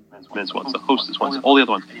Entenmann's ones, the Hostess ones, all the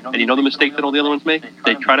other ones. And you know the mistake that all the other ones make?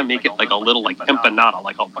 They try to make it like a little like empanada,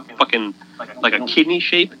 like a fucking like a kidney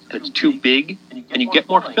shape, and it's too big, and you get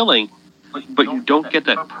more filling, but you don't get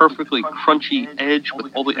that perfectly crunchy edge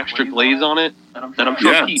with all the extra glaze on it. And I'm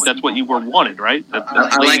sure, Pete, that's what you wanted, right? That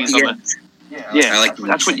glaze on it. Yeah,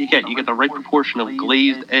 that's what you get. You get the right proportion of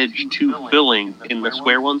glazed edge to filling in the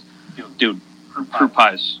square ones. Dude, fruit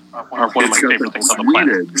pies are one of my favorite things on the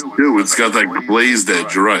planet. Too. It's got that glazed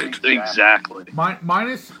edge, you're right. Exactly.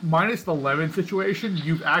 Minus the lemon situation,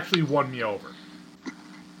 you've actually won me over.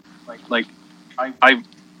 Like, I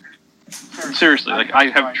seriously, like, I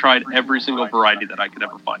have tried every single variety that I could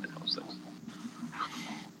ever find in those things.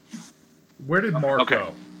 Where did Mark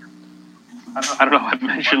go? I don't know. I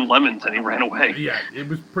mentioned lemons and he ran away. Yeah, it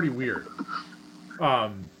was pretty weird.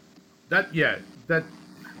 That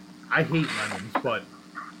I hate lemons, but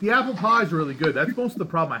the apple pie is really good. That's most of the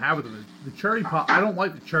problem I have with them. The cherry pie, I don't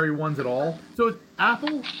like the cherry ones at all. So it's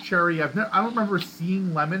apple, cherry. I don't remember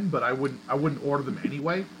seeing lemon, but I wouldn't order them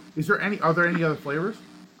anyway. Are there any other flavors?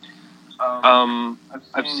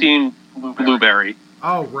 I've seen blueberry.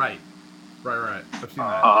 Oh, right. I've seen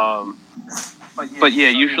that. But yeah,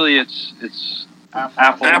 usually it's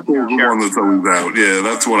apple. Apple is the one that's always out. Yeah,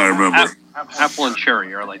 that's what I remember. Apple and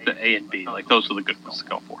cherry are like the A and B. Like those are the good ones to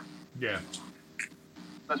go for. Yeah.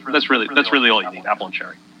 That's really all you need. Apple and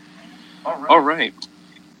cherry. All right.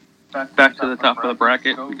 Back to the top of the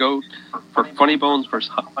bracket. We go for Funny Bones versus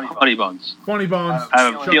Honey Buns. Funny Bones. I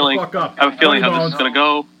have a feeling how this is going to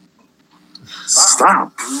go.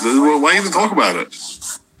 Stop. Why even talk about it?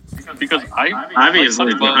 Because I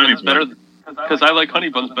obviously like Honey Buns better. Because I like Honey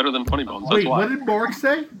Buns better than Funny Bones. That's Wait, why. what did Mark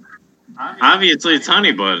say? Obviously, it's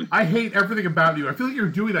Honey Bun. I hate everything about you. I feel like you're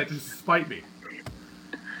doing that just to spite me.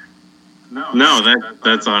 No,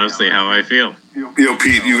 that's honestly how I feel. Yo,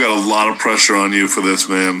 Pete, you got a lot of pressure on you for this,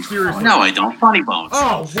 man. Seriously. No, I don't. Funny Bones.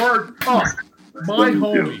 Oh, word up. My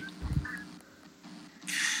homie.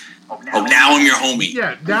 Oh, now I'm your homie.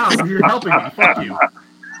 Yeah, now you're helping me. Fuck you.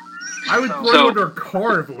 I would throw you under a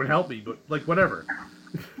car if it would help me, but, like, whatever.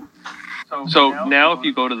 So now, if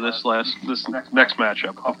you go to this next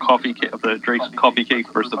matchup of the Drake's coffee cake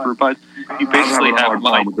versus the fruit pies, you basically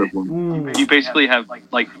have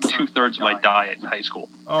like 2/3 of my diet in high school.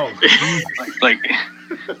 Oh, like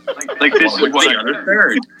this is what I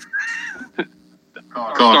third.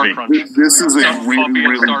 Star Crunch. This is a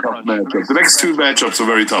really tough matchup. The next two matchups are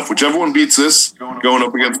very tough. Whichever one beats this, going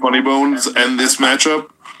up against Funny Bones, and this matchup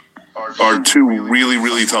are two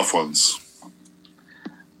really tough ones.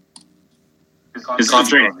 It's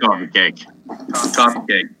coffee cake. Coffee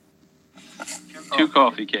cake. Two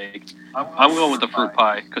coffee cake. I'm going with the fruit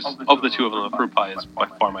pie because of the two of them, the fruit pie is by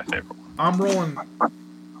far my favorite.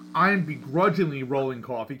 I'm begrudgingly rolling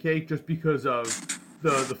coffee cake just because of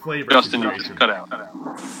the flavor. Justin, you just cut out.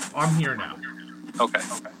 I'm here now. Okay.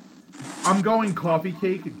 I'm going coffee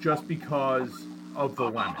cake just because of the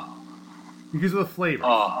lemon. Because of the flavor.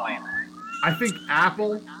 Oh. I think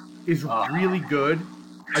apple is really good.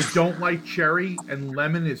 I don't like cherry, and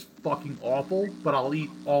lemon is fucking awful, but I'll eat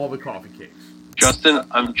all the coffee cakes. Justin,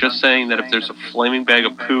 I'm just saying that if there's a flaming bag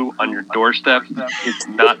of poo on your doorstep, it's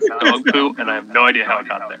not dog poo, and I have no idea how it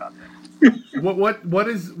got there.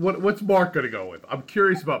 What's Mark gonna go with? I'm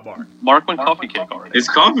curious about Mark. Mark went coffee cake already. It's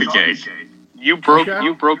coffee cake. You broke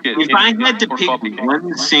it. If I had to pick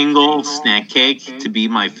one single snack cake to be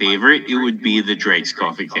my favorite, it would be the Drake's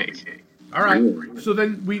coffee cake. All right, so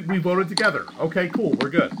then we voted together. Okay, cool, we're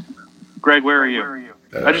good. Greg, where are you?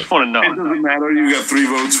 I just want to know. It doesn't matter. You got 3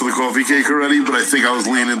 votes for the coffee cake already, but I think I was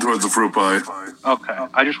leaning towards the fruit pie. Okay,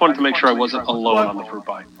 I just wanted to make sure I wasn't alone on the fruit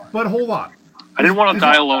pie. But hold on. I didn't want to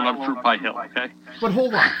die alone on Fruit Pie Hill, okay? But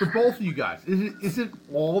hold on, for both of you guys, is it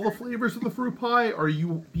all the flavors of the fruit pie, or are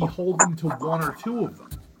you beholden to one or two of them?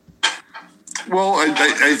 Well,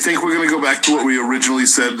 I think we're going to go back to what we originally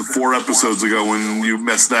said 4 episodes ago when you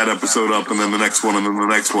messed that episode up, and then the next one, and then the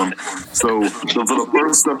next one. So for the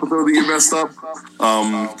first episode that you messed up,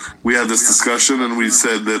 we had this discussion, and we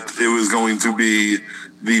said that it was going to be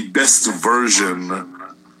the best version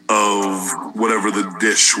of whatever the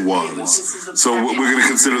dish was. So we're going to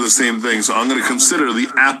consider the same thing. So I'm going to consider the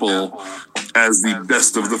apple as the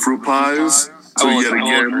best of the fruit pies. So yet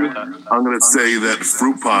again, I'm going to say that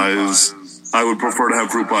fruit pies I would prefer to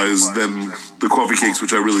have fruit pies than the coffee cakes,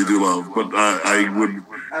 which I really do love. But I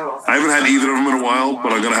haven't had either of them in a while,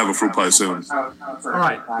 but I'm gonna have a fruit pie soon. All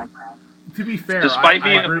right. To be fair, Despite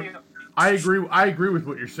I agree with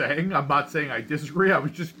what you're saying. I'm not saying I disagree. I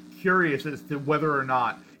was just curious as to whether or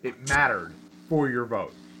not it mattered for your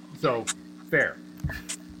vote. So, fair.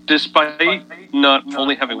 Despite not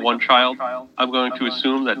only having one child, I'm going to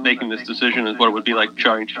assume that making this decision is what it would be like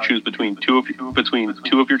trying to choose between two of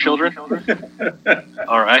your children.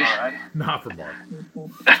 All right. Not for Mark.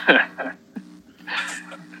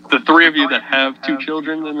 The three of you that have two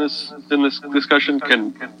children in this discussion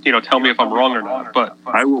can tell me if I'm wrong or not. But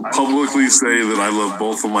I will publicly say that I love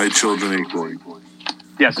both of my children equally.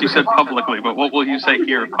 Yes, you said publicly, but what will you say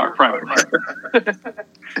here privately?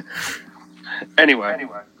 Anyway,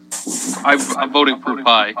 I'm voting fruit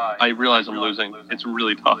pie. I realize I'm losing. It's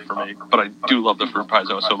really tough for me, but I do love the fruit pies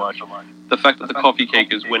so much. The fact that the coffee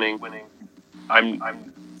cake is winning,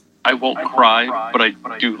 I won't cry, but I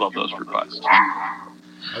do love those fruit pies.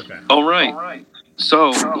 Okay. All right.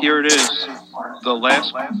 So here it is, the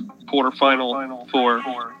last quarterfinal for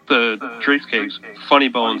the Drake's Cakes, Funny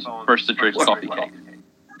Bones versus the Drake's Coffee Cake.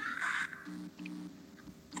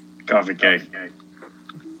 Coffee cake.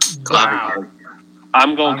 Wow.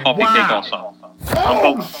 I'm going coffee cake also.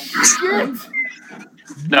 Shit!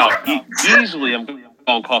 No, easily I'm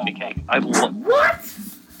going coffee cake. I love. What?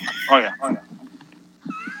 Oh yeah.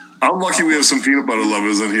 I'm lucky we have some peanut butter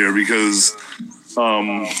lovers in here because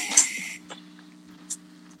Funny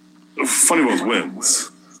Bones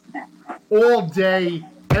wins. All day,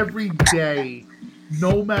 every day,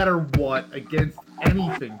 no matter what, against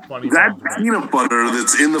anything Funny That Bones. peanut butter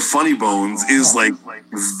that's in the Funny Bones is like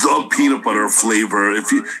the peanut butter flavor.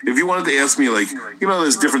 If you wanted to ask me, like,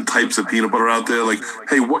 there's different types of peanut butter out there. Like,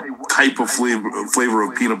 hey, what type of flavor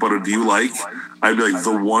of peanut butter do you like? I'd be like,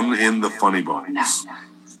 the one in the Funny Bones.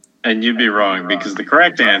 And you'd be wrong, because the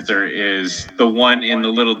correct answer is the one in the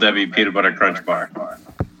Little Debbie Peanut Butter Crunch Bar.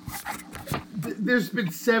 There's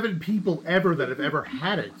been 7 people ever that have ever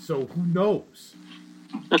had it, so who knows?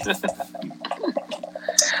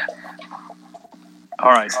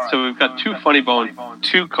 All right, so we've got 2 Funny Bone,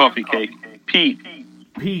 2 coffee cake. Pete,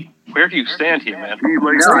 where do you stand here, man? I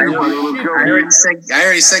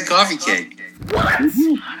already said coffee cake. What?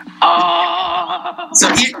 So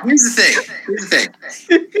here's the thing.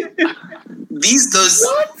 Those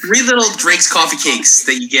 3 little Drake's coffee cakes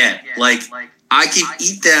that you get, like, I could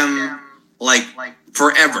eat them like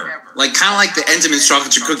forever, like kind of like the Entenmann's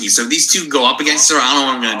chocolate chip cookies. So if these 2 go up against each other, I don't know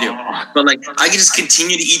what I'm gonna do. But like, I can just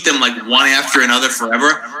continue to eat them like one after another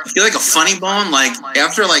forever. I feel like a Funny Bone, like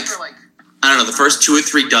after like, I don't know, the first 2 or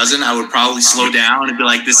 3 dozen, I would probably slow down and be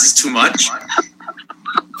like, this is too much.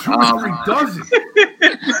 2 or 3 dozen.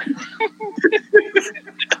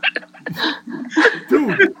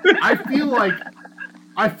 Dude, I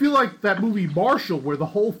feel like that movie Marshall, where the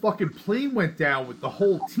whole fucking plane went down with the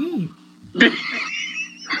whole team.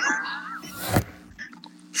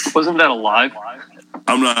 Wasn't that alive?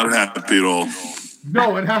 I'm not happy at all.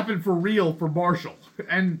 No, it happened for real for Marshall.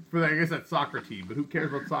 And for, I guess, that soccer team. But who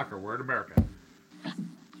cares about soccer? We're in America.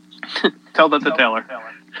 Tell that to Taylor.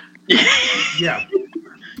 Yeah.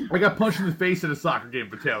 I got punched in the face at a soccer game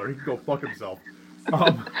for Taylor. He can go fuck himself.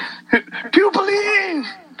 Do you believe?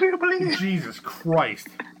 Do you believe? Jesus Christ.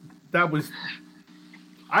 That was...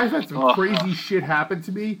 I've had some crazy shit happen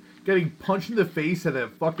to me. Getting punched in the face at a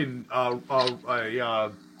fucking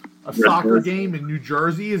a soccer game in New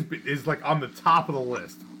Jersey is like on the top of the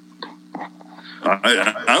list.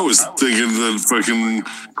 I was thinking that fucking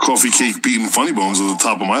coffee cake beating Funny Bones at the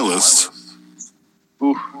top of my list.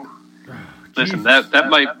 Ooh. Listen, that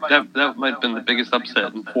might have been the biggest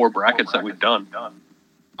upset in 4 brackets that we've done.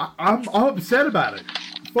 I'm upset about it.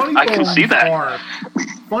 I can see that.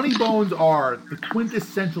 Funny Bones are the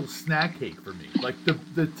quintessential snack cake for me. Like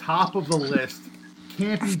the top of the list,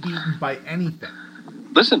 can't be beaten by anything.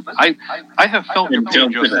 Listen, I have felt your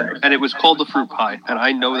pain, Joseph, and it was called the fruit pie, and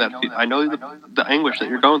I know that. I know the anguish that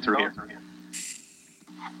you're going through here.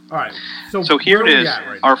 All right, so here it is.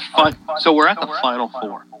 Right so we're at the final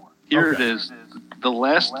 4. Here it is. The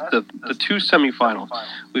 2 semifinals.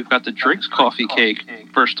 We've got the Drake's Coffee Cake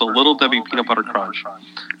versus the Little Debbie Peanut Butter Crunch.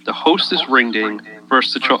 The Hostess Ring Ding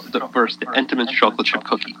versus the Entenmann's Chocolate Chip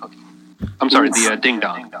Cookie. I'm sorry, the Ding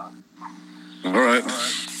Dong. All right.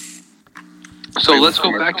 So let's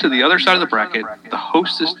go back to the other side of the bracket. The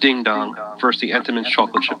Hostess Ding Dong versus the Entenmann's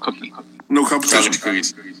Chocolate Chip Cookie. No competition.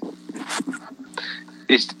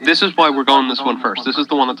 This is why we're going this one first. This is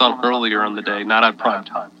the one that's on earlier in the day, not at prime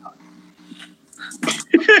time.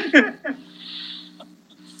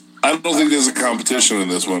 I don't think there's a competition in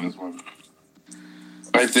this one.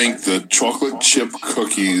 I think the chocolate chip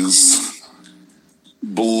cookies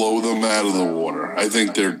blow them out of the water. I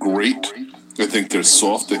think they're great. I think they're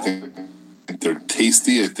soft. I think they're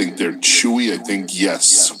tasty. I think they're chewy. I think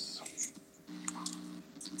yes.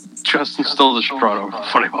 Justin's still distraught over the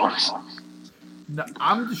Funny Bones. No,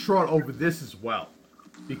 I'm distraught over this as well,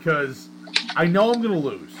 because I know I'm going to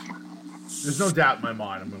lose. There's no doubt in my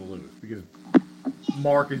mind I'm going to lose, because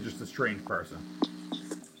Mark is just a strange person.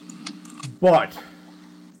 But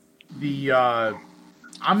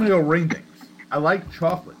I'm going to go ring things. I like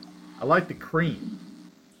chocolate. I like the cream.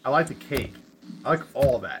 I like the cake. I like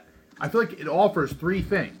all that. I feel like it offers three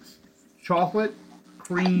things: chocolate,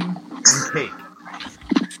 cream, and cake.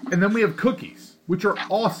 And then we have cookies, which are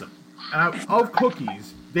awesome. And of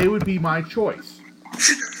cookies, they would be my choice.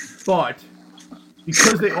 But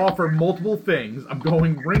because they offer multiple things, I'm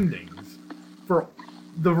going ring dings for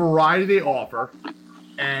the variety they offer,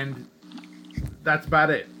 and that's about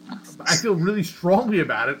it. I feel really strongly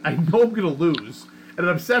about it. I know I'm going to lose, and it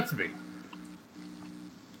upsets me.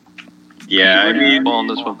 Yeah, I mean, on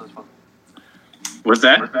this one. What's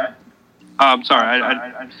that? I'm sorry.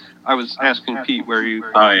 I was asking Pete where you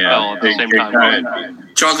fell at the same time.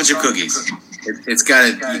 Chocolate chip cookies. It's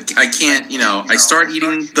got to. I can't. I start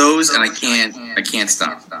eating those and I can't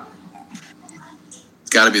stop. It's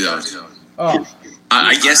got to be those. Oh.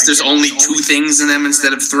 I guess there's only 2 things in them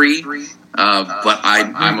instead of 3, but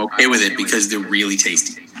I'm okay with it because they're really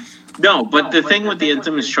tasty. No, but the thing with the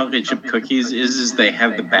Intimus chocolate chip cookies is they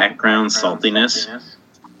have the background saltiness.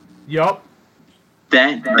 Yup.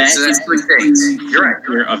 That That's is 3 things. You're right.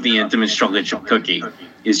 feature of the Intimus chocolate chip cookie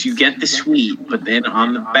is you get the sweet, but then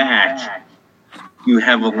on the back you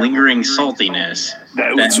have a lingering saltiness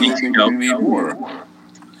That makes would you go, need more.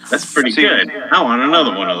 that's pretty good. I want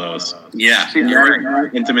another one of those. Yeah. Your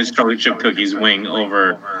Intimus chocolate chip cookies wing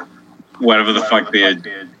over whatever the fuck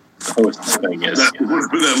the host thing is.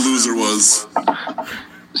 Whoever that loser was.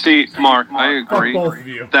 See, Mark, I agree Fuck both of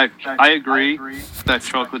you. that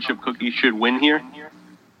chocolate chip cookies should win here.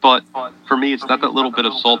 But for me, it's not that little bit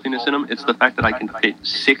of saltiness in them. It's the fact that I can fit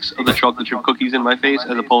 6 of the chocolate chip cookies in my face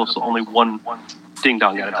as opposed to only 1 ding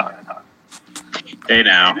dong at a time. Hey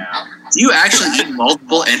now. Do you actually eat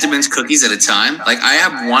multiple Entenmann's cookies at a time? Like, I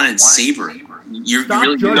have one in savory. You Stop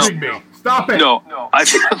really do. judging me. Stop it. No, I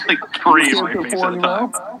have like 3 in my face at a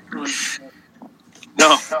time.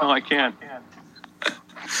 No, I can't.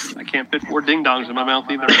 I can't fit 4 ding dongs in my mouth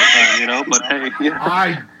either at a time, but hey. Yeah.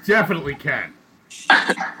 I definitely can.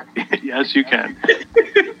 Yes, you can.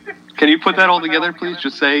 Can you put that all together, please?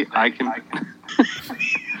 Just say, I can.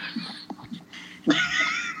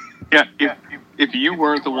 Yeah, if you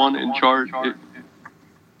weren't the one in charge,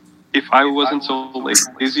 if I wasn't so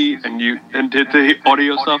lazy and did the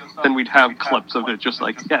audio stuff, then we'd have clips of it just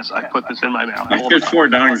like, yes, I put this in my mouth. I put 4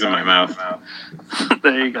 dongs in my mouth.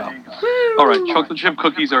 There you go. All right, chocolate chip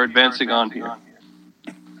cookies are advancing on here.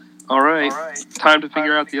 All right, time to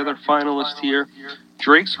figure out the other finalists here.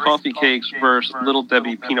 Drake's Coffee Cakes versus Little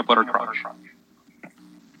Debbie Peanut Butter Crunch.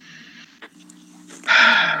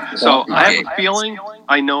 So I have a feeling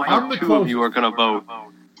I know how 2 of you are going to vote.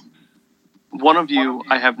 One of you,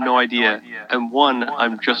 I have no idea, and one,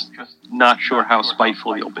 I'm just not sure how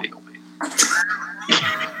spiteful you'll be.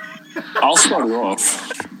 I'll start it off.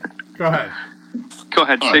 Go ahead. Go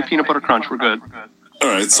ahead, say Peanut Butter Crunch, we're good. All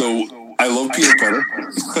right, so I love peanut butter.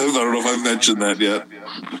 I don't know if I've mentioned that yet.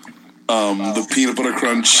 The peanut butter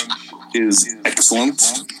crunch is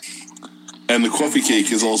excellent, and the coffee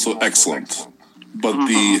cake is also excellent. But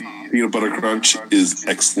the peanut butter crunch is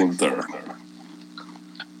excellenter.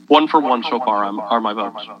 1 for 1 so far are my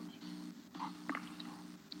votes.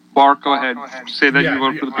 Mark, go ahead. Say that you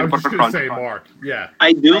vote for the I Peanut was Butter just going Crunch. to say Mark. Yeah.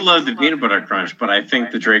 I do love the peanut butter crunch, but I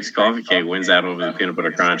think the Drake's Coffee Cake wins out over the peanut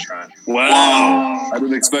butter crunch. Wow. I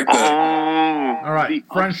didn't expect that. All right. The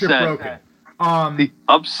Friendship upset. broken. The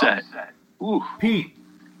upset. Ooh. Pete.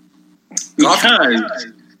 Because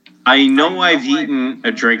I know I've eaten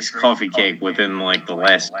a Drake's Coffee Cake within like the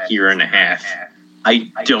last year and a half.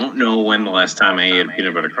 I don't know when the last time I ate a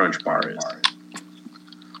peanut butter crunch bar is.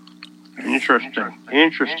 Interesting.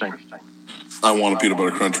 I want a peanut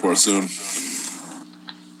butter crunch bar soon.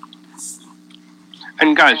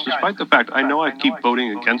 And guys, despite the fact I know I keep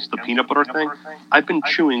voting against the peanut butter thing, I've been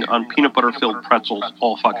chewing on peanut butter filled pretzels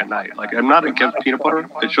all fucking night. Like, I'm not against peanut butter.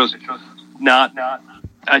 It's just not.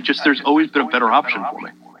 There's always been a better option for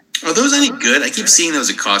me. Are those any good? I keep seeing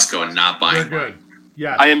those at Costco and not They're buying. good.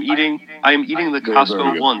 Yeah. I am eating the They're very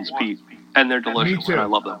Costco good. ones, Pete, and they're delicious. Me too. And I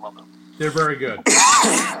love them. They're very good.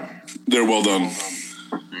 They're well done.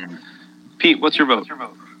 Pete, what's your vote?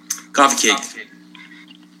 Coffee cake.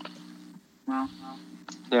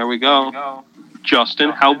 There we go. Justin,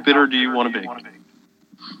 how bitter do you want to be? I'm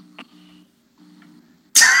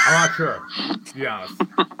not sure, to be honest.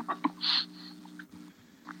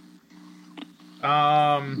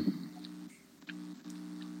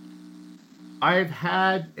 I've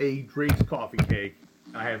had a Drake's coffee cake.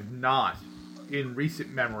 I have not, in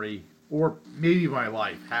recent memory, or maybe my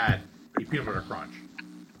life, had a peanut butter crunch.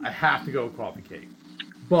 I have to go with coffee cake.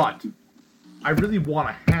 But I really want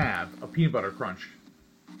to have a peanut butter crunch.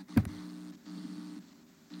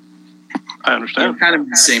 I understand. I'm kind of in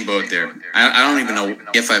the same boat there. I don't even know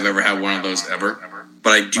if I've ever had one of those ever,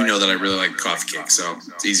 but I do know that I really like coffee cake, so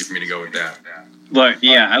it's easy for me to go with that. Look,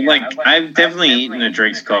 yeah, I've definitely eaten a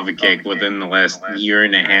Drake's coffee cake within the last year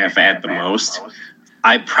and a half at the most.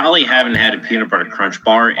 I probably haven't had a peanut butter crunch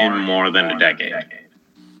bar in more than a decade.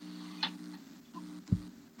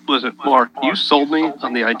 Listen, Mark, you sold me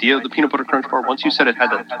on the idea of the peanut butter crunch bar. Once you said it had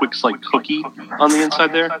that Twix-like cookie on the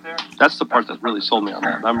inside there, that's the part that really sold me on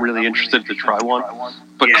that. I'm really interested to try one.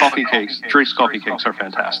 But coffee cakes, Drake's coffee cakes are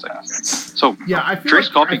fantastic. So, Yeah, I feel Drake's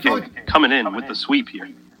like, coffee I feel cake like coming in with the sweep here.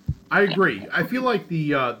 I agree. I feel like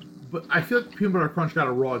but I feel like peanut butter crunch got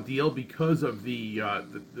a raw deal because of the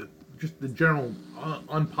just the general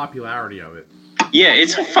unpopularity of it. Yeah,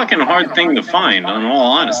 it's a fucking hard thing to find, in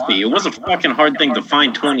all honesty. It was a fucking hard thing to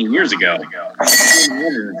find 20 years ago. It's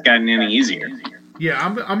gotten any easier. Yeah,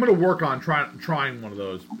 I'm gonna work on trying one of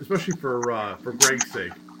those, especially for Greg's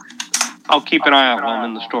sake. I'll keep an eye out while I'm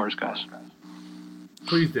in the stores, guys.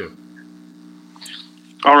 Please do.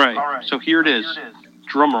 All right, so here it is.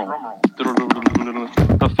 Drum roll.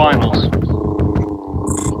 The finals.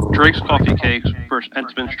 Drake's coffee cakes versus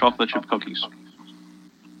Entenmann's chocolate chip cookies.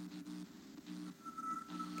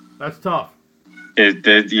 That's tough.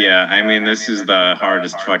 Yeah, I mean, this is the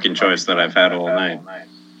hardest fucking choice that I've had all night.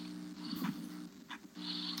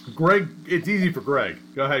 Greg, it's easy for Greg.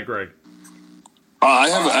 Go ahead, Greg. I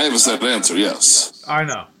have a set answer. Yes, I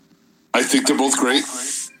know. I think they're both great,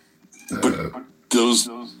 but those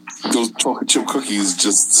chocolate chip cookies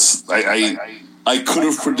just I could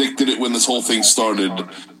have predicted it when this whole thing started.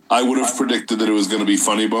 I would have predicted that it was going to be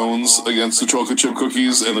Funny Bones against the chocolate chip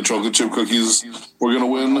cookies, and the chocolate chip cookies were going to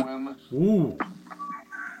win. Ooh.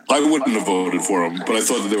 I wouldn't have voted for them, but I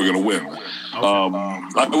thought that they were going to win. Okay.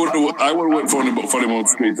 I would have went Funny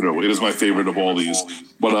Bones straight through. It is my favorite of all these,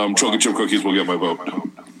 but chocolate chip cookies will get my vote.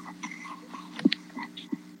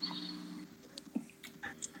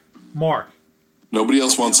 Mark. Nobody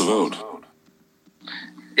else wants a vote.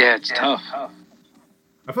 Yeah, it's tough.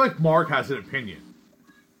 I feel like Mark has an opinion.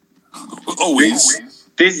 Always.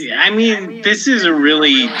 This is a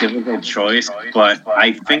really difficult choice, but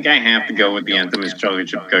I think I have to go with the Entenmann's chocolate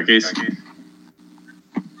chip cookies.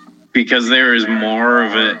 Because there is more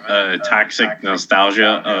of a toxic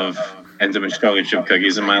nostalgia of Entenmann's chocolate chip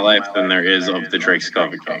cookies in my life than there is of the Drake's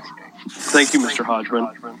coffee cake. Thank you, Mr. Hodgman.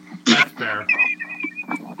 That's fair.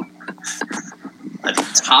 A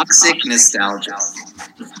toxic nostalgia.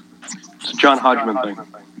 It's a John Hodgman thing.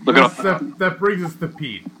 Look it up. That brings us to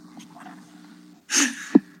Pete.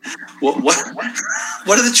 What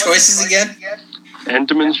are the choices again?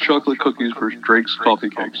 Entenmann's chocolate cookies versus Drake's coffee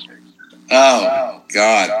cakes. Oh,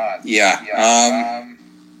 God. Yeah.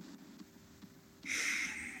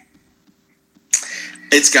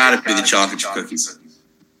 It's got to be the chocolate chip cookies.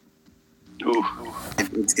 Ooh.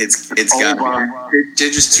 It's got to be. They're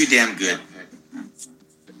just too damn good.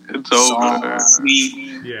 It's over.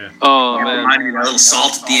 Sweet. Yeah. Oh, man. Remind me of a little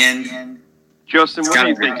salt at the end. Justin, what are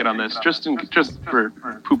you thinking on this? Just for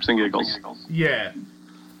poops and giggles. Yeah.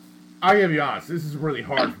 I gotta be honest, this is really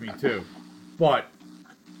hard for me too. But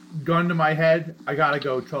gun to my head, I gotta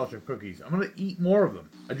go chocolate chip cookies. I'm gonna eat more of them.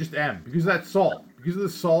 I just am. Because of that salt. Because of the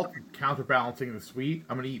salt counterbalancing the sweet,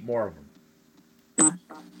 I'm gonna eat more of them.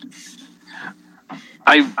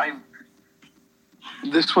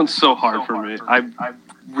 This one's so hard for me. I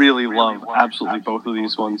really love absolutely both of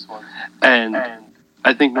these ones. And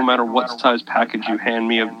I think no matter what size package you hand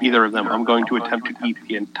me of either of them, I'm going to attempt to eat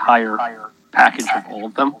the entire package of all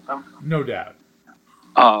of them. No doubt.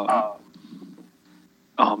 Oh,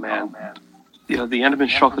 man. You know, the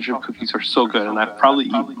Entenmann's chocolate chip cookies are so good, and I've probably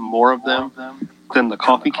eaten more of them than the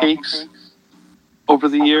coffee cakes over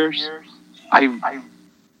the years. I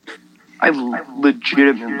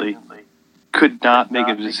legitimately could not make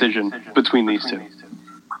a decision between these two.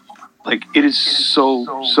 Like, it is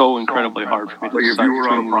so incredibly hard for me to Like, if decide you were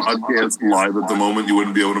on a between these two. podcast live at the moment, you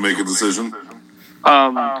wouldn't be able to make a decision.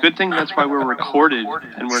 Good thing that's why we're recorded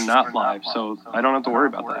and we're not live, so I don't have to worry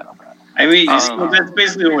about that. I mean, so that's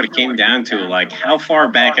basically what it came down to. Like, how far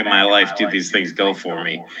back in my life do these things go for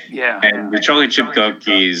me? Yeah. And the chocolate chip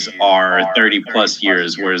cookies are 30 plus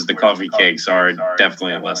years, whereas the coffee cakes are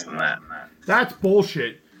definitely less than that. That's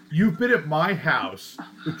bullshit. You've been at my house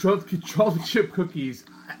with chocolate chip cookies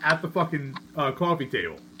at the fucking coffee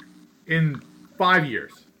table in 5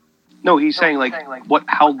 years. No, he's saying, like,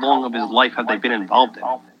 how long of his life have they been involved in?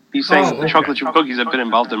 He's saying the chocolate chip cookies have been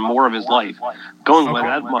involved in more of his life. Going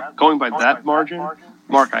by that margin,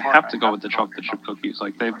 Mark, I have to go with the chocolate chip cookies.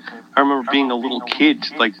 Like, I remember being a little kid,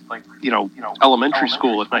 like, elementary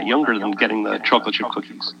school, if not younger, than getting the chocolate chip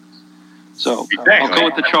cookies. So I'll go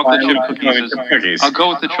with the chocolate chip cookies. I'll go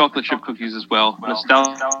with the chocolate chip cookies as well.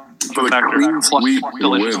 Nostalgia factor plus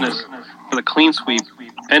deliciousness for the clean sweep.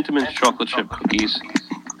 Entenmann's chocolate chip cookies,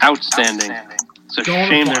 outstanding. It's a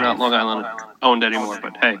shame they're not Long Island owned anymore,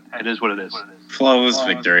 but hey, it is what it is. Flawless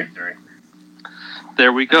victory.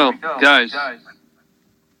 There we go, guys.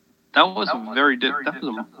 That was a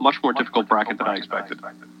much more difficult bracket than I expected.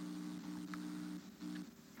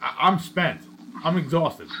 I'm spent. I'm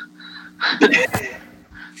exhausted.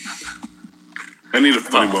 I need a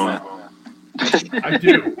funny bone. I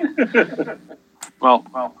do. Well,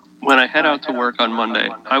 when I head out to work on Monday,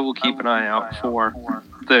 I will keep an eye out for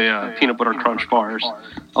the peanut butter crunch bars.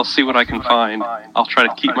 I'll see what I can find. I'll try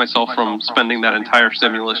to keep myself from spending that entire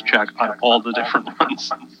stimulus check on all the different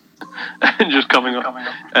ones. And just coming up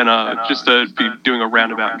and just be doing a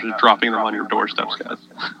roundabout and just dropping them on your doorsteps, guys.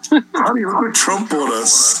 How do you look at Trump on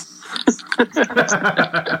us?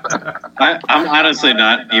 I'm honestly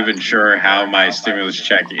not even sure how my stimulus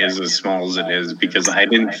check is as small as it is, because I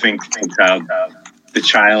didn't think the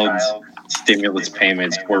child's stimulus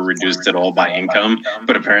payments were reduced at all by income,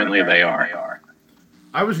 but apparently they are.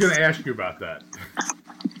 I was going to ask you about that.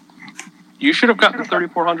 You should have gotten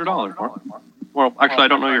 $3,400. Well, actually, I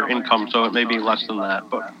don't know your income, so it may be less than that.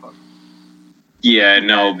 But yeah,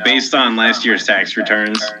 no, based on last year's tax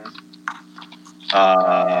returns,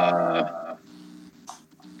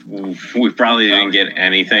 we probably didn't get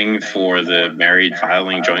anything for the married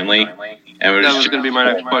filing jointly. And that was going to be my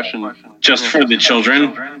next question. Just for the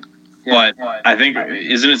children. But I think,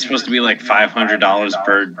 isn't it supposed to be like $500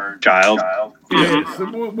 per child? Yeah,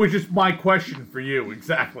 which is my question for you.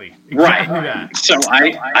 Exactly right. That. So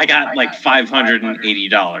I got like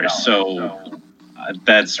 $580. So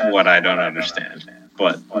that's what I don't understand.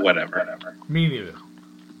 But whatever. Me neither.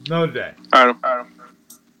 Another day. I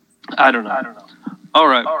don't know. All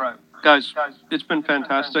right. Guys, it's been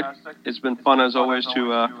fantastic. It's been fun, as always,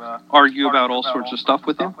 to argue about all sorts of stuff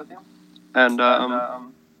with you. And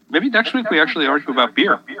maybe next week we actually argue about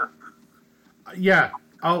beer. Yeah,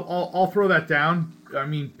 I'll throw that down. I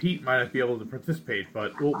mean, Pete might not be able to participate,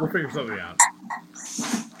 but we'll figure something out.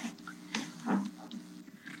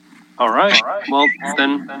 All right. Well,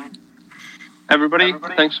 then, everybody,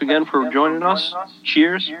 thanks again for joining us.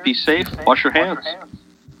 Cheers. Be safe. Wash your hands.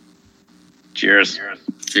 Cheers.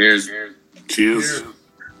 Cheers. Cheers.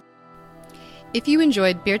 If you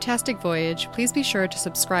enjoyed Beertastic Voyage, please be sure to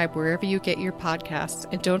subscribe wherever you get your podcasts,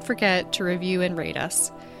 and don't forget to review and rate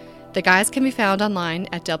us. The guys can be found online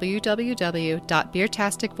at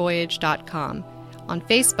www.beertasticvoyage.com, on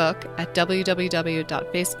Facebook at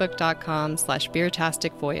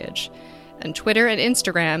www.facebook.com/beertasticvoyage, and Twitter and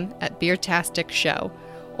Instagram at Beertastic Show,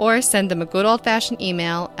 or send them a good old-fashioned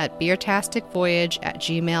email at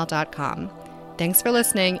beertasticvoyage@gmail.com. Thanks for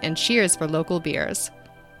listening, and cheers for local beers.